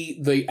might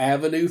be the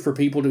avenue for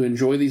people to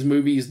enjoy these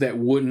movies that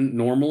wouldn't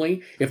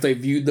normally, if they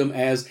viewed them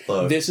as,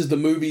 this is the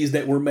movies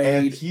that were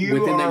made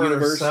within that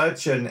universe? If you are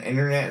such an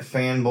internet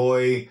fan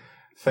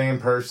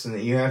person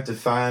that you have to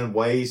find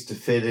ways to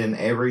fit in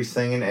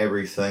everything and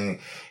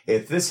everything,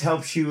 if this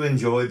helps you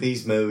enjoy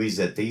these movies,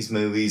 that these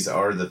movies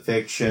are the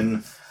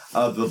fiction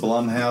of the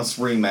Blumhouse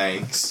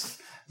remakes,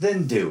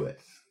 then do it.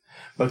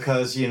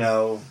 Because, you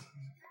know,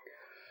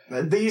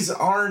 these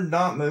are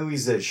not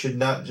movies that should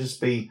not just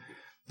be...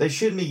 They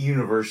shouldn't be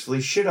universally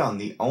shit on.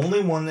 The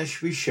only one that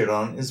should be shit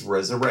on is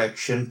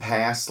Resurrection,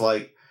 past,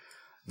 like,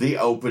 the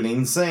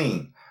opening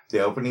scene.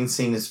 The opening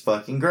scene is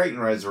fucking great in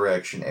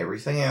Resurrection.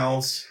 Everything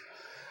else...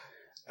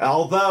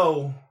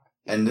 Although,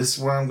 and this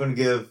is where I'm going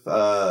to give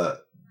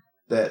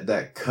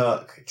that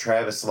cuck,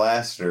 Travis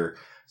Laster,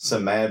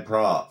 some mad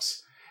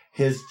props.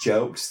 His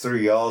jokes through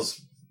y'all's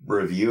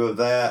review of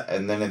that,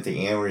 and then at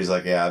the end where he's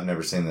like, yeah, I've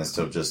never seen this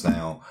till just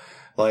now.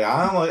 Like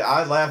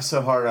I laughed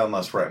so hard I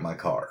almost wrecked my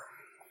car.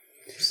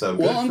 So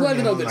Well, I'm glad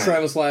to know him, that man.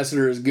 Travis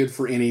Lassiter is good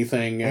for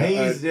anything.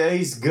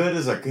 He's good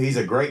as he's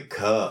a great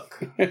cook.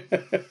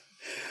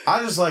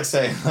 I just like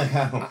saying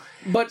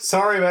But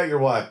sorry about your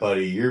wife,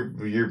 buddy.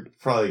 You're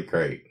probably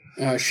great.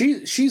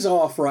 she's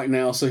off right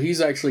now, so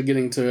he's actually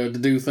getting to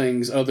do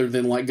things other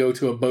than like go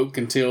to a boat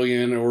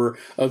cotillion or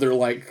other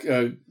like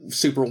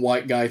super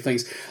white guy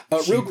things.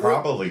 She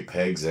probably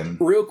pegs him.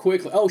 Real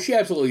quickly. Oh, she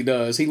absolutely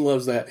does. He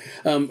loves that.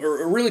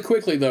 Really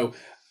quickly though,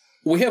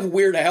 we have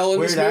Weird Al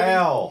in this movie. Weird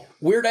Al.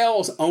 Weird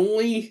Al's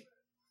only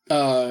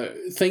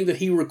thing that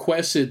he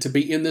requested to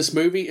be in this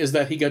movie is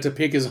that he got to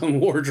pick his own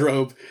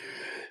wardrobe.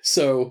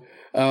 So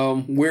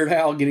Weird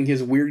Al getting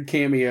his weird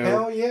cameo.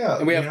 Hell yeah.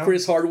 And we have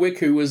Chris Hardwick,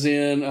 who was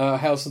in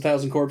House of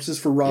 1,000 Corpses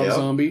for Rob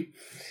Zombie.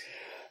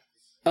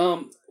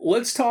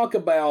 Let's talk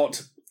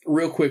about,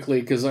 real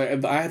quickly, because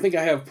I think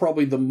I have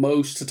probably the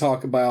most to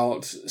talk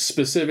about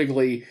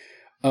specifically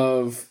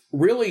of,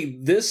 really,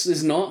 this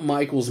is not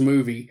Michael's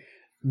movie.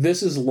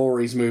 This is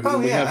Laurie's movie. Oh,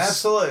 yeah,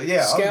 absolutely.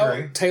 Yeah, I Scout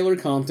agree. Taylor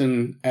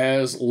Compton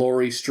as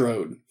Laurie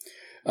Strode.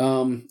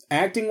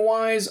 Acting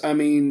wise, I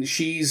mean,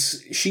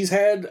 she's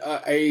had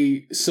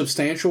a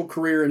substantial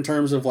career in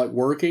terms of like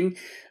working,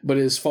 but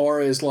as far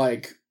as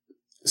like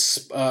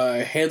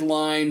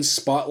headlines,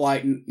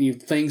 spotlight,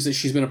 things that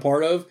she's been a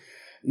part of,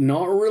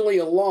 not really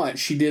a lot.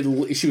 She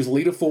was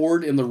Lita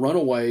Ford in the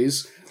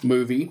Runaways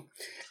movie.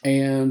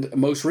 And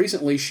most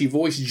recently, she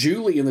voiced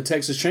Julie in the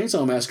Texas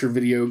Chainsaw Massacre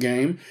video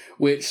game,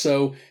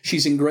 so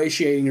she's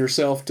ingratiating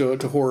herself to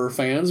horror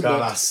fans. God,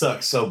 I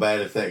sucked so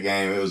bad at that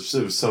game. It was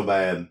so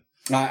bad.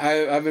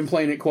 I've been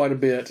playing it quite a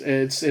bit.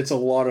 It's a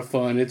lot of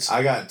fun.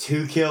 I got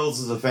 2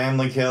 kills as a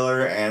family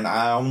killer, and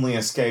I only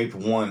escaped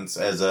once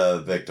as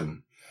a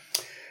victim.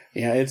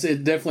 Yeah, it's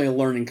definitely a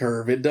learning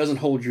curve. It doesn't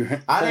hold your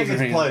hand. I didn't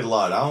get to play it a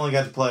lot. I only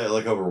got to play it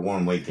like over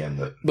one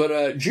weekend.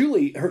 But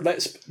Julie,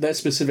 that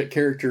specific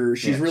character,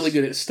 she's really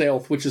good at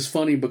stealth, which is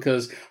funny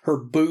because her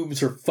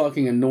boobs are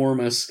fucking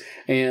enormous,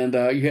 and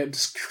you have to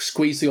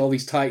squeeze through all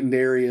these tightened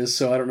areas.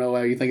 So I don't know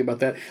how you think about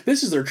that.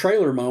 This is their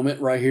trailer moment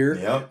right here.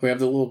 Yep. We have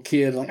the little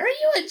kid like, "Are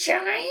you a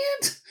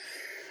giant?"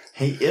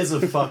 He is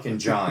a fucking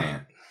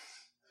giant.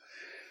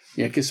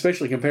 Yeah,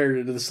 especially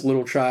compared to this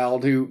little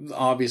child who,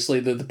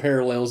 obviously, the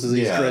parallels is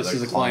he's dressed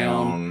as a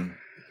clown.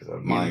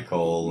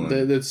 Michael.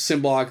 The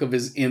symbolic of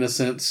his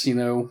innocence,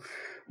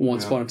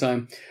 once upon a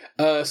time.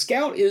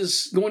 Scout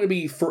is going to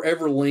be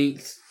forever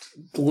linked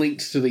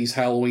to these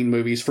Halloween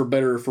movies, for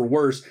better or for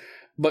worse.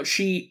 But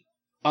I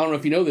don't know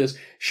if you know this,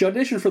 she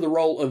auditioned for the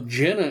role of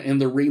Jenna in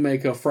the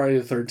remake of Friday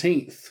the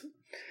 13th.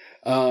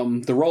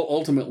 The role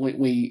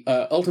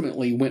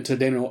ultimately went to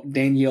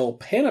Danielle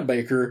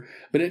Panabaker,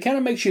 but it kind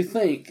of makes you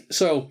think.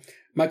 So,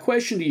 my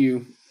question to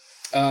you,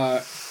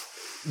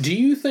 do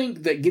you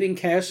think that getting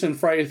cast in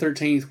Friday the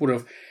 13th would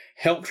have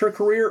helped her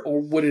career,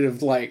 or would it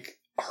have,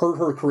 hurt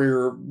her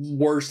career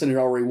worse than it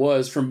already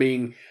was from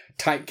being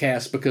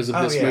typecast because of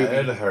this movie?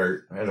 It'd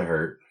hurt.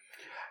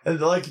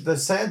 The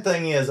sad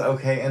thing is,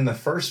 in the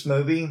first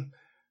movie,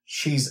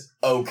 she's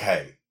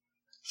okay.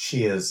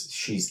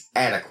 She's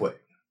adequate.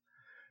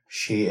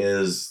 She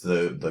is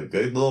the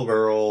good little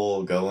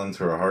girl going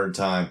through a hard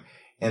time.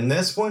 In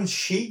this one,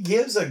 she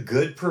gives a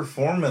good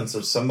performance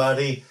of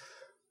somebody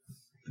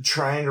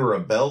trying to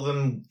rebel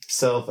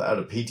themselves out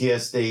of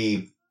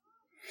PTSD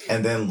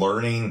and then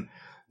learning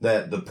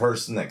that the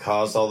person that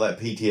caused all that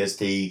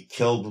PTSD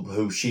killed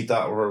who she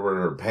thought were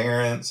her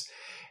parents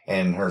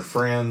and her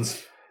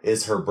friends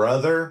is her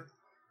brother.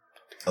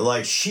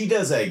 She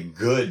does a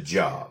good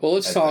job. Well,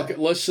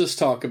 let's just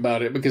talk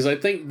about it, because I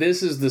think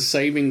this is the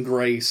saving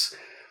grace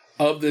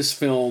of this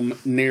film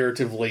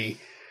narratively,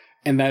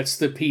 and that's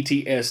the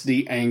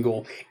PTSD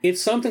angle. It's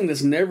something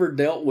that's never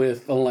dealt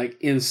with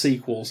in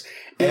sequels.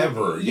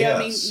 Ever,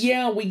 yes. I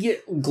mean, we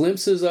get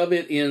glimpses of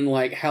it in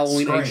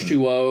Halloween Scream.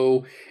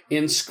 H2O,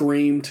 in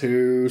Scream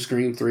 2,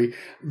 Scream 3,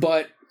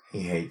 but he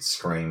hates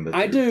Scream, but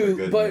I do,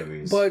 good but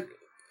movies. But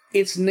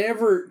it's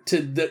never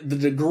to the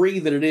degree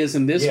that it is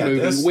in this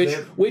movie,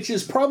 which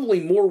is probably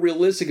more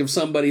realistic of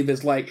somebody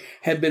that's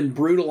had been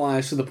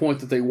brutalized to the point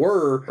that they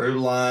were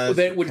brutalized,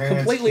 that would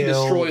completely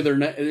killed.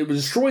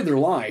 destroy their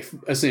life,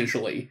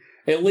 essentially.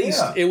 At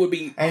least it would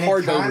be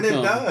hard to overcome. And it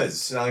kind of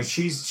does.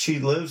 She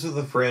lives with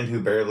a friend who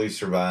barely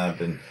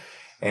survived,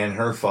 and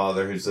her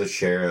father, who's the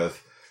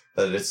sheriff,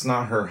 but it's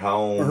not her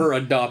home. Her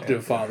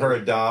adoptive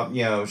father.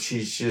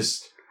 She's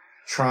just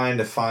trying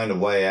to find a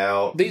way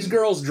out. These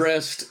girls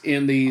dressed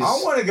in these... I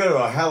want to go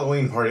to a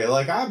Halloween party.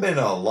 I've been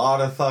to a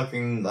lot of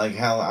fucking,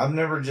 I've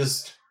never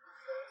just...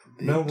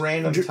 No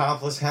random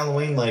topless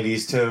Halloween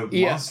ladies to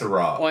Monster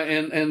Rock.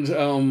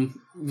 And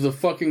the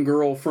fucking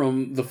girl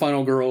from The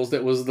Final Girls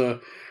that was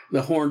the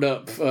horned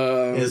up...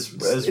 dressed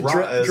as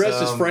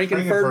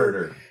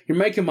Frankenfurter. You're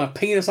making my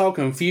penis all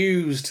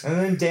confused. And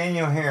then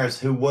Danielle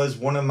Harris, who was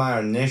one of my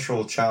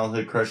initial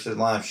childhood crushes in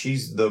life.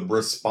 She's the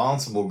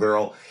responsible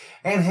girl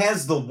and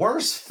has the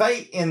worst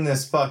fate in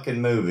this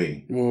fucking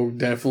movie. We'll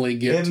definitely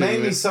get to it. It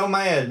made me so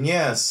mad. And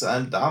yes,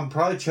 I'll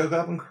probably choke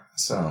up and cry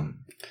some.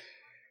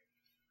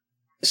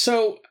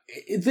 So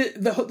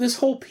this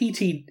whole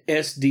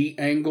PTSD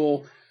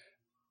angle,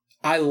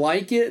 I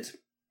like it.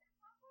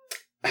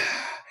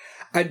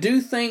 I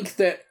do think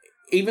that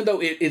even though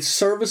it's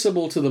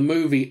serviceable to the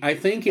movie, I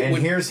think it and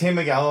would... here's him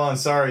again. Oh, I'm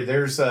sorry.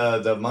 There's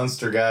the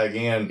Munster guy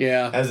again.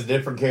 Yeah. As a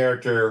different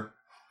character.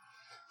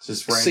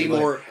 Just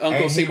randomly.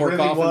 Uncle and Seymour he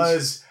really Coffins.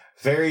 was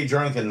very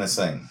drunk in this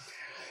thing.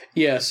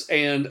 Yes,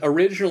 and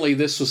originally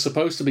this was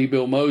supposed to be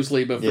Bill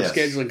Moseley, but for Yes.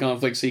 scheduling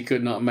conflicts, he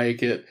could not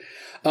make it.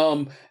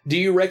 Do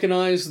you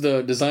recognize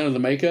the design of the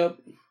makeup?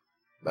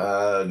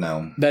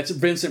 No. That's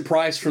Vincent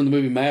Price from the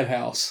movie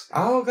Madhouse.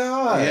 Oh,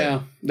 God.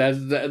 Yeah,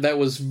 that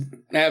was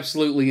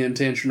absolutely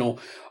intentional.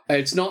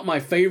 It's not my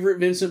favorite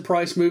Vincent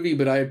Price movie,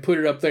 but I put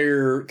it up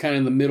there kind of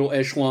in the middle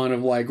echelon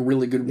of like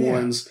really good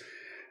ones.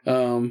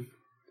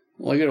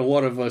 I get a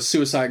lot of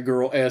Suicide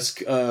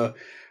Girl-esque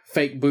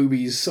fake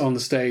boobies on the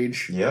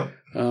stage. Yep.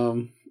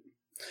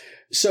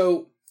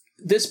 So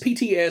this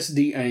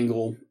PTSD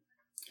angle,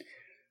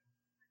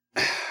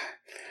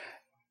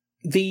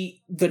 the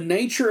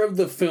nature of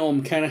the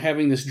film kind of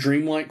having this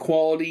dreamlike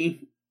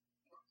quality,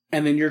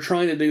 and then you're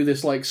trying to do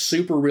this like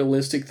super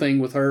realistic thing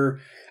with her.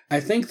 I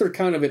think they're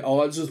kind of at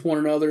odds with one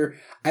another.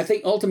 I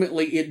think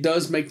ultimately it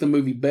does make the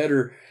movie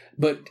better.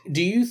 But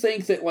do you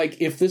think that like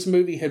if this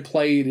movie had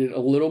played it a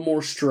little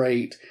more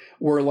straight,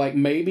 where like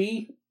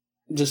maybe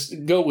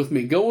just go with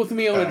me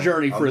on a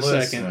journey for a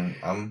second,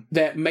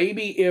 that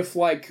maybe if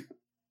like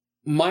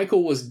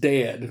Michael was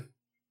dead,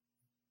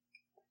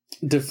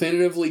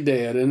 definitively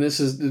dead, and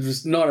this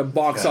is not a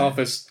box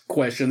office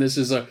question, this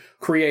is a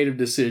creative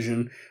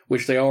decision,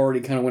 which they already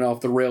kind of went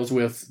off the rails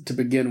with to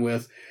begin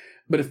with.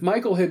 But if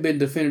Michael had been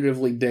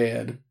definitively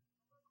dead,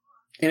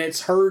 and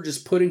it's her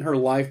just putting her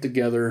life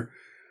together,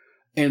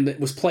 and it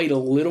was played a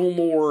little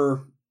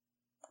more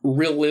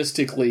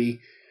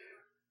realistically,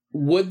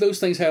 would those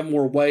things have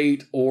more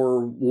weight,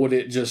 or would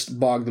it just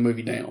bog the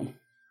movie down?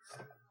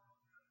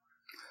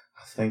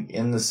 I think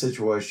in the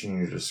situation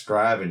you're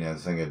describing, I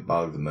think it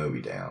bogged the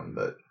movie down.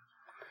 But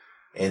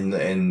in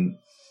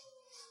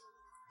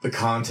the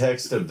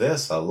context of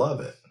this, I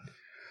love it.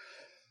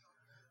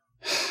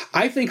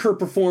 I think her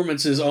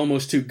performance is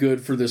almost too good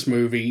for this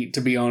movie,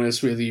 to be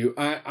honest with you.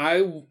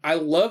 I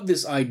love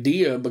this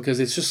idea because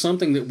it's just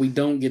something that we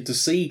don't get to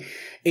see.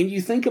 And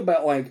you think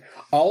about like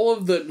all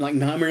of the like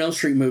Nightmare on Elm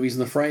Street movies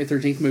and the Friday the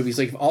 13th movies,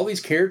 like all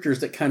these characters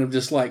that kind of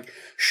just like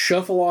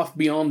shuffle off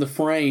beyond the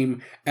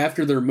frame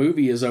after their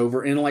movie is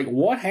over, and like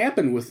what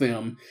happened with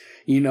them?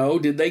 You know,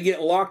 did they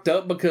get locked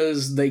up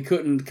because they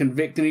couldn't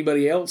convict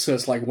anybody else? So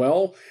it's like,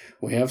 well,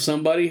 we have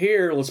somebody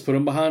here, let's put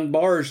them behind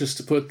bars just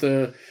to put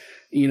the,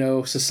 you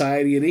know,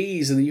 society at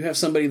ease. And then you have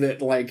somebody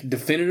that like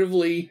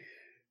definitively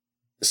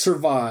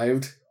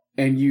survived,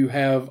 and you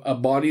have a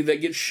body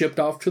that gets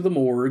shipped off to the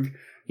morgue.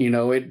 You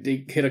know, it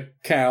hit a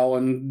cow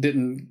and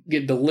didn't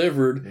get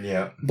delivered.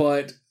 Yeah.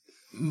 But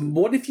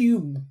what if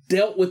you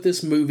dealt with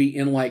this movie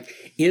in like,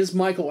 is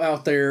Michael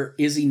out there?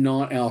 Is he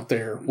not out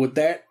there? Would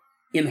that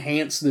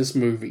enhance this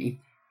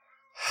movie?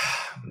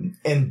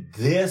 In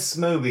this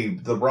movie,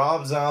 the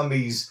Rob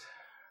Zombie's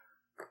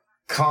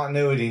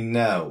continuity,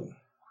 no.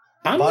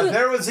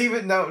 There was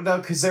even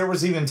because there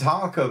was even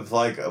talk of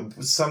like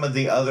some of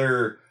the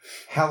other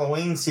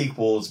Halloween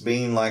sequels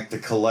being like the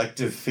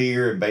collective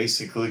fear and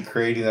basically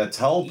creating a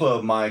tulpa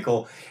of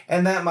Michael,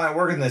 and that might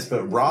work in this.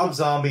 But Rob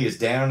Zombie is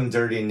down and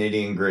dirty and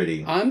nitty and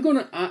gritty.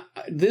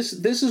 This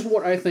is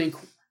what I think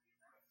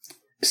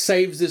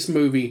saves this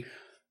movie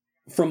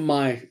from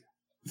my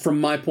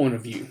point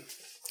of view.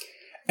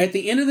 At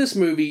the end of this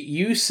movie,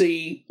 you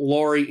see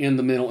Laurie in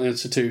the mental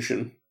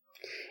institution.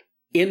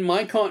 In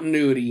my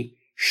continuity,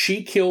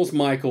 she kills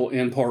Michael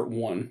in part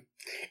 1,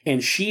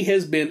 and she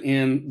has been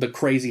in the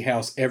crazy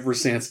house ever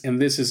since, and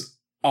this is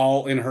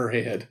all in her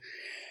head.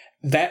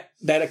 That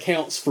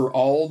accounts for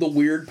all the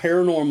weird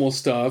paranormal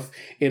stuff.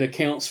 It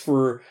accounts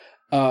for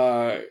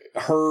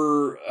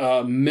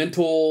her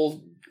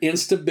mental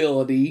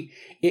instability.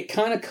 It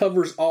kind of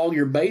covers all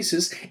your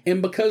bases,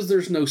 and because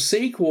there's no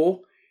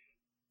sequel,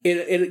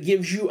 it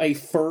gives you a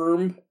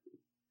firm,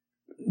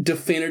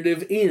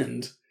 definitive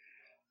end.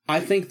 I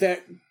think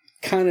that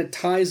kind of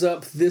ties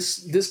up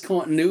this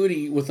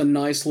continuity with a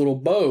nice little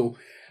bow.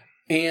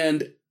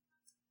 And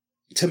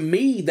to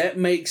me, that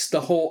makes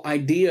the whole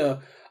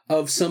idea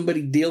of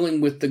somebody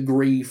dealing with the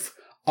grief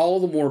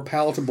all the more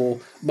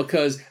palatable,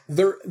 because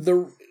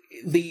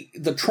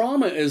the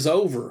trauma is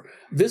over.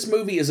 This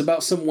movie is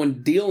about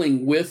someone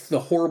dealing with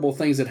the horrible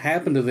things that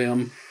happened to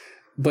them,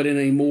 but in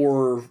a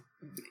more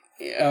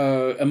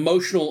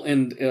emotional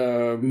and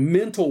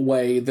mental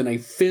way than a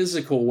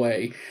physical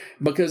way.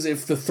 Because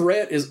if the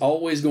threat is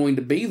always going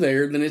to be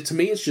there, then to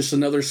me it's just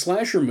another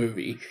slasher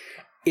movie.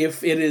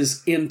 If it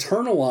is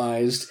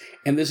internalized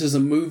and this is a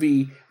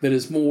movie that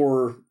is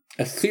more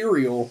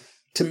ethereal,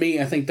 to me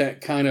I think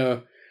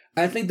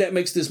that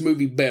makes this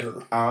movie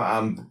better.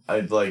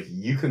 I'd like,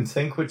 you can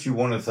think what you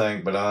want to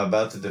think, but I'm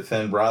about to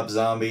defend Rob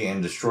Zombie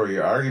and destroy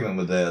your argument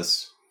with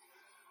this.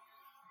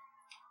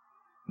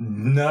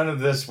 None of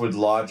this would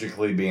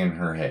logically be in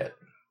her head.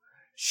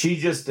 She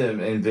just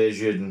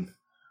envisioned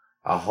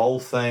a whole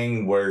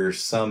thing where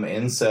some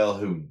incel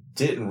who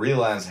didn't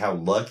realize how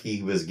lucky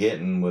he was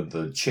getting with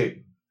the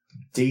chick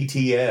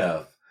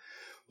DTF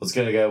was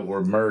going to go,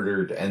 were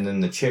murdered, and then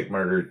the chick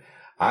murdered.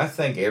 I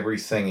think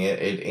everything,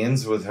 it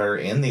ends with her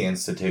in the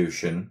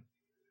institution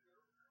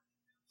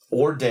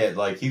or dead.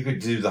 Like, you could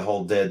do the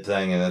whole dead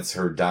thing and that's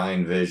her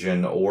dying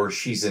vision, or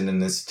she's in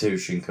an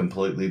institution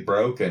completely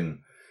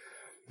broken.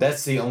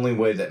 That's the only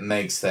way that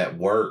makes that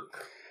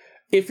work.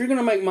 If you're going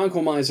to make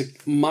Michael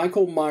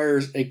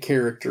Myers a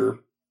character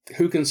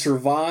who can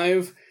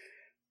survive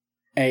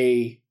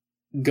a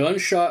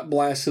gunshot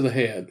blast to the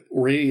head,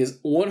 where he is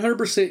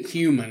 100%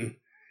 human,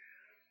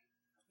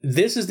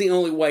 this is the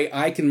only way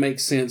I can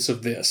make sense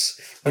of this,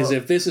 is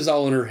if this is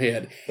all in her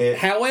head.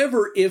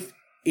 However,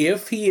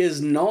 if he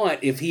is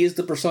not, if he is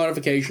the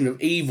personification of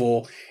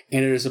evil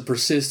and it is a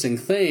persisting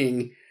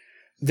thing,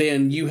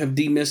 then you have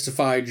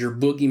demystified your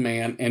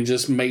boogeyman and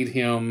just made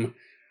him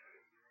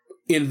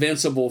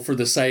invincible for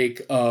the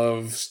sake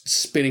of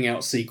spitting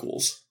out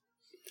sequels.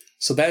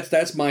 So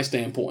that's my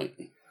standpoint.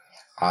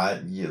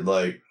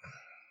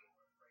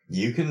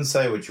 You can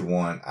say what you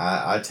want.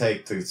 I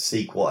take the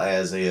sequel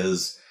as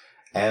is,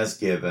 as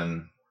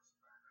given.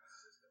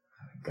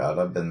 God,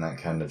 I've been that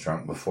kind of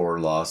drunk before,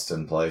 lost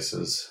in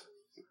places.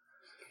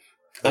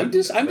 I'm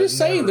just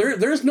saying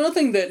there's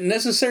nothing that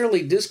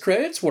necessarily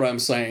discredits what I'm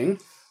saying.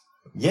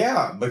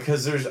 Yeah,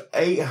 because there's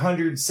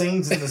 800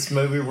 scenes in this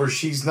movie where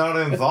she's not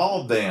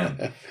involved in.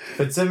 If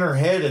it's in her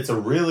head, it's a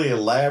really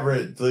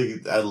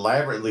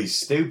elaborately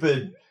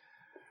stupid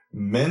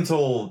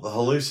mental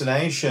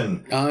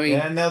hallucination. I mean,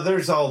 yeah, no,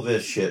 there's all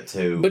this shit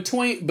too.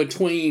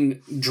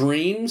 Between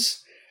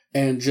dreams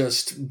and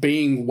just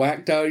being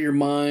whacked out of your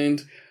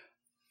mind,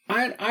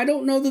 I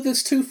don't know that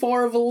it's too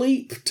far of a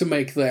leap to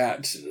make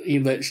that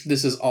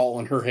this is all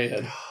in her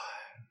head.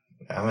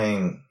 I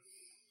mean,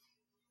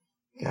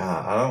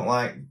 God, I don't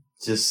like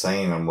just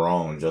saying I'm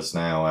wrong just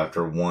now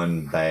after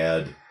one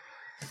bad,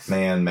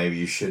 man, maybe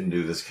you shouldn't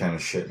do this kind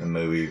of shit in a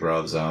movie,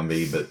 Rob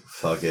Zombie, but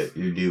fuck it,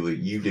 you do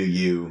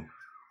you.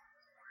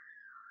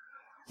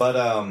 But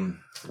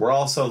we're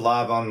also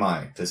live on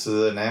mic. This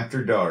is an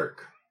After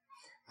Dark.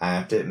 I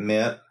have to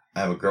admit,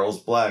 I have a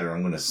girl's bladder.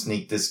 I'm going to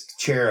sneak this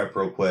chair up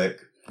real quick.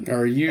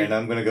 Are you? And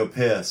I'm going to go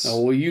piss. Oh,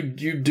 well, you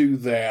do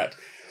that.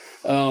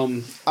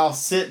 I'll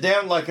sit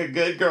down like a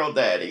good girl,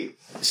 Daddy.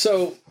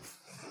 So,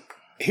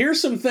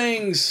 here's some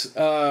things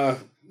I'm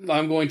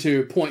going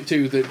to point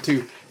to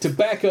to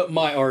back up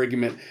my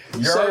argument.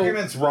 Your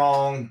argument's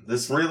wrong.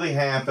 This really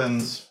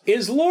happens.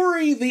 Is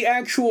Laurie the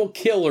actual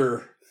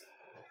killer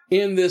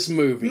in this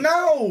movie?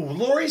 No,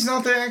 Laurie's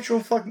not the actual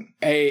fucking.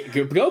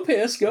 Go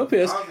piss.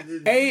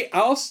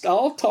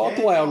 I'll talk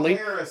loudly.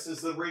 Harris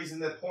is the reason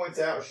that points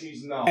out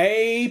she's not.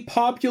 A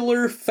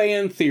popular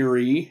fan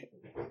theory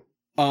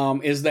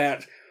is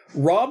that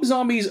Rob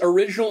Zombie's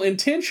original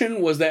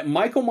intention was that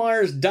Michael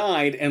Myers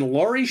died and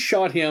Laurie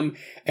shot him,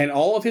 and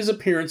all of his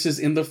appearances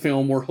in the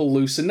film were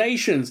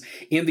hallucinations.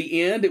 In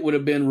the end, it would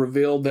have been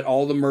revealed that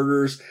all the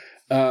murders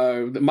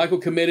that Michael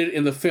committed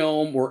in the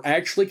film were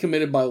actually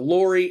committed by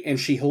Laurie, and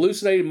she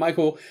hallucinated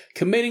Michael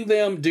committing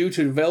them due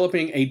to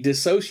developing a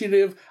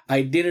dissociative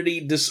identity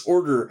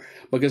disorder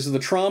because of the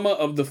trauma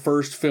of the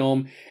first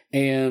film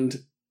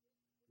and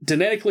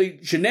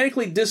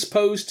genetically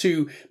disposed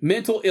to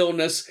mental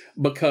illness,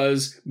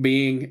 because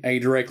being a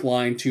direct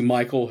line to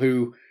Michael,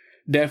 who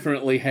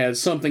definitely had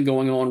something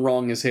going on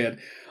wrong in his head.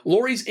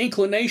 Laurie's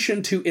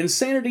inclination to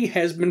insanity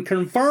has been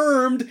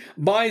confirmed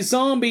by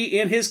Zombie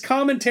in his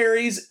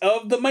commentaries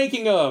of the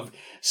making of.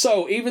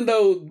 So, even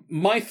though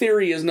my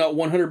theory is not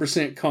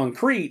 100%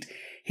 concrete,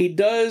 he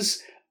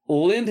does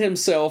lend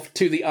himself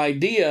to the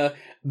idea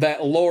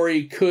that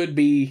Laurie could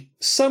be,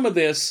 some of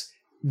this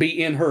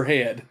be in her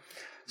head.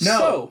 No,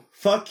 so,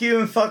 fuck you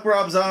and fuck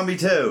Rob Zombie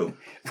too.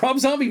 Rob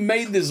Zombie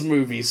made this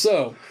movie,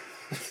 so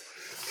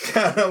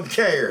I don't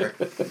care.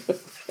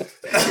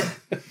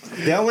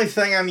 The only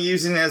thing I'm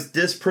using as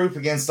disproof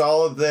against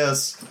all of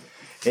this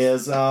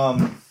is,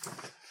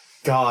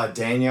 God,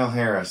 Danielle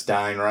Harris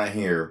dying right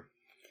here.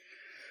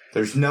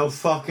 There's no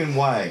fucking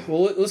way.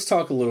 Well, let's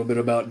talk a little bit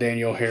about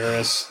Danielle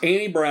Harris.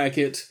 Annie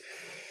Brackett,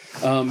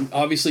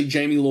 obviously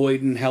Jamie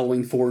Lloyd in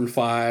Halloween 4 and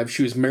 5.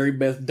 She was Mary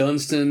Beth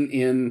Dunstan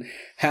in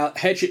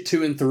Hatchet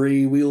 2 and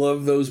 3. We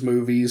love those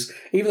movies.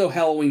 Even though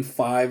Halloween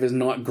 5 is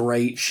not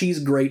great, she's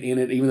great in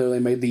it, even though they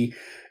made the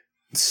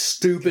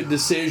stupid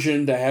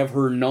decision to have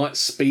her not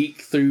speak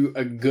through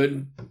a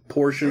good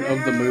portion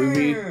of the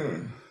movie.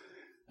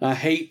 I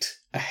hate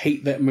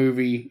that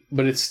movie,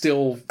 but it's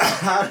still...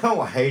 I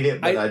don't hate it,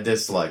 but I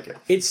dislike it.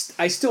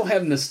 I still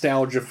have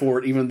nostalgia for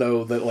it, even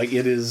though that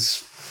it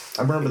is...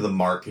 I remember the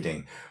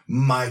marketing.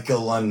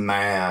 Michael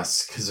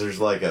Unmasked, because there's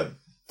like a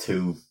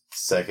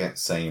 2-second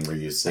scene where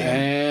you see him.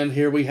 And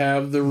here we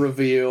have the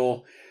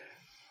reveal.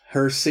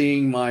 Her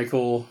seeing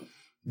Michael.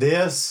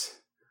 This...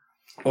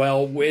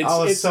 Well, I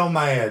was so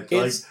mad.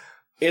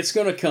 It's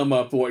going to come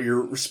up what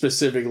you're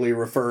specifically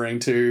referring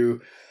to.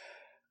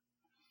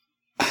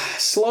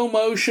 Slow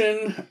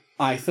motion,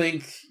 I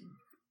think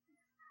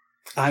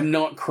I'm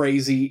not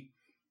crazy.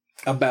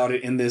 about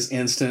it in this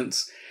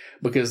instance,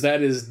 because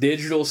that is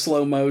digital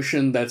slow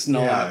motion. That's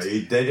not. Yeah,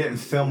 they didn't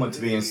film it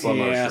to be in slow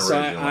motion Yeah, so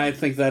originally. I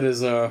think that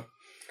is a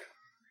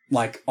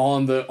like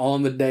on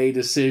the day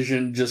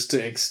decision just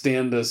to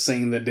extend a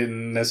scene that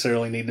didn't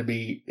necessarily need to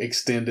be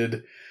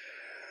extended.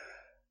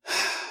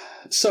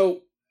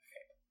 So,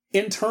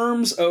 in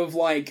terms of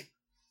like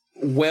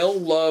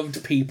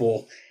well-loved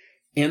people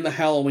in the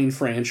Halloween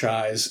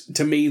franchise,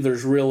 to me,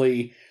 there's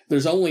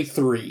only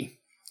three.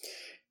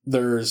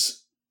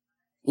 There's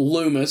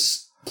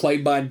Loomis,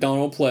 played by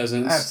Donald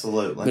Pleasance.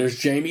 Absolutely. There's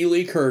Jamie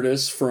Lee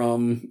Curtis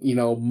from,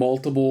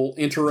 multiple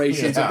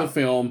iterations of the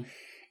film.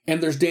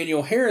 And there's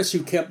Daniel Harris,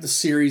 who kept the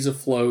series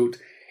afloat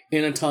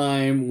in a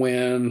time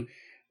when,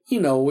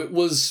 it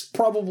was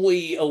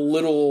probably a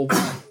little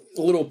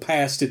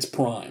past its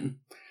prime.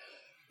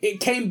 It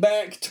came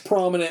back to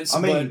prominence,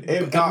 but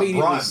it got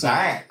immediately brought sank.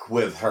 back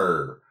with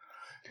her.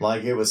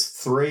 Like, it was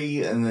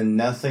 3 and then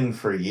nothing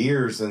for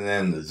years, and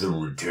then the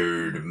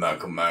return of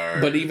Michael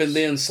Myers. But even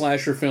then,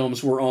 slasher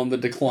films were on the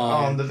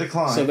decline.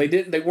 So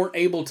they weren't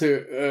able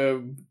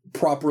to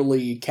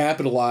properly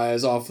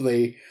capitalize off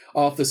the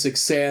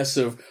success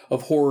of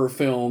horror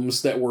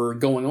films that were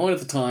going on at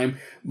the time,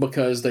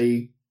 because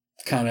they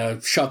kind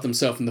of shot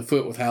themselves in the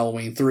foot with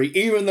Halloween 3,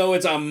 even though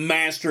it's a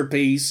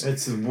masterpiece.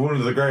 It's one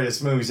of the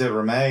greatest movies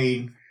ever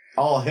made.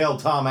 All hail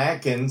Tom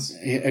Atkins.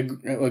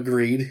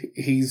 Agreed.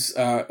 He's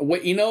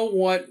you know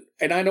what?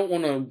 And I don't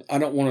want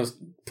to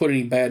put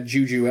any bad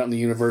juju out in the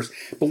universe,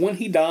 but when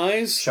he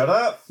dies, Shut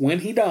up. When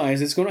he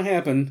dies, it's going to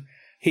happen.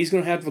 He's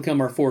going to have to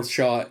become our fourth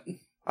shot.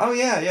 Oh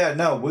yeah.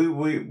 No,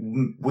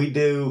 we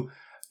do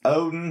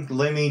Odin,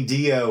 Lemmy,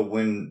 Dio.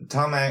 When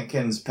Tom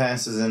Atkins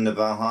passes into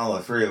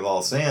Valhalla, free of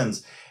all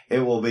sins, it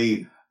will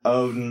be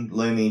Odin,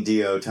 Lemmy,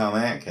 Dio, Tom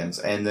Atkins.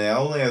 And the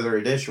only other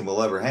addition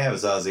we'll ever have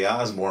is Ozzy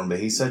Osbourne, but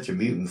he's such a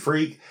mutant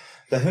freak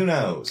that who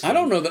knows? I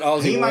don't know that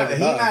Ozzy He will might ever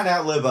die.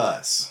 outlive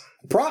us.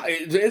 I'd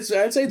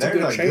say it's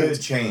There's a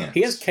good chance.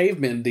 He has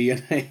caveman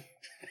DNA.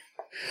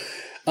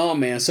 Oh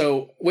man,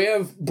 so we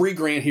have Bree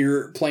Grant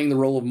here playing the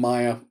role of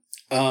Maya.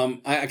 I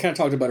kind of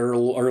talked about her a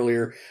little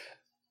earlier.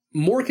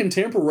 More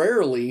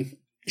contemporarily,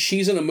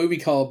 she's in a movie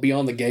called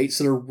Beyond the Gates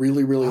that I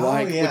really, really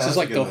like, which is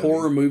like the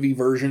horror movie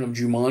version of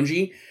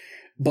Jumanji.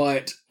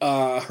 But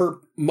her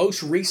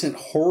most recent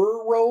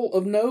horror role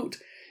of note,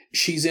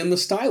 she's in The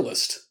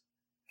Stylist.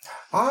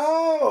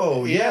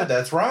 Oh, yeah,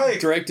 that's right.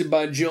 Directed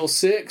by Jill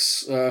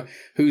Six,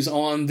 who's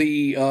on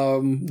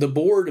the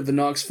board of the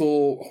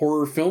Knoxville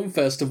Horror Film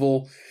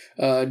Festival.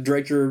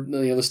 Director,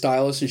 The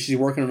Stylist, and she's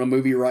working on a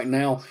movie right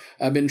now.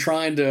 I've been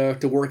trying to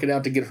work it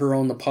out to get her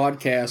on the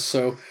podcast,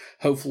 so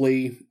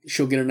hopefully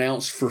she'll get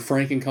announced for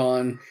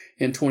FrankenCon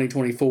in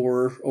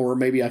 2024, or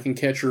maybe I can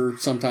catch her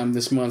sometime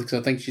this month, because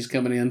I think she's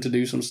coming in to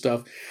do some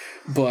stuff.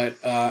 But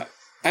I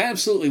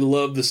absolutely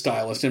love The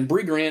Stylist, and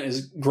Bree Grant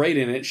is great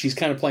in it. She's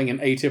kind of playing an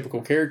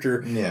atypical character,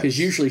 because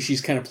usually she's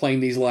kind of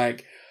playing these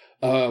like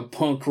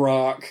punk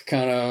rock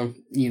kind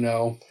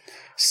of,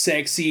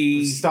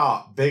 sexy.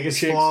 Stop. Biggest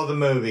flaw of the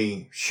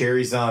movie,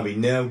 Sherry Zombie.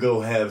 Now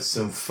go have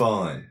some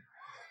fun.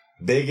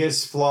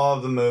 Biggest flaw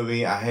of the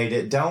movie. I hate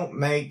it. Don't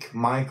make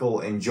Michael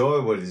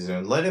enjoy what he's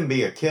doing. Let him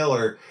be a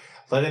killer.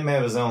 Let him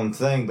have his own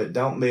thing, but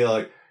don't be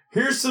like,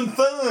 here's some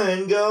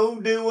fun.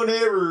 Go do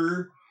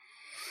whatever.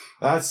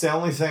 That's the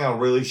only thing I'll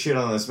really shit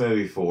on this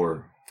movie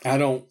for. I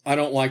don't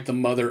like the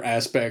mother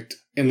aspect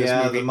in this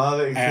movie. The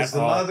mother, because the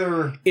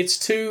mother,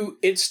 it's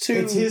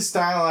his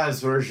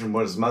stylized version of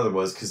what his mother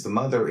was, because the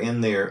mother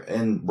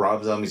in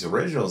Rob Zombie's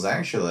original is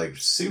actually like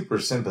super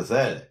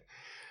sympathetic.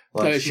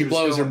 Like she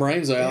blows her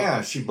brains out.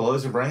 Yeah, she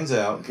blows her brains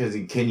out. Because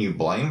can you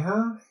blame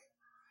her?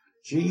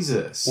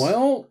 Jesus.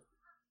 Well,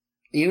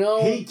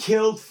 he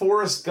killed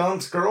Forrest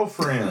Gump's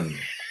girlfriend.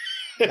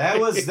 That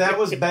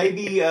was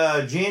baby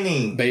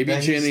Jenny. Baby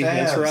Jenny.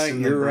 That's right.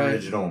 You're right.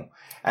 Original.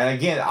 And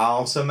again, I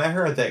also met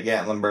her at that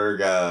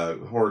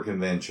Gatlinburg horror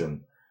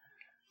convention.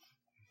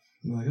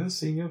 I'm like, oh,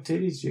 see your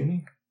titties,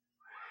 Jenny.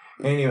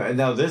 Anyway,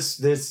 no,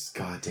 this,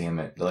 God damn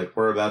it. Like,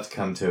 we're about to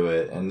come to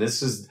it. And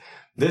this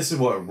is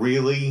what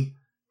really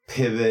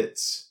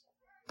pivots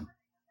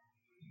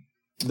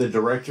the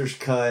director's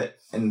cut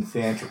and the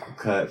theatrical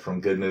cut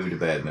from good movie to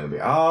bad movie.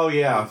 Oh,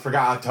 yeah,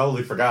 I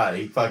totally forgot.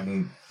 He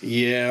fucking...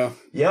 Yeah.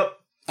 Yep.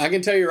 I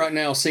can tell you right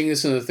now, seeing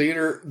this in the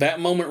theater, that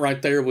moment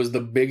right there was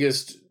the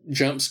biggest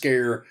jump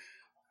scare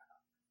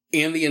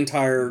in the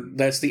entire...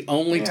 That's the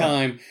only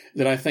time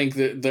that I think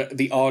that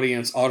the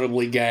audience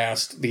audibly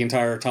gasped the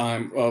entire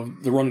time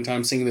of the running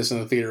time seeing this in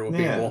the theater with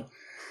people.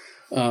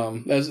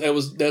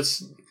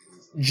 That's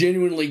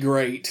genuinely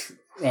great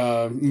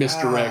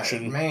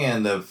misdirection.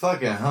 Man, the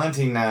fucking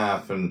hunting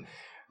knife and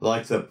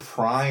like the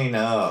prying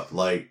up,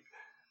 like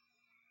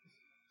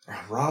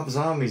Rob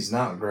Zombie's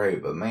not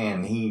great, but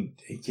man, he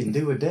can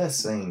do a death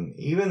scene.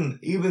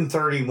 Even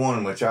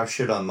 31, which I've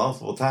shit on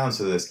multiple times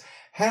for this,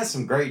 has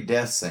some great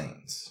death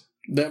scenes.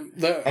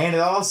 And it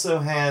also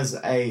has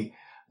a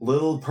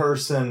little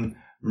person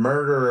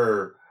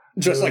murderer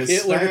just like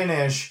Hitler.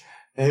 Spanish,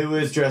 who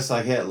is dressed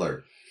like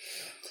Hitler.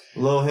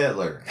 Little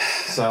Hitler.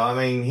 So, I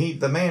mean,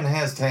 the man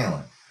has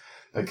talent.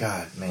 But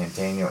God, man,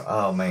 Daniel.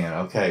 Oh man.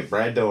 Okay,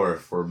 Brad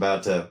Dourif. We're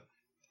about to.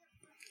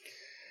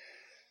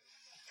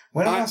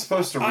 When am I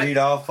supposed to read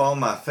off all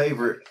my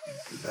favorite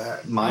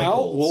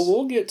Michaels?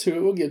 We'll get to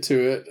it. We'll get to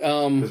it.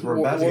 Because we're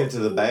about to get to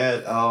the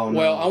bad. Oh no.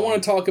 Well, I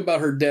want to talk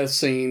about her death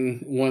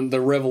scene when the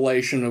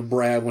revelation of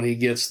Brad when he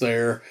gets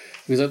there,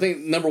 because I think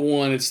number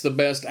one, it's the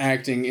best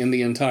acting in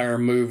the entire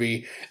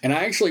movie, and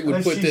I actually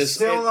would put she's this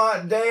still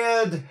not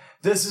dead.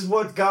 This is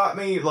what got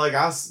me.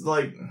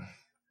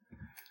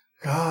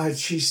 God,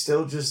 she's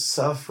still just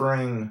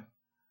suffering.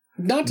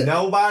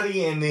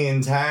 Nobody in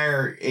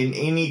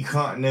any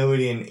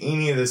continuity in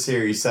any of the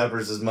series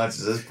suffers as much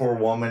as this poor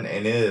woman,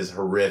 and it is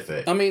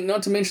horrific. I mean,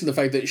 not to mention the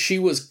fact that she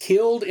was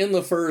killed in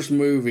the first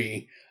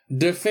movie,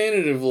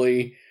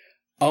 definitively,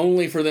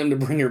 only for them to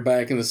bring her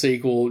back in the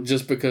sequel,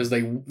 just because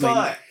they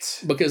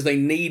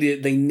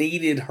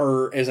needed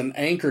her as an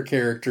anchor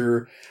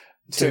character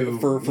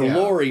for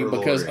Laurie,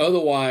 because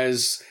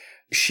otherwise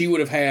she would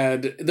have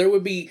had there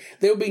would be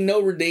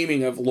no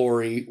redeeming of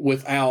Laurie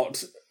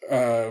without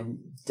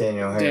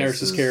Daniel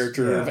Harris's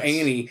character of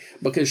Annie,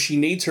 because she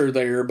needs her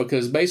there,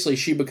 because basically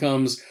she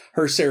becomes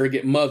her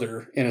surrogate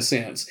mother in a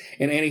sense,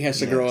 and Annie has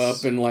to grow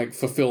up and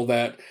fulfill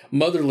that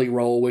motherly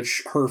role,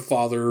 which her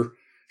father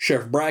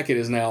Sheriff Brackett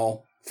is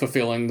now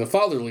fulfilling the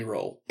fatherly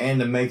role. And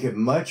to make it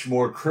much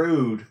more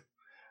crude,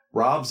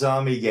 Rob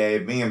Zombie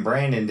gave me and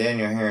Brandon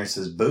Daniel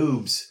Harris's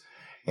boobs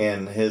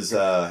in his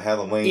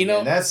Halloween,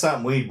 and that's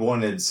something we'd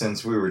wanted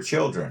since we were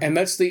children. And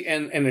that's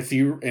and if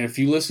you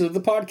listen to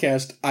the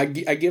podcast, I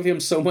give him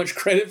so much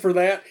credit for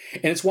that,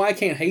 and it's why I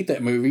can't hate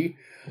that movie,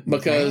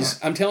 because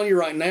I'm telling you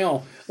right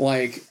now,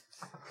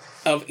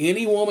 of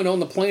any woman on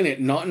the planet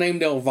not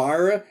named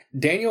Elvira,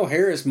 Danielle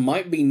Harris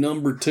might be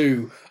number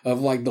 2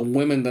 of the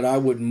women that I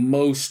would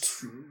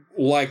most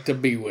like to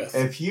be with.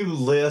 If you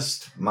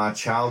list my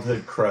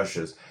childhood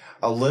crushes,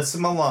 Alyssa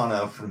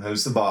Milano from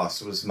Who's the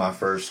Boss was my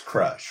first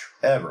crush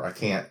ever.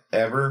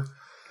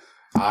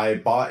 I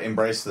bought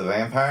Embrace the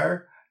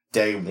Vampire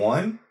day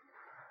 1.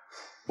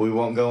 We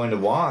won't go into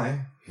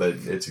why, but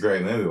it's a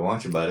great movie.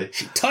 Watch it, buddy.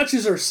 She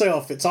touches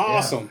herself. It's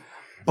awesome.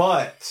 Yeah.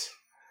 But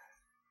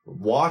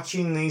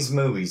watching these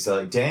movies,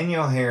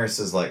 Danielle Harris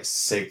is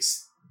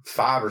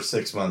 5 or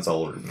 6 months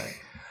older than me.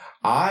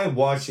 I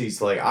watch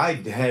these, I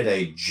had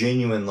a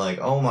genuine,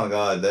 oh my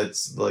God,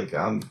 that's,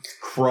 I'm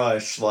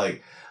crushed,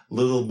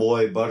 little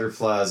boy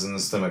butterflies in the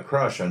stomach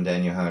crush on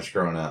Daniel Harris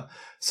growing up.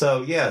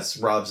 So, yes,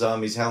 Rob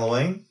Zombie's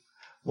Halloween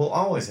will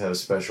always have a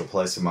special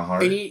place in my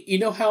heart. And you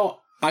know how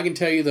I can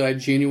tell you that I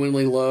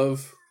genuinely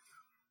love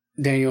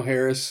Danielle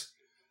Harris,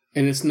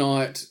 and it's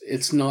not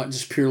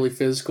just purely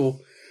physical,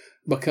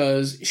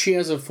 because she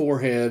has a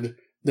forehead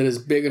that is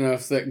big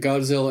enough that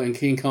Godzilla and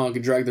King Kong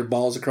could drag their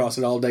balls across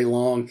it all day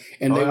long,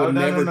 and they would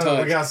never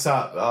touch. We gotta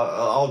stop.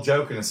 All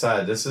joking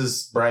aside, this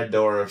is Brad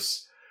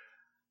Dourif's,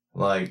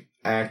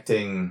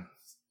 acting.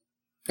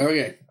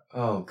 Okay.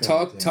 Oh,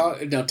 God.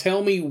 Talk. Now,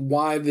 tell me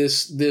why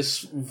this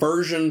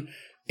version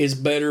is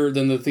better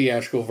than the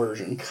theatrical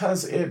version.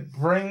 Because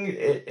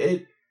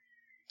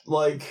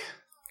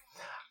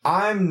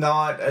I'm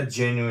not a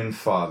genuine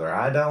father.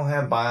 I don't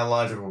have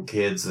biological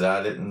kids that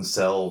I didn't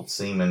sell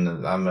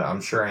semen.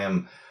 I'm sure I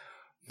am.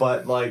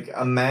 But,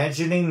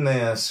 imagining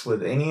this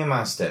with any of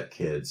my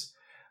stepkids,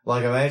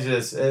 imagine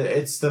this.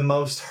 It's the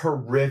most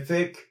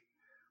horrific,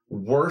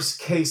 worst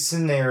case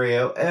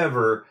scenario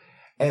ever.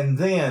 And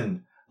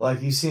then,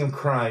 you see him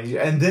crying.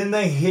 And then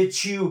they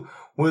hit you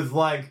with,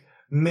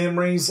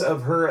 memories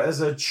of her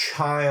as a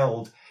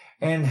child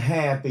and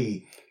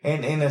happy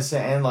and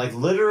innocent. And,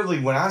 literally,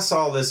 when I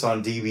saw this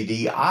on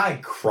DVD, I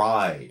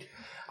cried.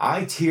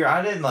 I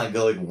didn't,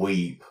 go,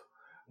 weep.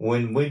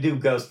 When we do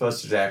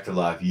Ghostbusters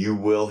Afterlife, you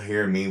will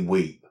hear me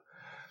weep.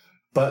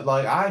 But,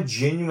 I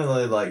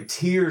genuinely,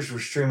 tears were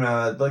streaming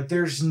out.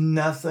 There's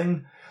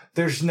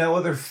no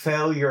other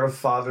failure a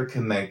father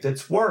can make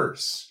that's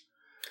worse.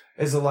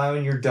 Is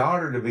allowing your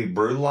daughter to be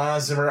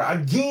brutalized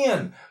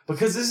again,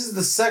 because this is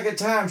the second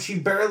time. She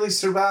barely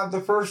survived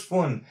the first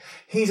one.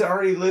 He's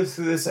already lived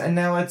through this, and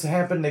now it's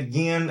happened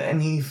again,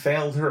 and he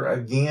failed her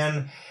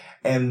again.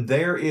 And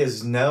there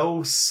is no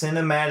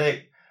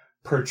cinematic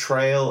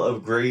portrayal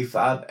of grief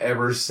I've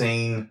ever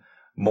seen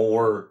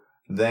more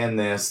than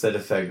this that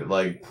affected,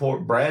 poor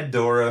Brad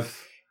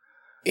Dourif.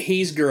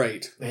 He's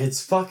great.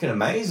 It's fucking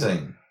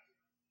amazing.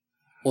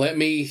 Let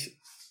me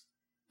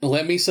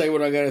say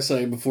what I gotta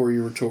say before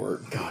you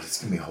retort. God,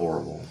 it's gonna be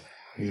horrible.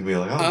 You'd be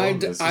like, I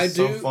love this. It's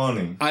so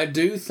funny. I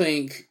do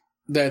think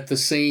that the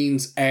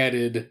scenes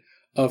added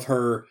of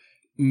her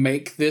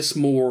make this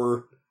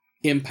more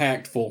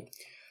impactful,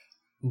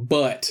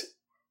 but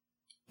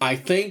I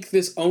think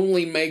this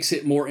only makes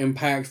it more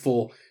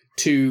impactful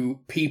to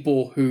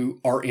people who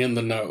are in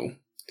the know.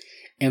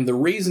 And the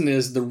reason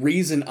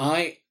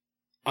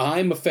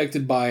I'm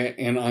affected by it,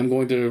 and I'm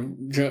going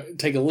to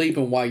take a leap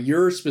in why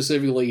you're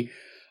specifically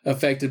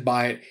affected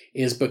by it,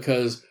 is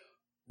because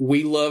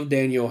we love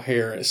Danielle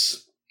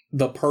Harris,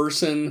 the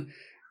person,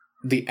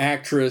 the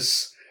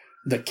actress,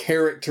 the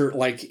character.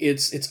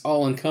 It's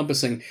all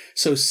encompassing.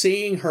 So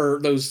seeing her,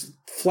 those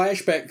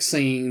flashback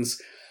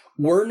scenes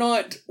we're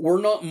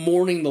not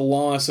mourning the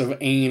loss of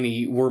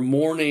Annie. We're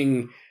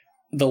mourning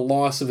the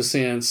loss of a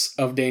sense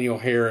of Daniel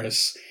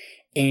Harris.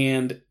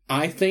 And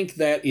I think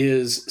that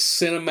is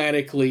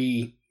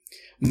cinematically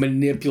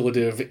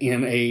manipulative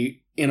in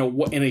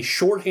a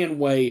shorthand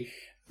way,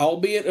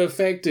 albeit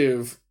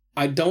effective.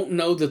 I don't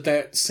know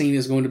that scene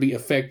is going to be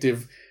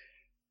effective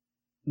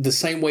the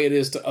same way it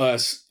is to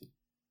us,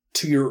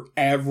 to your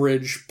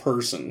average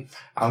person.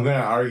 I'm going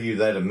to argue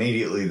that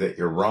immediately that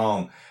you're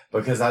wrong,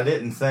 because I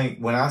didn't think,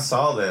 when I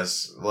saw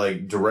this,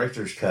 like,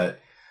 director's cut,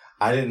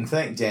 I didn't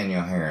think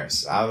Daniel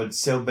Harris. I would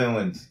still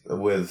been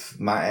with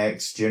my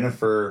ex,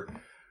 Jennifer,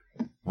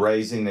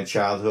 raising a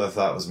child who I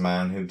thought was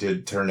mine, who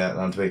did turn out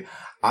not to be.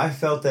 I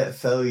felt that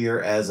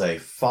failure as a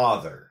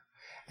father,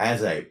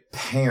 as a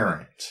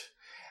parent,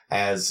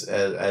 as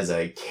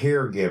a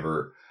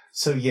caregiver.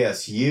 So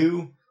yes,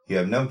 you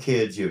have no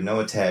kids, you have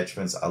no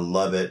attachments. I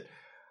love it.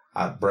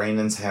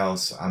 Brandon's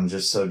house, I'm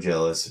just so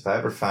jealous. If I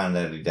ever find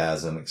out he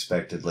dies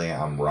unexpectedly,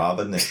 I'm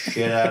robbing the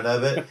shit out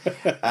of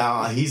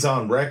it. He's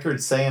on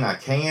record saying I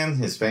can.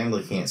 His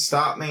family can't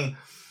stop me.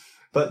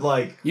 But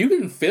like, you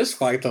can fist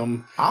fight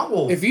them. I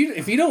will. If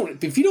you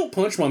don't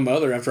punch my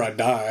mother after I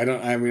die,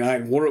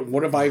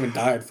 what have I even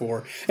died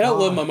for? And I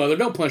love my mother.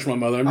 Don't punch my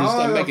mother.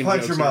 I'm making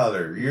punch jokes your here.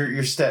 mother.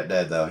 Your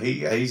stepdad though.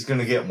 He's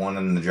gonna get one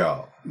in the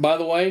jaw. By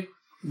the way,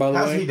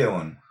 how's he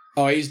doing?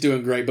 Oh, he's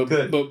doing great. But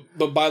Good.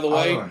 But by the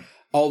way,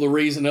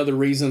 another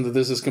reason that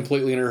this is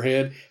completely in her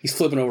head, he's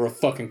flipping over a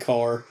fucking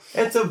car.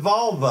 It's a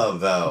Volvo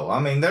though. I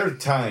mean, they're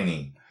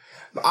tiny.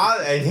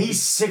 And he's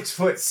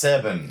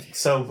 6'7".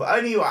 So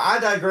anyway, I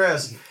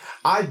digress.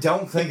 I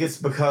don't think it's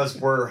because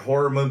we're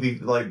horror movie,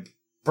 like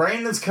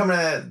Brandon's coming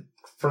at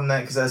from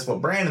that, because that's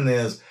what Brandon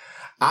is.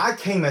 I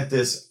came at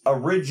this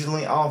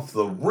originally off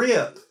the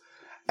rip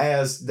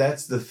as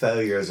that's the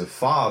failure as a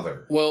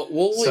father. Well,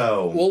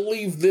 we'll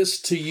leave this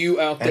to you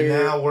out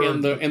there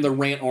in the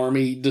Rant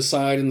Army.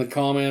 Decide in the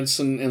comments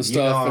and stuff.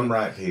 You know I'm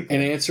right, people.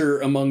 And answer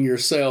among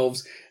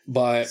yourselves.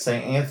 But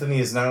St. Anthony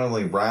is not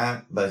only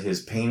right, but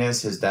his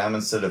penis, his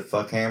diamond-studded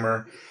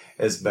fuckhammer,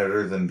 is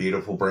better than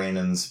beautiful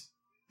Brandon's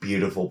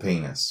beautiful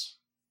penis.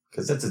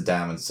 Because it's a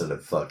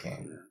diamond-studded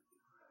fuckhammer.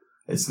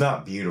 It's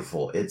not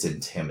beautiful. It's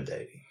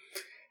intimidating.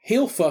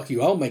 He'll fuck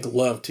you. I'll make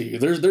love to you.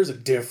 There's a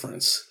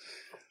difference.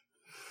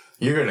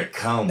 You're gonna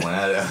come when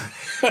I.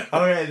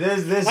 Okay,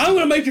 this. I'm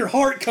gonna make your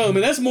heart come,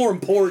 and that's more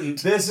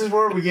important. This is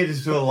where we get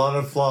into a lot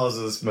of flaws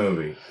of this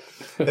movie.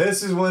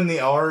 This is when the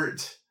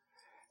art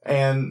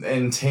and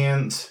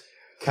intent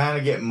kind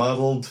of get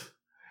muddled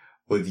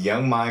with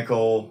young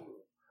Michael.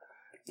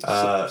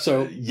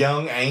 So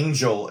young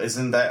Angel,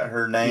 isn't that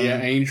her name?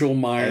 Yeah, Angel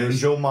Myers.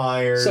 Angel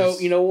Myers. So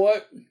you know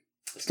what?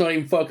 Let's not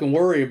even fucking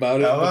worry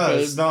about it. No,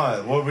 it's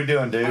not. What are we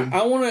doing, dude?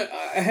 I want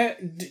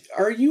to.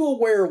 Are you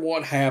aware of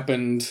what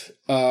happened?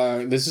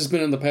 This has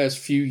been in the past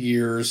few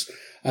years.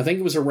 I think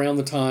it was around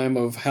the time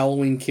of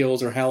Halloween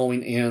Kills or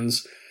Halloween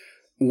Ends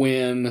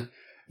when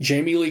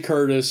Jamie Lee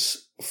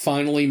Curtis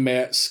finally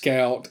met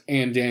Scout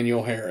and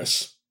Daniel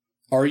Harris.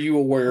 Are you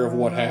aware of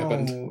what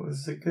happened?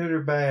 Is it good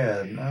or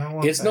bad?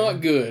 It's not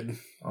good.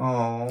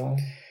 Oh.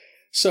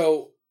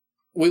 So,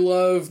 we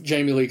love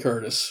Jamie Lee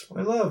Curtis.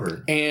 We love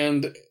her.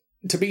 And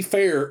to be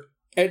fair,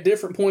 at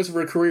different points of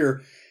her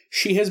career,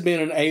 she has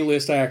been an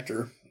A-list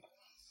actor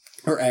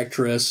or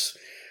actress,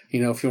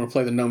 if you want to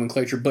play the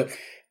nomenclature. But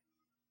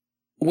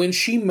when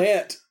she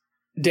met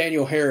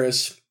Daniel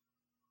Harris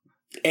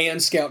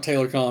and Scout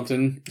Taylor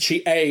Compton,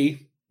 she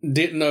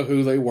didn't know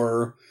who they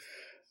were.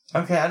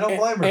 Okay, I don't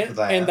blame her for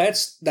that. And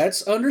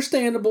that's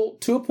understandable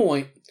to a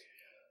point.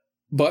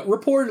 But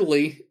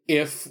reportedly,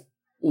 if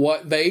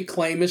what they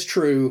claim is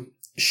true,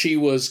 she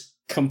was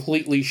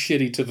completely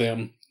shitty to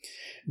them.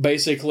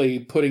 Basically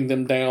putting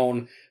them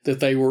down that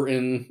they were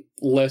in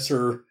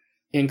lesser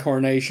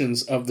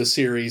incarnations of the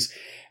series.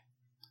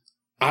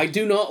 I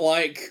do not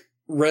like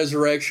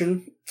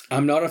Resurrection.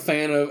 I'm not a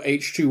fan of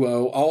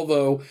H2O,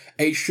 although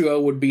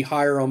H2O would be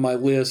higher on my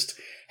list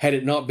had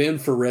it not been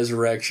for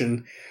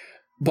Resurrection.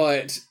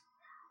 But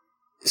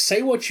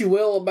say what you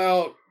will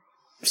about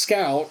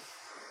Scout,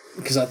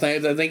 because I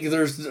think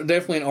there's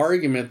definitely an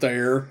argument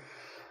there.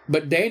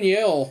 But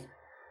Danielle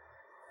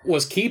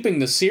was keeping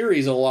the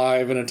series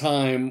alive in a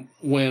time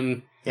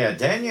when... Yeah,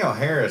 Danielle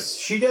Harris,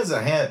 she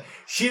doesn't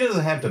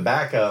have to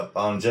back up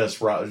on just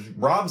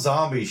Rob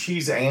Zombie.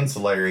 She's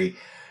ancillary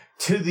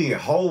to the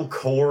whole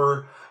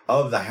core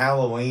of the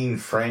Halloween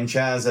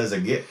franchise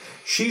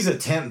she's a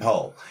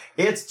tentpole.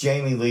 It's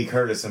Jamie Lee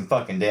Curtis and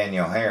fucking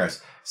Danielle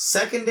Harris.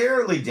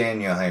 Secondarily,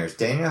 Danielle Harris.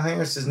 Danielle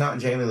Harris is not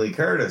Jamie Lee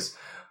Curtis,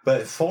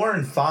 but 4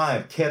 and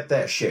 5 kept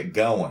that shit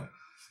going.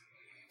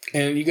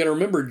 And you got to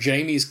remember,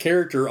 Jamie's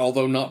character,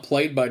 although not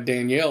played by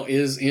Danielle,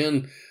 is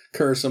in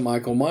Curse of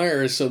Michael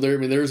Myers. So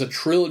there's a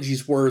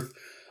trilogy's worth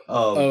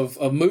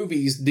of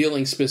movies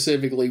dealing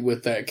specifically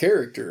with that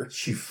character.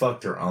 She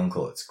fucked her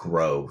uncle. It's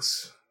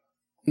gross.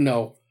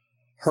 No,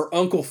 her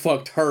uncle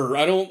fucked her.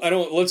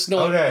 Let's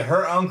not. Okay,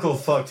 her uncle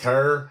fucked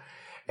her,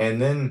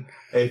 and then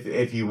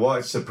if you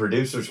watch the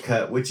producer's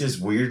cut, which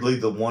is weirdly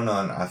the one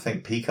on I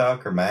think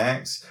Peacock or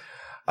Max,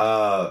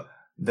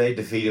 they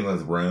defeat him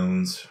with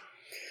runes.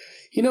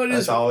 You know, it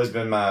That's is. always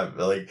been my,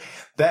 like,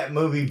 that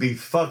movie be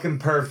fucking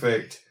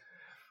perfect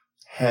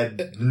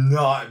had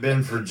not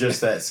been for just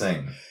that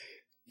scene.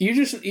 You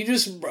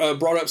just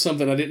brought up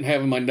something I didn't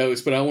have in my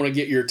notes, but I want to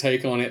get your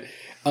take on it.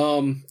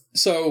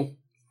 So,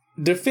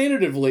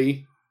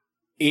 definitively,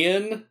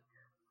 in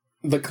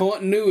the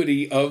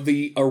continuity of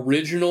the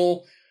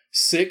original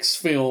 6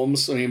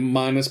 films, I mean,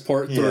 minus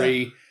part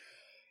 3,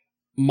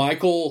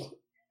 Michael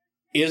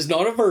is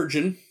not a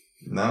virgin.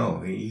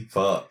 No, he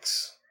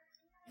fucks.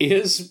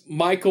 Is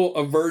Michael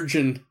a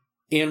virgin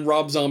in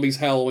Rob Zombie's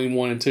Halloween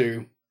 1 and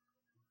 2?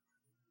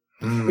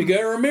 You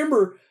gotta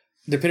remember,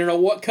 depending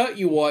on what cut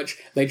you watch,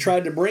 they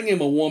tried to bring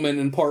him a woman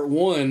in part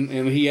 1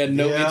 and he had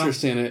no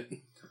interest in it.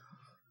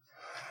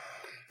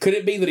 Could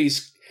it be that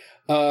he's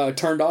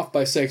turned off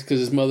by sex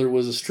because his mother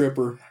was a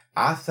stripper?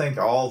 I think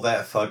all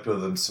that fucked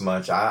with him so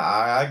much.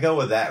 I go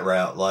with that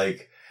route.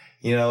 Like,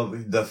 you know,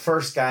 the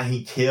first guy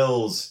he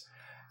kills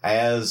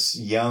as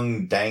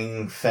young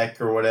Dane Feck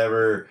or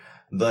whatever,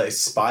 the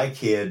spy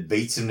kid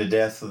beats him to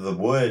death with the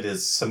wood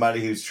is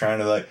somebody who's trying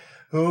to, like,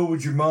 oh,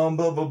 would your mom,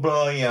 blah, blah,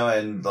 blah, you know,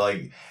 and,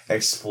 like,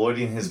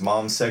 exploiting his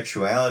mom's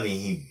sexuality.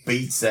 He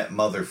beats that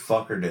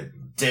motherfucker to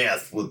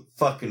death with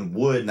fucking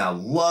wood, and I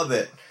love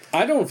it.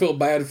 I don't feel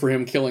bad for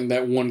him killing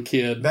that one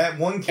kid. That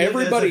one kid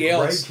Everybody is a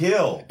else, great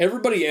kill.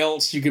 Everybody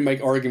else you can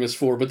make arguments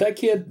for, but that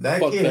kid,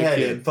 That fuck kid that had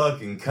kid. it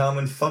fucking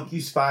coming. Fuck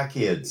you, Spy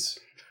Kids.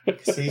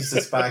 'Cause he's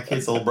the Spy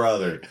Kid's little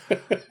brother.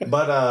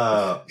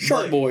 But,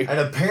 Shark Boy. And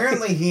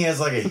apparently he has,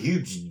 like, a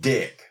huge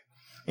dick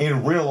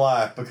in real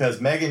life because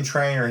Meghan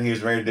Trainor, he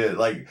was ready to,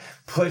 like,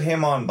 put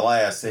him on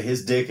blast that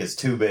his dick is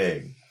too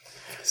big.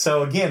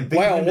 So, again, beat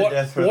him to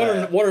death for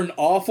that. What an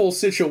awful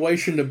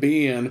situation to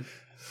be in.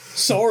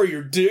 Sorry,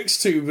 your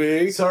dick's too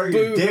big. Sorry,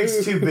 your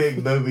dick's too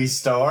big, movie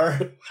star.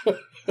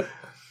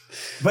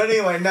 But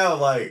anyway, no,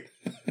 like,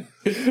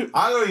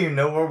 I don't even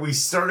know where we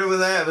started with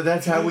that, but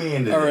that's how we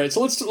ended. All right,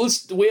 so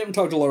let's. We haven't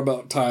talked a lot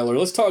about Tyler.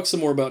 Let's talk some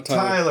more about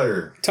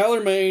Tyler.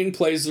 Tyler Mane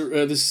plays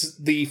this is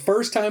the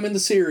first time in the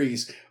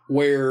series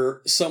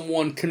where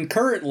someone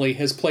concurrently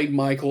has played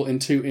Michael in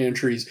 2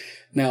 entries.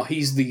 Now,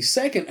 he's the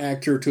second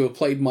actor to have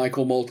played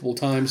Michael multiple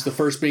times. The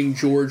first being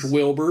George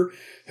Wilbur,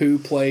 who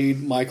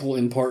played Michael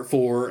in Part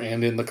 4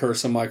 and in The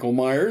Curse of Michael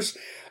Myers.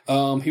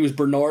 He was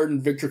Bernard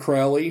and Victor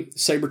Crowley,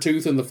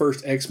 Sabretooth in the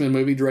first X-Men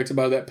movie, directed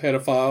by that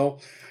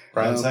pedophile.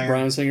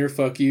 Brian Singer,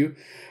 fuck you.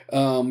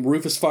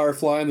 Rufus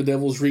Firefly in The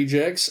Devil's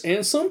Rejects.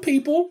 And some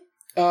people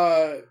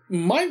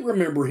might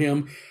remember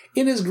him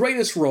in his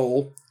greatest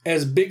role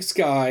as Big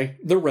Sky,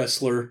 the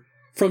wrestler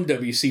from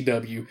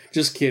WCW.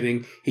 Just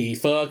kidding. He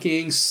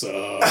fucking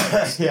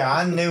sucks. Yeah,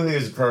 I knew he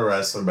was a pro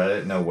wrestler, but I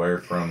didn't know where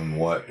from and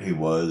what he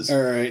was.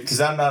 All right.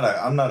 Because I'm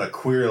not a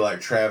queer like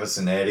Travis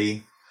and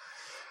Eddie.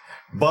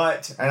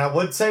 But, and I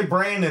would say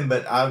Brandon,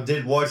 but I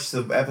did watch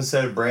the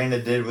episode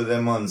Brandon did with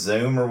him on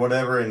Zoom or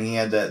whatever, and he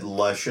had that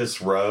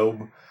luscious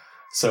robe.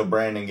 So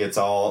Brandon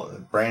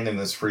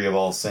is free of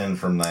all sin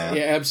from that.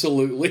 Yeah,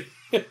 absolutely.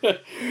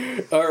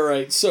 All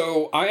right,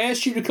 so I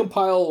asked you to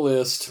compile a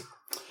list,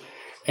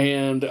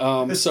 and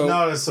It's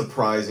not a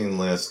surprising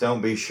list.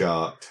 Don't be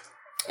shocked.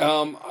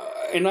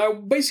 And I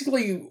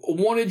basically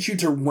wanted you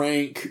to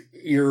rank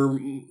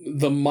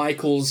the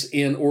Michaels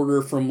in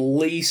order from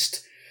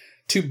least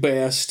to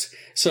best.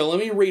 So let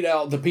me read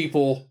out the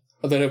people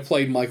that have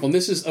played Michael. And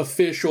this is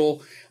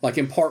official. Like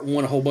in part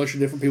 1, a whole bunch of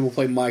different people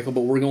played Michael,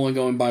 but we're only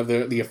going by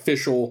the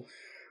official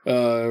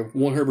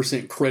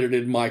 100%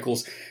 credited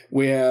Michaels.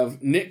 We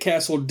have Nick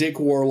Castle, Dick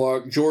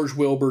Warlock, George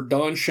Wilbur,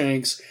 Don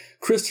Shanks,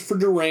 Christopher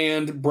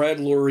Durand, Brad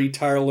Lurie,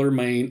 Tyler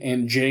Mane,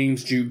 and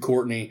James Jude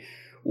Courtney.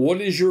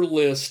 What is your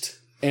list?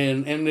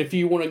 And if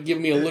you want to give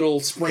me a little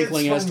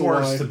sprinkling as to why. It's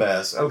from worst to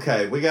best.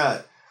 Okay, we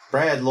got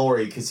Brad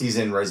Lurie because he's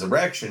in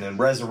Resurrection, and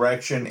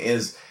Resurrection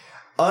is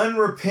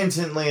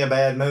unrepentantly a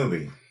bad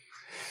movie.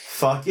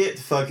 Fuck it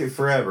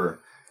forever.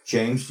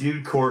 James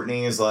Jude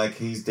Courtney is like,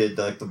 he's did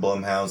like the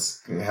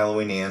Blumhouse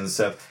Halloween Ends and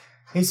stuff.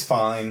 He's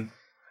fine.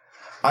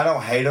 I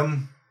don't hate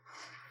him,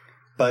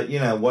 but you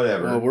know,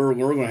 whatever. Well, we're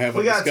going to have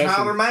a discussion. We got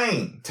Tyler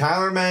Mane.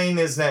 Tyler Mane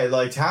is not,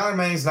 like, Tyler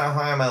Mane's not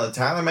high on my list.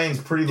 Tyler Mane's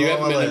pretty Do you low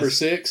have on him my at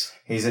list. number 6?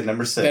 He's at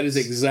number 6. That is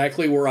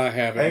exactly where I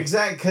have him.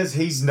 Exactly, because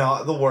he's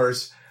not the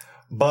worst,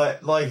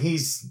 but like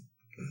he's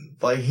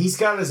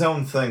got his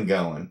own thing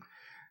going.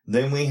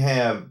 Then we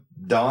have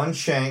Don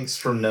Shanks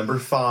from number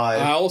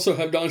 5. I also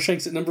have Don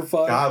Shanks at number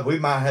 5. God, we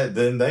might have.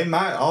 Then they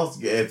might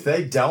also. If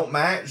they don't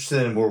match,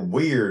 then we're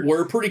weird.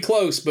 We're pretty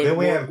close, but then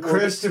we have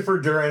Christopher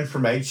Durand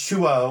from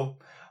H2O.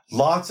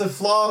 Lots of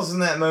flaws in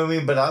that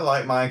movie, but I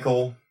like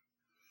Michael.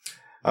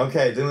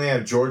 Okay, then we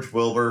have George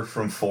Wilbur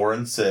from 4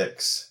 and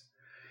 6.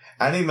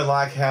 I didn't even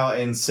like how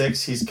in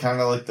 6 he's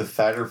kind of like the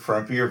fatter,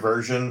 frumpier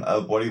version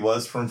of what he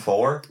was from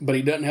 4. But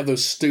he doesn't have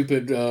those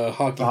stupid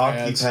hockey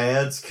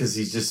pads. Because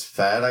he's just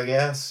fat, I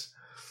guess.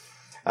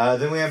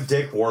 Then we have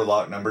Dick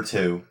Warlock, number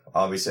 2,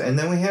 obviously. And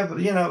then we have,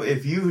 you know,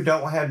 if you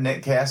don't have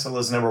Nick Castle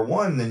as number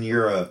 1, then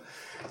you're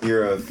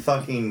a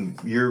fucking,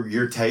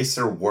 your tastes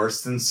are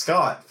worse than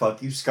Scott.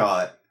 Fuck you,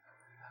 Scott.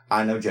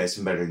 I know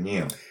Jason better than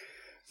you.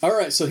 All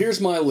right, so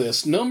here's my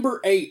list. Number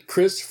 8,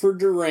 Christopher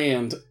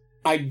Durand.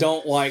 I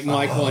don't like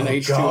Michael and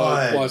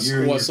H2O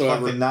you're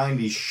whatsoever. fucking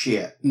 90s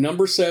shit.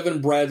 Number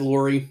 7, Brad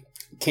Lorre.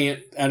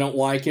 I don't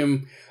like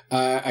him.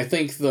 I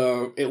think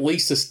at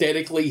least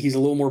aesthetically, he's a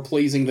little more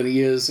pleasing than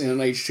he is in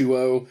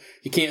H2O.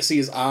 You can't see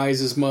his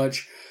eyes as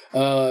much.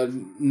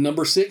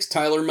 Number 6,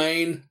 Tyler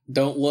Mane.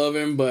 Don't love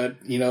him, but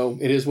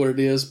it is what it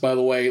is. By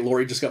the way,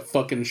 Lorre just got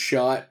fucking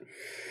shot.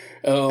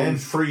 And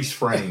freeze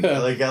frame.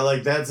 like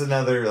that's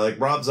another, like,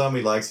 Rob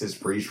Zombie likes his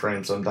freeze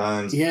frame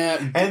sometimes. Yeah.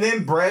 And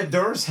then Brad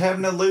Dourif's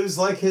having to lose,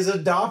 like, his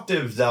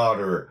adoptive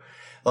daughter.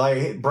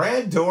 Like,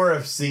 Brad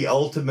Dourif's the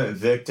ultimate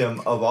victim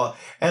of all.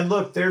 And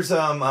look, there's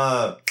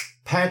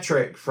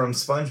Patrick from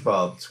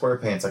SpongeBob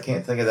SquarePants. I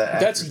can't think of that.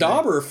 That's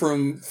Dauber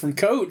from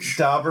Coach.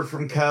 Dauber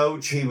from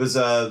Coach. He was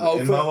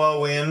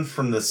M-O-O-N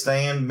from the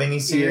Stand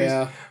miniseries.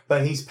 Yeah.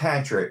 But he's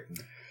Patrick.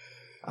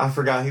 I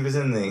forgot he was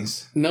in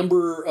these.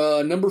 Number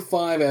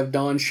 5, I have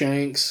Don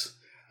Shanks.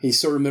 He's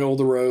sort of middle of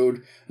the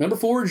road. Number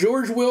 4,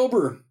 George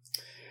Wilbur.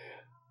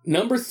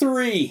 Number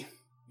 3,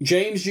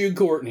 James Jude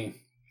Courtney.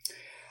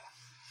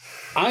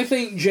 I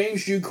think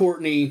James Jude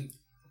Courtney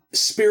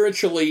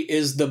spiritually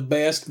is the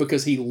best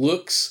because he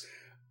looks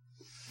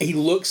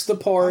the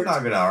part. I'm not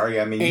going to argue.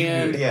 I mean,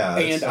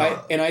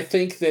 I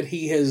think that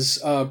he has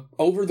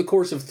over the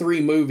course of 3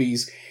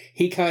 movies,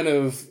 he kind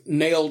of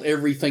nailed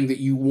everything that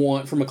you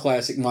want from a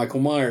classic Michael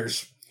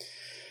Myers.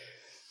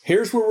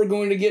 Here's where we're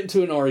going to get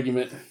into an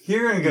argument.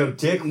 You're going to go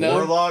Dick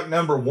Warlock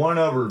number 1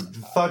 over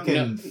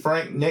fucking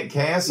Nick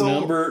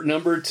Castle?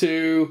 Number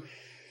 2,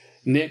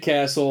 Nick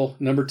Castle.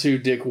 Number 2,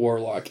 Dick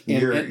Warlock.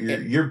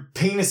 Your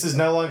penis is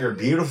no longer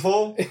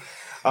beautiful.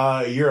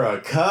 You're a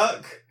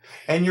cuck.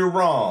 And you're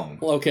wrong.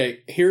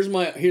 Okay, here's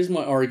my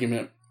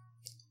argument.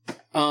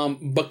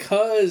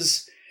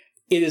 Because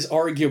it is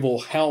arguable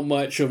how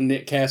much of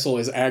Nick Castle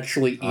is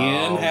actually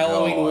in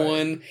Halloween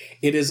 1.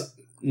 It is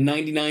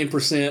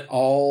 99%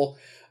 all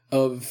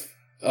of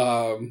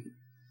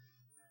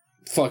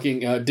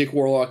Dick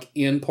Warlock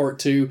in Part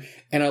 2.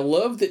 And I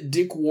love that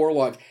Dick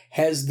Warlock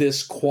has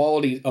this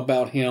quality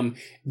about him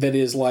that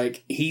is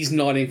like, he's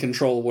not in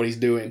control of what he's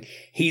doing.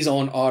 He's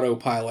on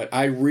autopilot.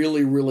 I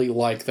really, really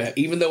like that.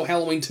 Even though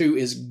Halloween 2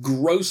 is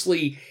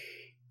grossly,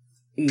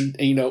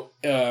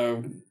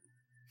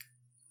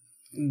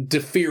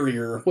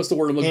 inferior. What's the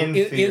word I'm looking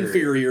for?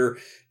 Inferior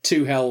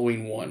to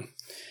Halloween 1.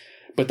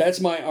 But that's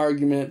my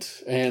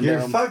argument. And you're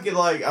fucking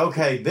like,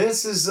 okay,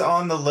 this is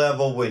on the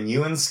level when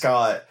you and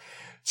Scott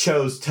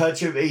chose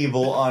Touch of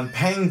Evil on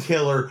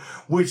Painkiller,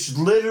 which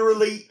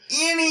literally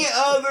any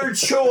other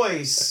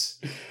choice.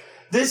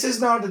 This is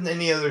not an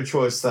any other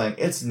choice thing.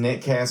 It's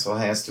Nick Castle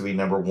has to be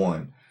number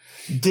 1.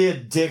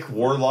 Did Dick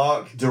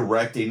Warlock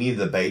direct any of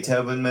the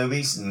Beethoven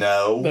movies?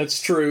 No. That's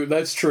true.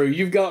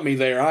 You've got me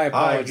there. I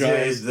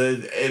apologize.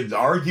 The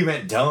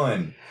argument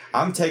done.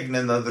 I'm taking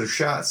another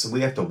shot, so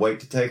we have to wait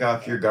to take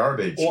off your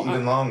garbage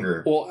even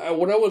longer. Well,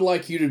 what I would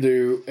like you to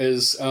do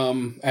is,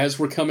 as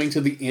we're coming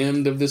to the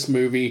end of this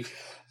movie,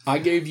 I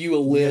gave you a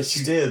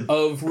list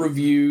of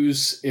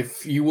reviews.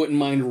 If you wouldn't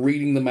mind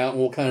reading them out,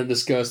 and we'll kind of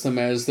discuss them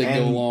as they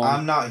go along.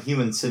 I'm not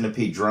Human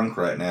Centipede drunk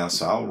right now,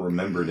 so I'll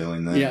remember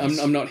doing that. Yeah,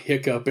 I'm not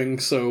hiccuping,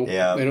 so...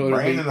 Yeah,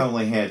 Brandon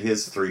only had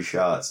his 3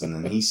 shots, and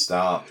then he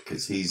stopped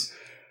because he's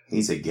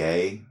a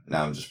gay. No,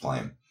 I'm just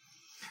playing.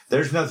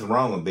 There's nothing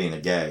wrong with being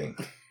a gay.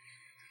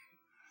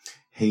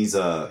 He's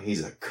a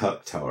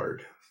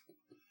cucktard.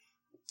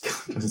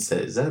 Is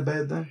that a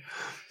bad thing?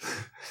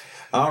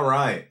 All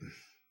right.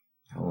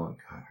 Hold on,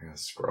 God, I gotta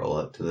scroll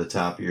up to the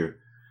top here.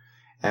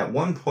 At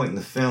one point in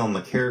the film,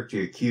 a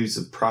character accused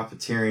of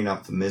profiteering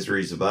off the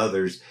miseries of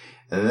others,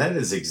 and that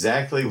is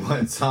exactly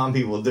what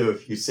Zombie will do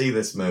if you see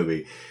this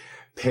movie.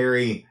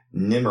 Perry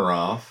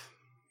Nemiroff.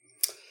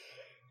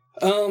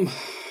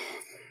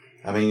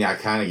 I mean, I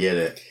kind of get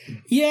it.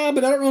 Yeah,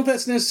 but I don't know if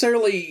that's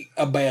necessarily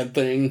a bad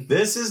thing.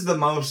 This is the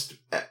most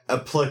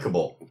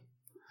applicable.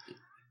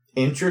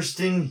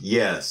 Interesting?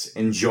 Yes.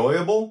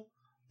 Enjoyable?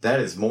 That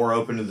is more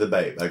open to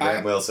debate, like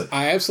Grant Wilson.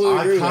 I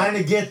absolutely agree. I kind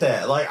of get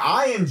that. Like,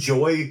 I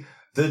enjoy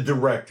the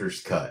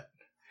director's cut.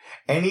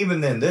 And even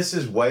then, this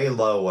is way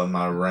low on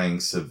my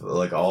ranks of,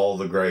 like, all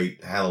the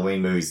great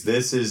Halloween movies.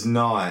 This is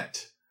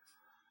not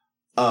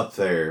up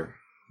there.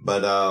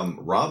 But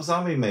Rob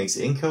Zombie makes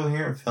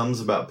incoherent films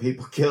about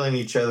people killing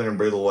each other in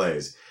brutal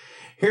ways.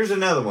 Here's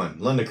another one,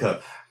 Linda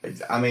Cook.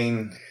 I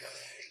mean,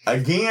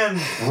 again,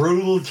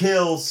 brutal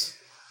kills.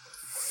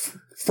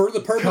 For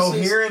the purposes...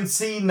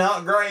 Coherency,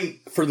 not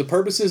great. For the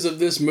purposes of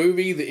this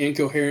movie, the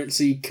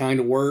incoherency kind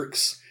of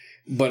works,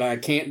 but I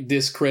can't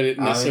discredit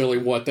necessarily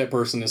what that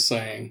person is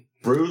saying.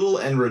 Brutal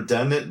and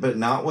redundant, but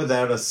not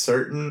without a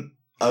certain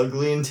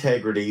ugly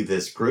integrity,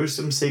 this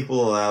gruesome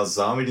sequel allows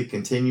Zombie to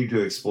continue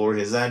to explore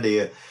his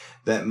idea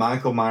that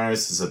Michael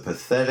Myers is a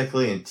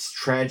pathetically and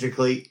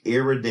tragically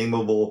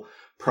irredeemable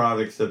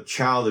product of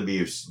child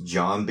abuse.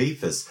 John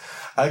Beefus.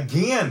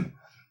 Again,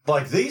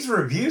 like, these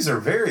reviews are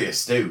very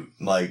astute.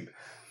 Like,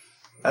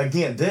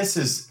 again, this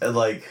is,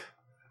 like,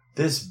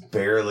 this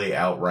barely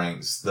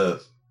outranks the,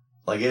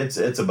 like,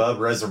 it's above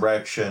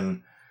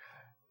Resurrection.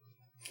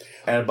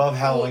 And above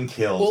Halloween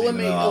Kills.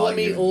 Well, let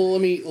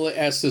me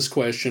ask this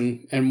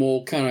question, and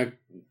we'll kind of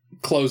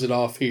close it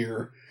off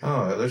here.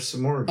 Oh, there's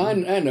some more.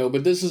 I know,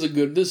 but this is a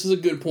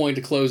good point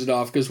to close it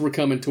off because we're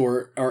coming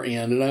to our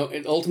end,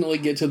 and ultimately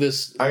get to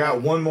this. I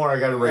got one more I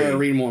got to read. I gotta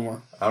read one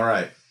more. All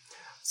right.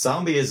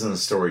 Zombie isn't a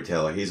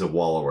storyteller, he's a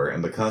wallower,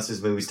 and because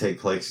his movies take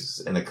place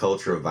in a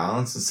culture of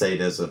violence and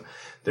sadism,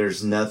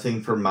 there's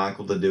nothing for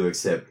Michael to do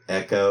except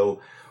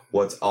echo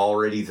what's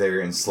already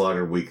there and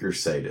slaughter weaker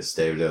sadists.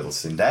 David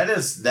Edelstein.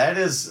 That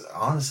is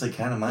honestly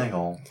kind of my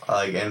goal.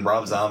 And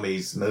Rob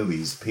Zombie's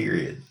movies,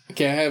 period.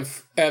 Okay,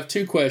 I have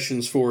two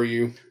questions for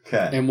you.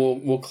 Okay. And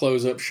we'll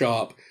close up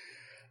shop.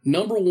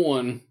 Number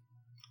one,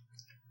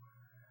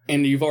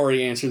 and you've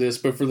already answered this,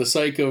 but for the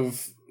sake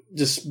of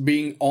just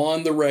being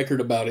on the record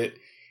about it,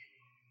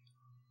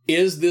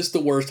 is this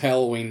the worst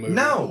Halloween movie?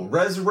 No,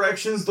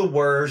 Resurrection's the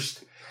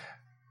worst.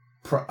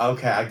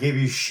 Okay, I give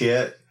you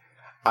shit.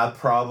 I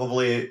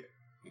probably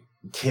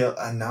kill.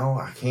 No,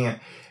 I can't.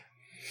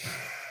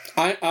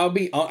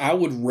 I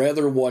would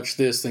rather watch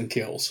this than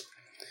Kills.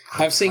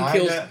 I've seen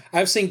Kills.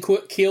 I've seen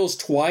Kills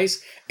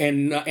twice,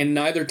 and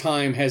neither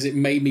time has it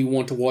made me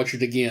want to watch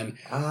it again.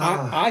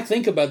 I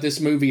think about this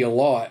movie a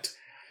lot.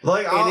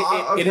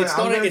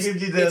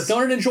 It's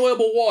not an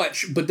enjoyable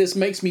watch, but this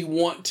makes me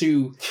want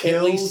to Kills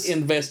at least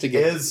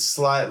investigate. Is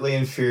slightly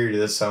inferior to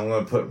this, so I'm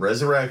going to put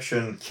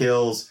Resurrection,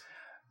 Kills,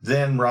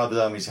 then Rob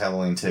Zombie's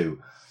Halloween 2.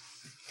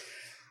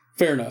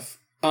 Fair enough.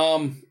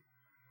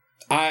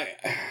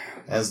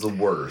 As the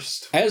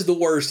worst,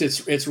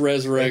 it's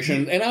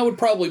Resurrection, and I would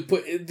probably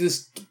put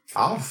this.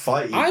 I'll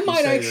fight you. I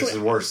might actually. This is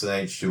worse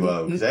than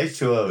H2O because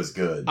H2O is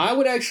good. I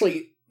would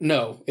actually.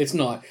 No, it's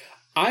not.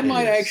 I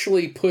might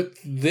actually put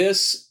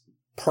this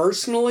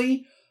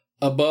personally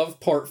above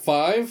Part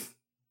 5,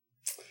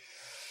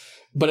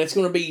 but it's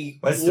going to be.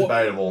 That's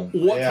debatable.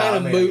 What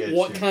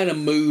kind of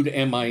mood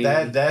am I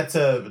in? That's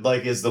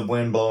is the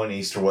wind blowing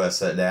east or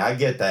west that day. I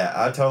get that.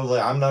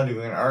 I'm not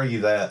even going to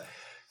argue that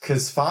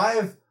because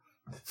 5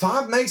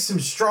 makes some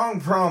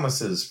strong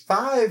promises.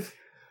 5.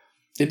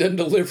 It doesn't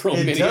deliver on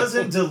many. It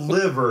doesn't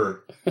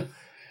deliver.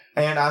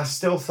 And I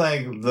still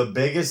think the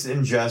biggest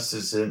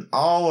injustice in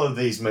all of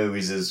these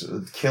movies is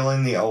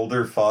killing the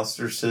older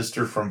foster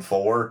sister from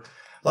 4.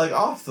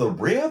 Off the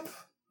rip.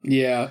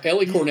 Yeah,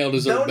 Ellie Cornell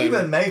deserves better. Don't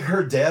even make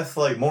her death,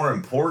 more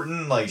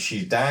important.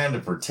 She's dying to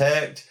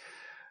protect.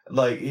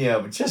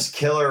 Just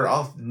kill her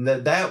off.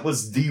 That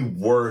was the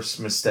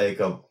worst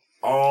mistake of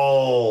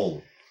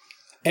all.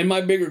 And my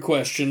bigger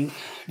question,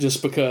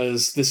 just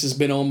because this has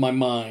been on my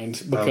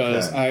mind,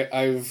 because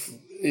I've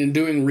in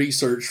doing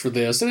research for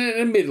this, and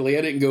admittedly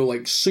I didn't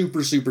go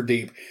super, super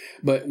deep,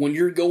 but when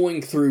you're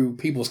going through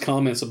people's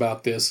comments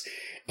about this,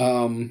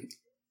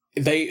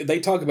 they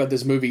talk about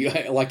this movie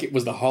like it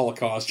was the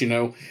Holocaust,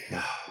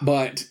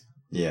 but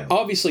yeah,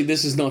 obviously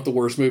this is not the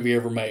worst movie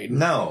ever made.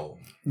 No,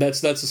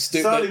 it's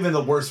not even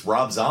the worst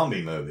Rob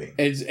Zombie movie.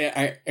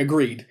 I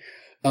agreed,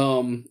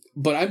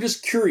 but I'm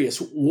just curious,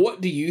 what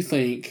do you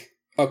think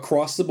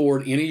across the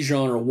board, any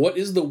genre, what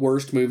is the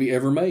worst movie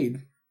ever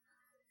made?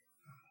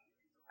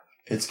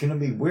 It's going to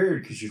be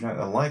weird because you're not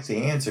going to like the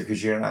answer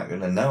because you're not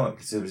going to know it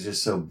because it was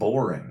just so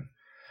boring.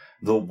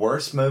 The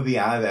worst movie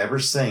I've ever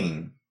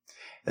seen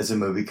is a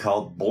movie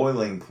called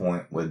Boiling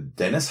Point with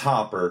Dennis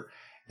Hopper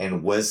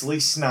and Wesley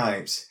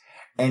Snipes,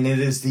 and it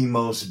is the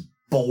most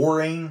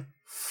boring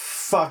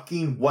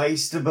fucking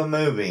waste of a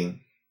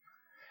movie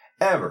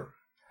ever.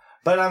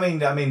 But I mean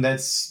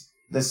that's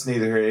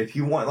neither here. If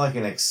you want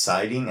an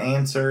exciting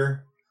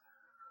answer,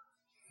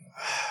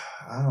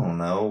 I don't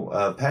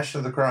know. Passion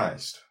of the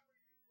Christ.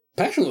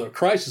 Passion of the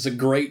Christ is a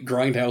great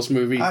grindhouse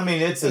movie. I mean,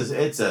 it's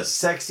a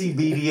sexy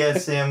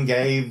BDSM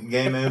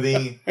gay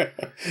movie. No.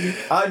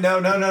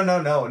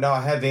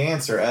 I have the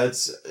answer.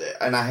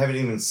 And I haven't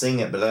even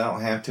seen it, but I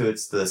don't have to.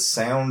 It's the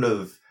sound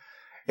of.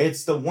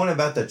 It's the one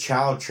about the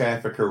child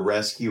trafficker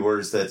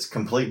rescuers that's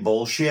complete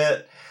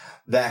bullshit.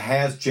 That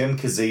has Jim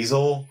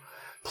Caviezel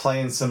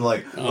playing some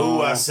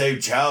I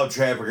saved child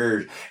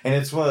traffickers, and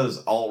it's one of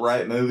those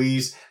alt-right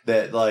movies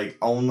that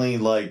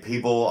only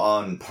people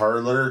on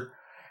Parler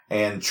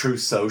and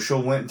Truth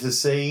Social went to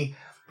see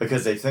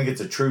because they think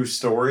it's a true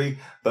story,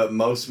 but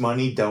most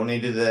money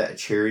donated to that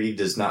charity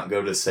does not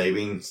go to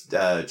saving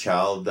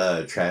child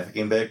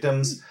trafficking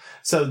victims.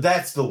 So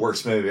that's the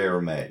worst movie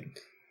ever made.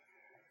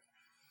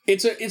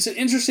 It's an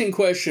interesting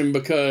question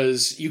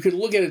because you could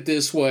look at it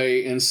this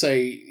way and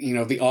say,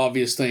 the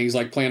obvious things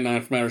like Plan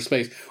 9 from Outer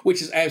Space,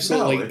 which is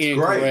absolutely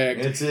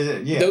incorrect.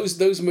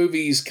 Those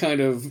movies kind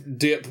of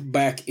dip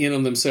back in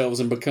on themselves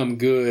and become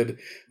good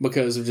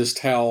because of just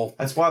how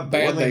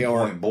bad they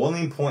are.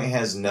 Boiling Point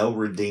has no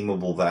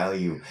redeemable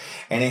value,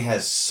 and it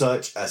has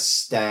such a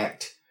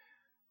stacked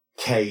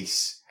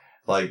case.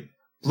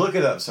 Look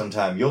it up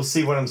sometime. You'll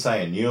see what I'm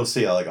saying. You'll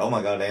see, oh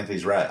my God,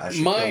 Anthony's right. I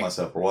should kill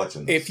myself for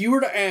watching this. If you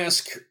were to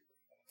ask,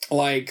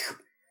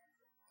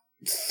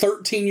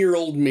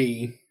 13-year-old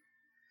me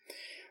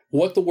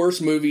what the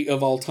worst movie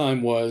of all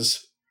time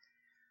was,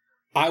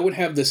 I would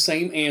have the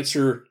same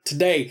answer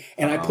today.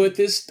 And I put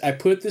this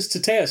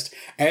to test.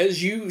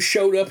 As you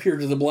showed up here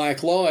to the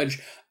Black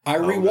Lodge, I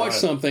rewatched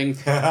something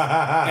and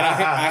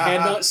I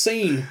had not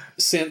seen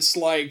since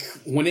like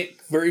when it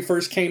very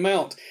first came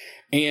out.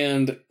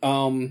 And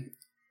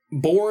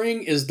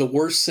boring is the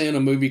worst sin a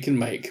movie can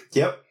make.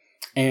 Yep.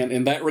 And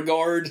in that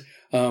regard,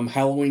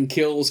 Halloween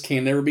Kills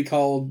can never be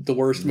called the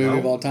worst movie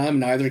of all time.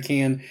 Neither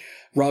can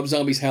Rob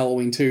Zombie's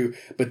Halloween 2.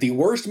 But the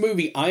worst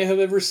movie I have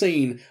ever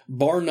seen,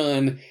 bar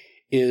none,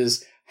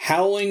 is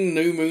Howling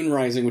New Moon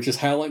Rising, which is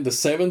Howling, the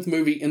 7th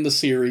movie in the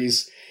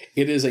series.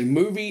 It is a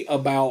movie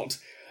about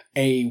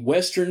a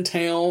western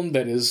town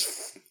that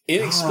is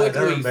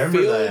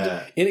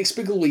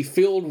inexplicably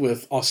filled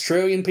with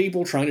Australian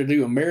people trying to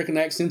do American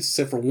accents,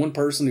 except for one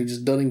person who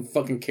just doesn't even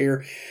fucking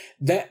care.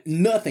 That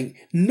nothing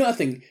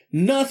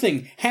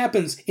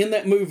happens in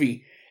that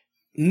movie.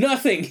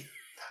 Nothing.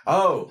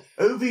 Oh,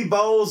 Uwe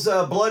Boll's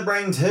Blood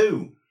Rain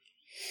 2.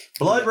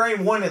 Blood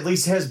Rain 1 at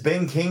least has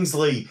Ben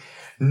Kingsley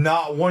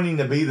not wanting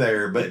to be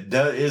there, but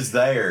is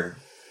there.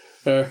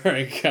 All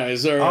right,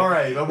 guys. All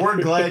right, but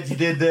we're glad you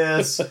did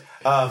this.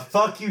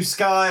 Fuck you,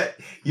 Scott.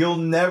 You'll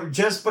never,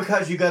 just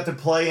because you got to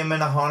play him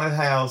in a haunted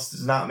house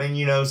does not mean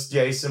you know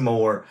Jason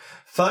Moore.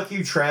 Fuck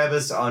you,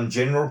 Travis, on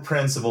general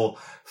principle.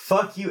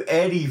 Fuck you,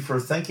 Eddie, for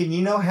thinking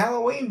you know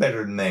Halloween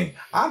better than me.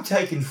 I'm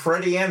taking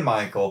Freddie and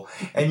Michael,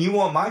 and you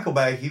want Michael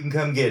back, you can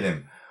come get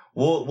him.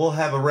 We'll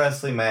have a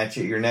wrestling match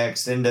at your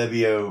next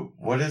NWO.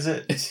 What is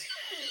it?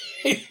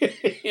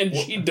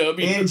 NGW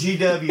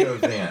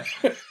event.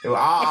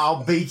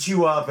 I'll beat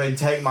you up and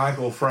take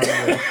Michael in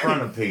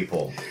front of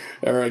people.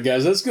 All right,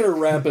 guys, that's going to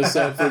wrap us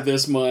up for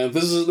this month.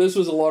 This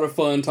was a lot of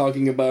fun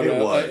talking about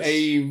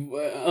a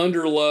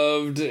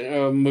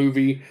underloved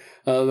movie.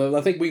 I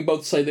think we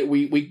both say that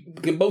we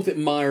can both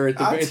admire at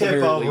the very least. I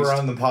tip over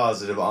on the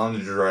positive on the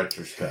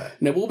director's cut.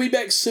 Now, we'll be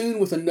back soon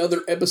with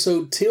another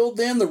episode. Till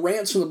then, the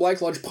Rants from the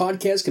Black Lodge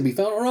podcast can be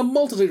found on a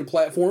multitude of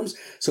platforms,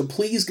 so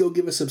please go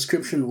give a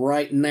subscription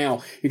right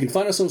now. You can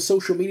find us on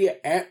social media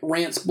at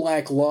Rants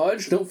Black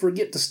Lodge. Don't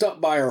forget to stop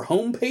by our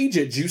homepage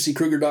at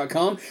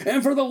juicykruger.com.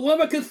 And for the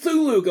love of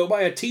Cthulhu, go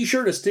buy a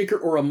t-shirt, a sticker,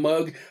 or a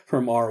mug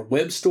from our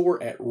web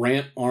store at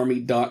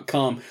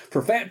rantarmy.com.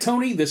 For Fat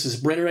Tony, this is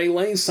Brendan A.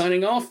 Lane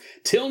signing off.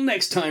 Till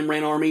next time,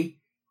 Rant Army,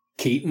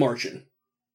 keep marching.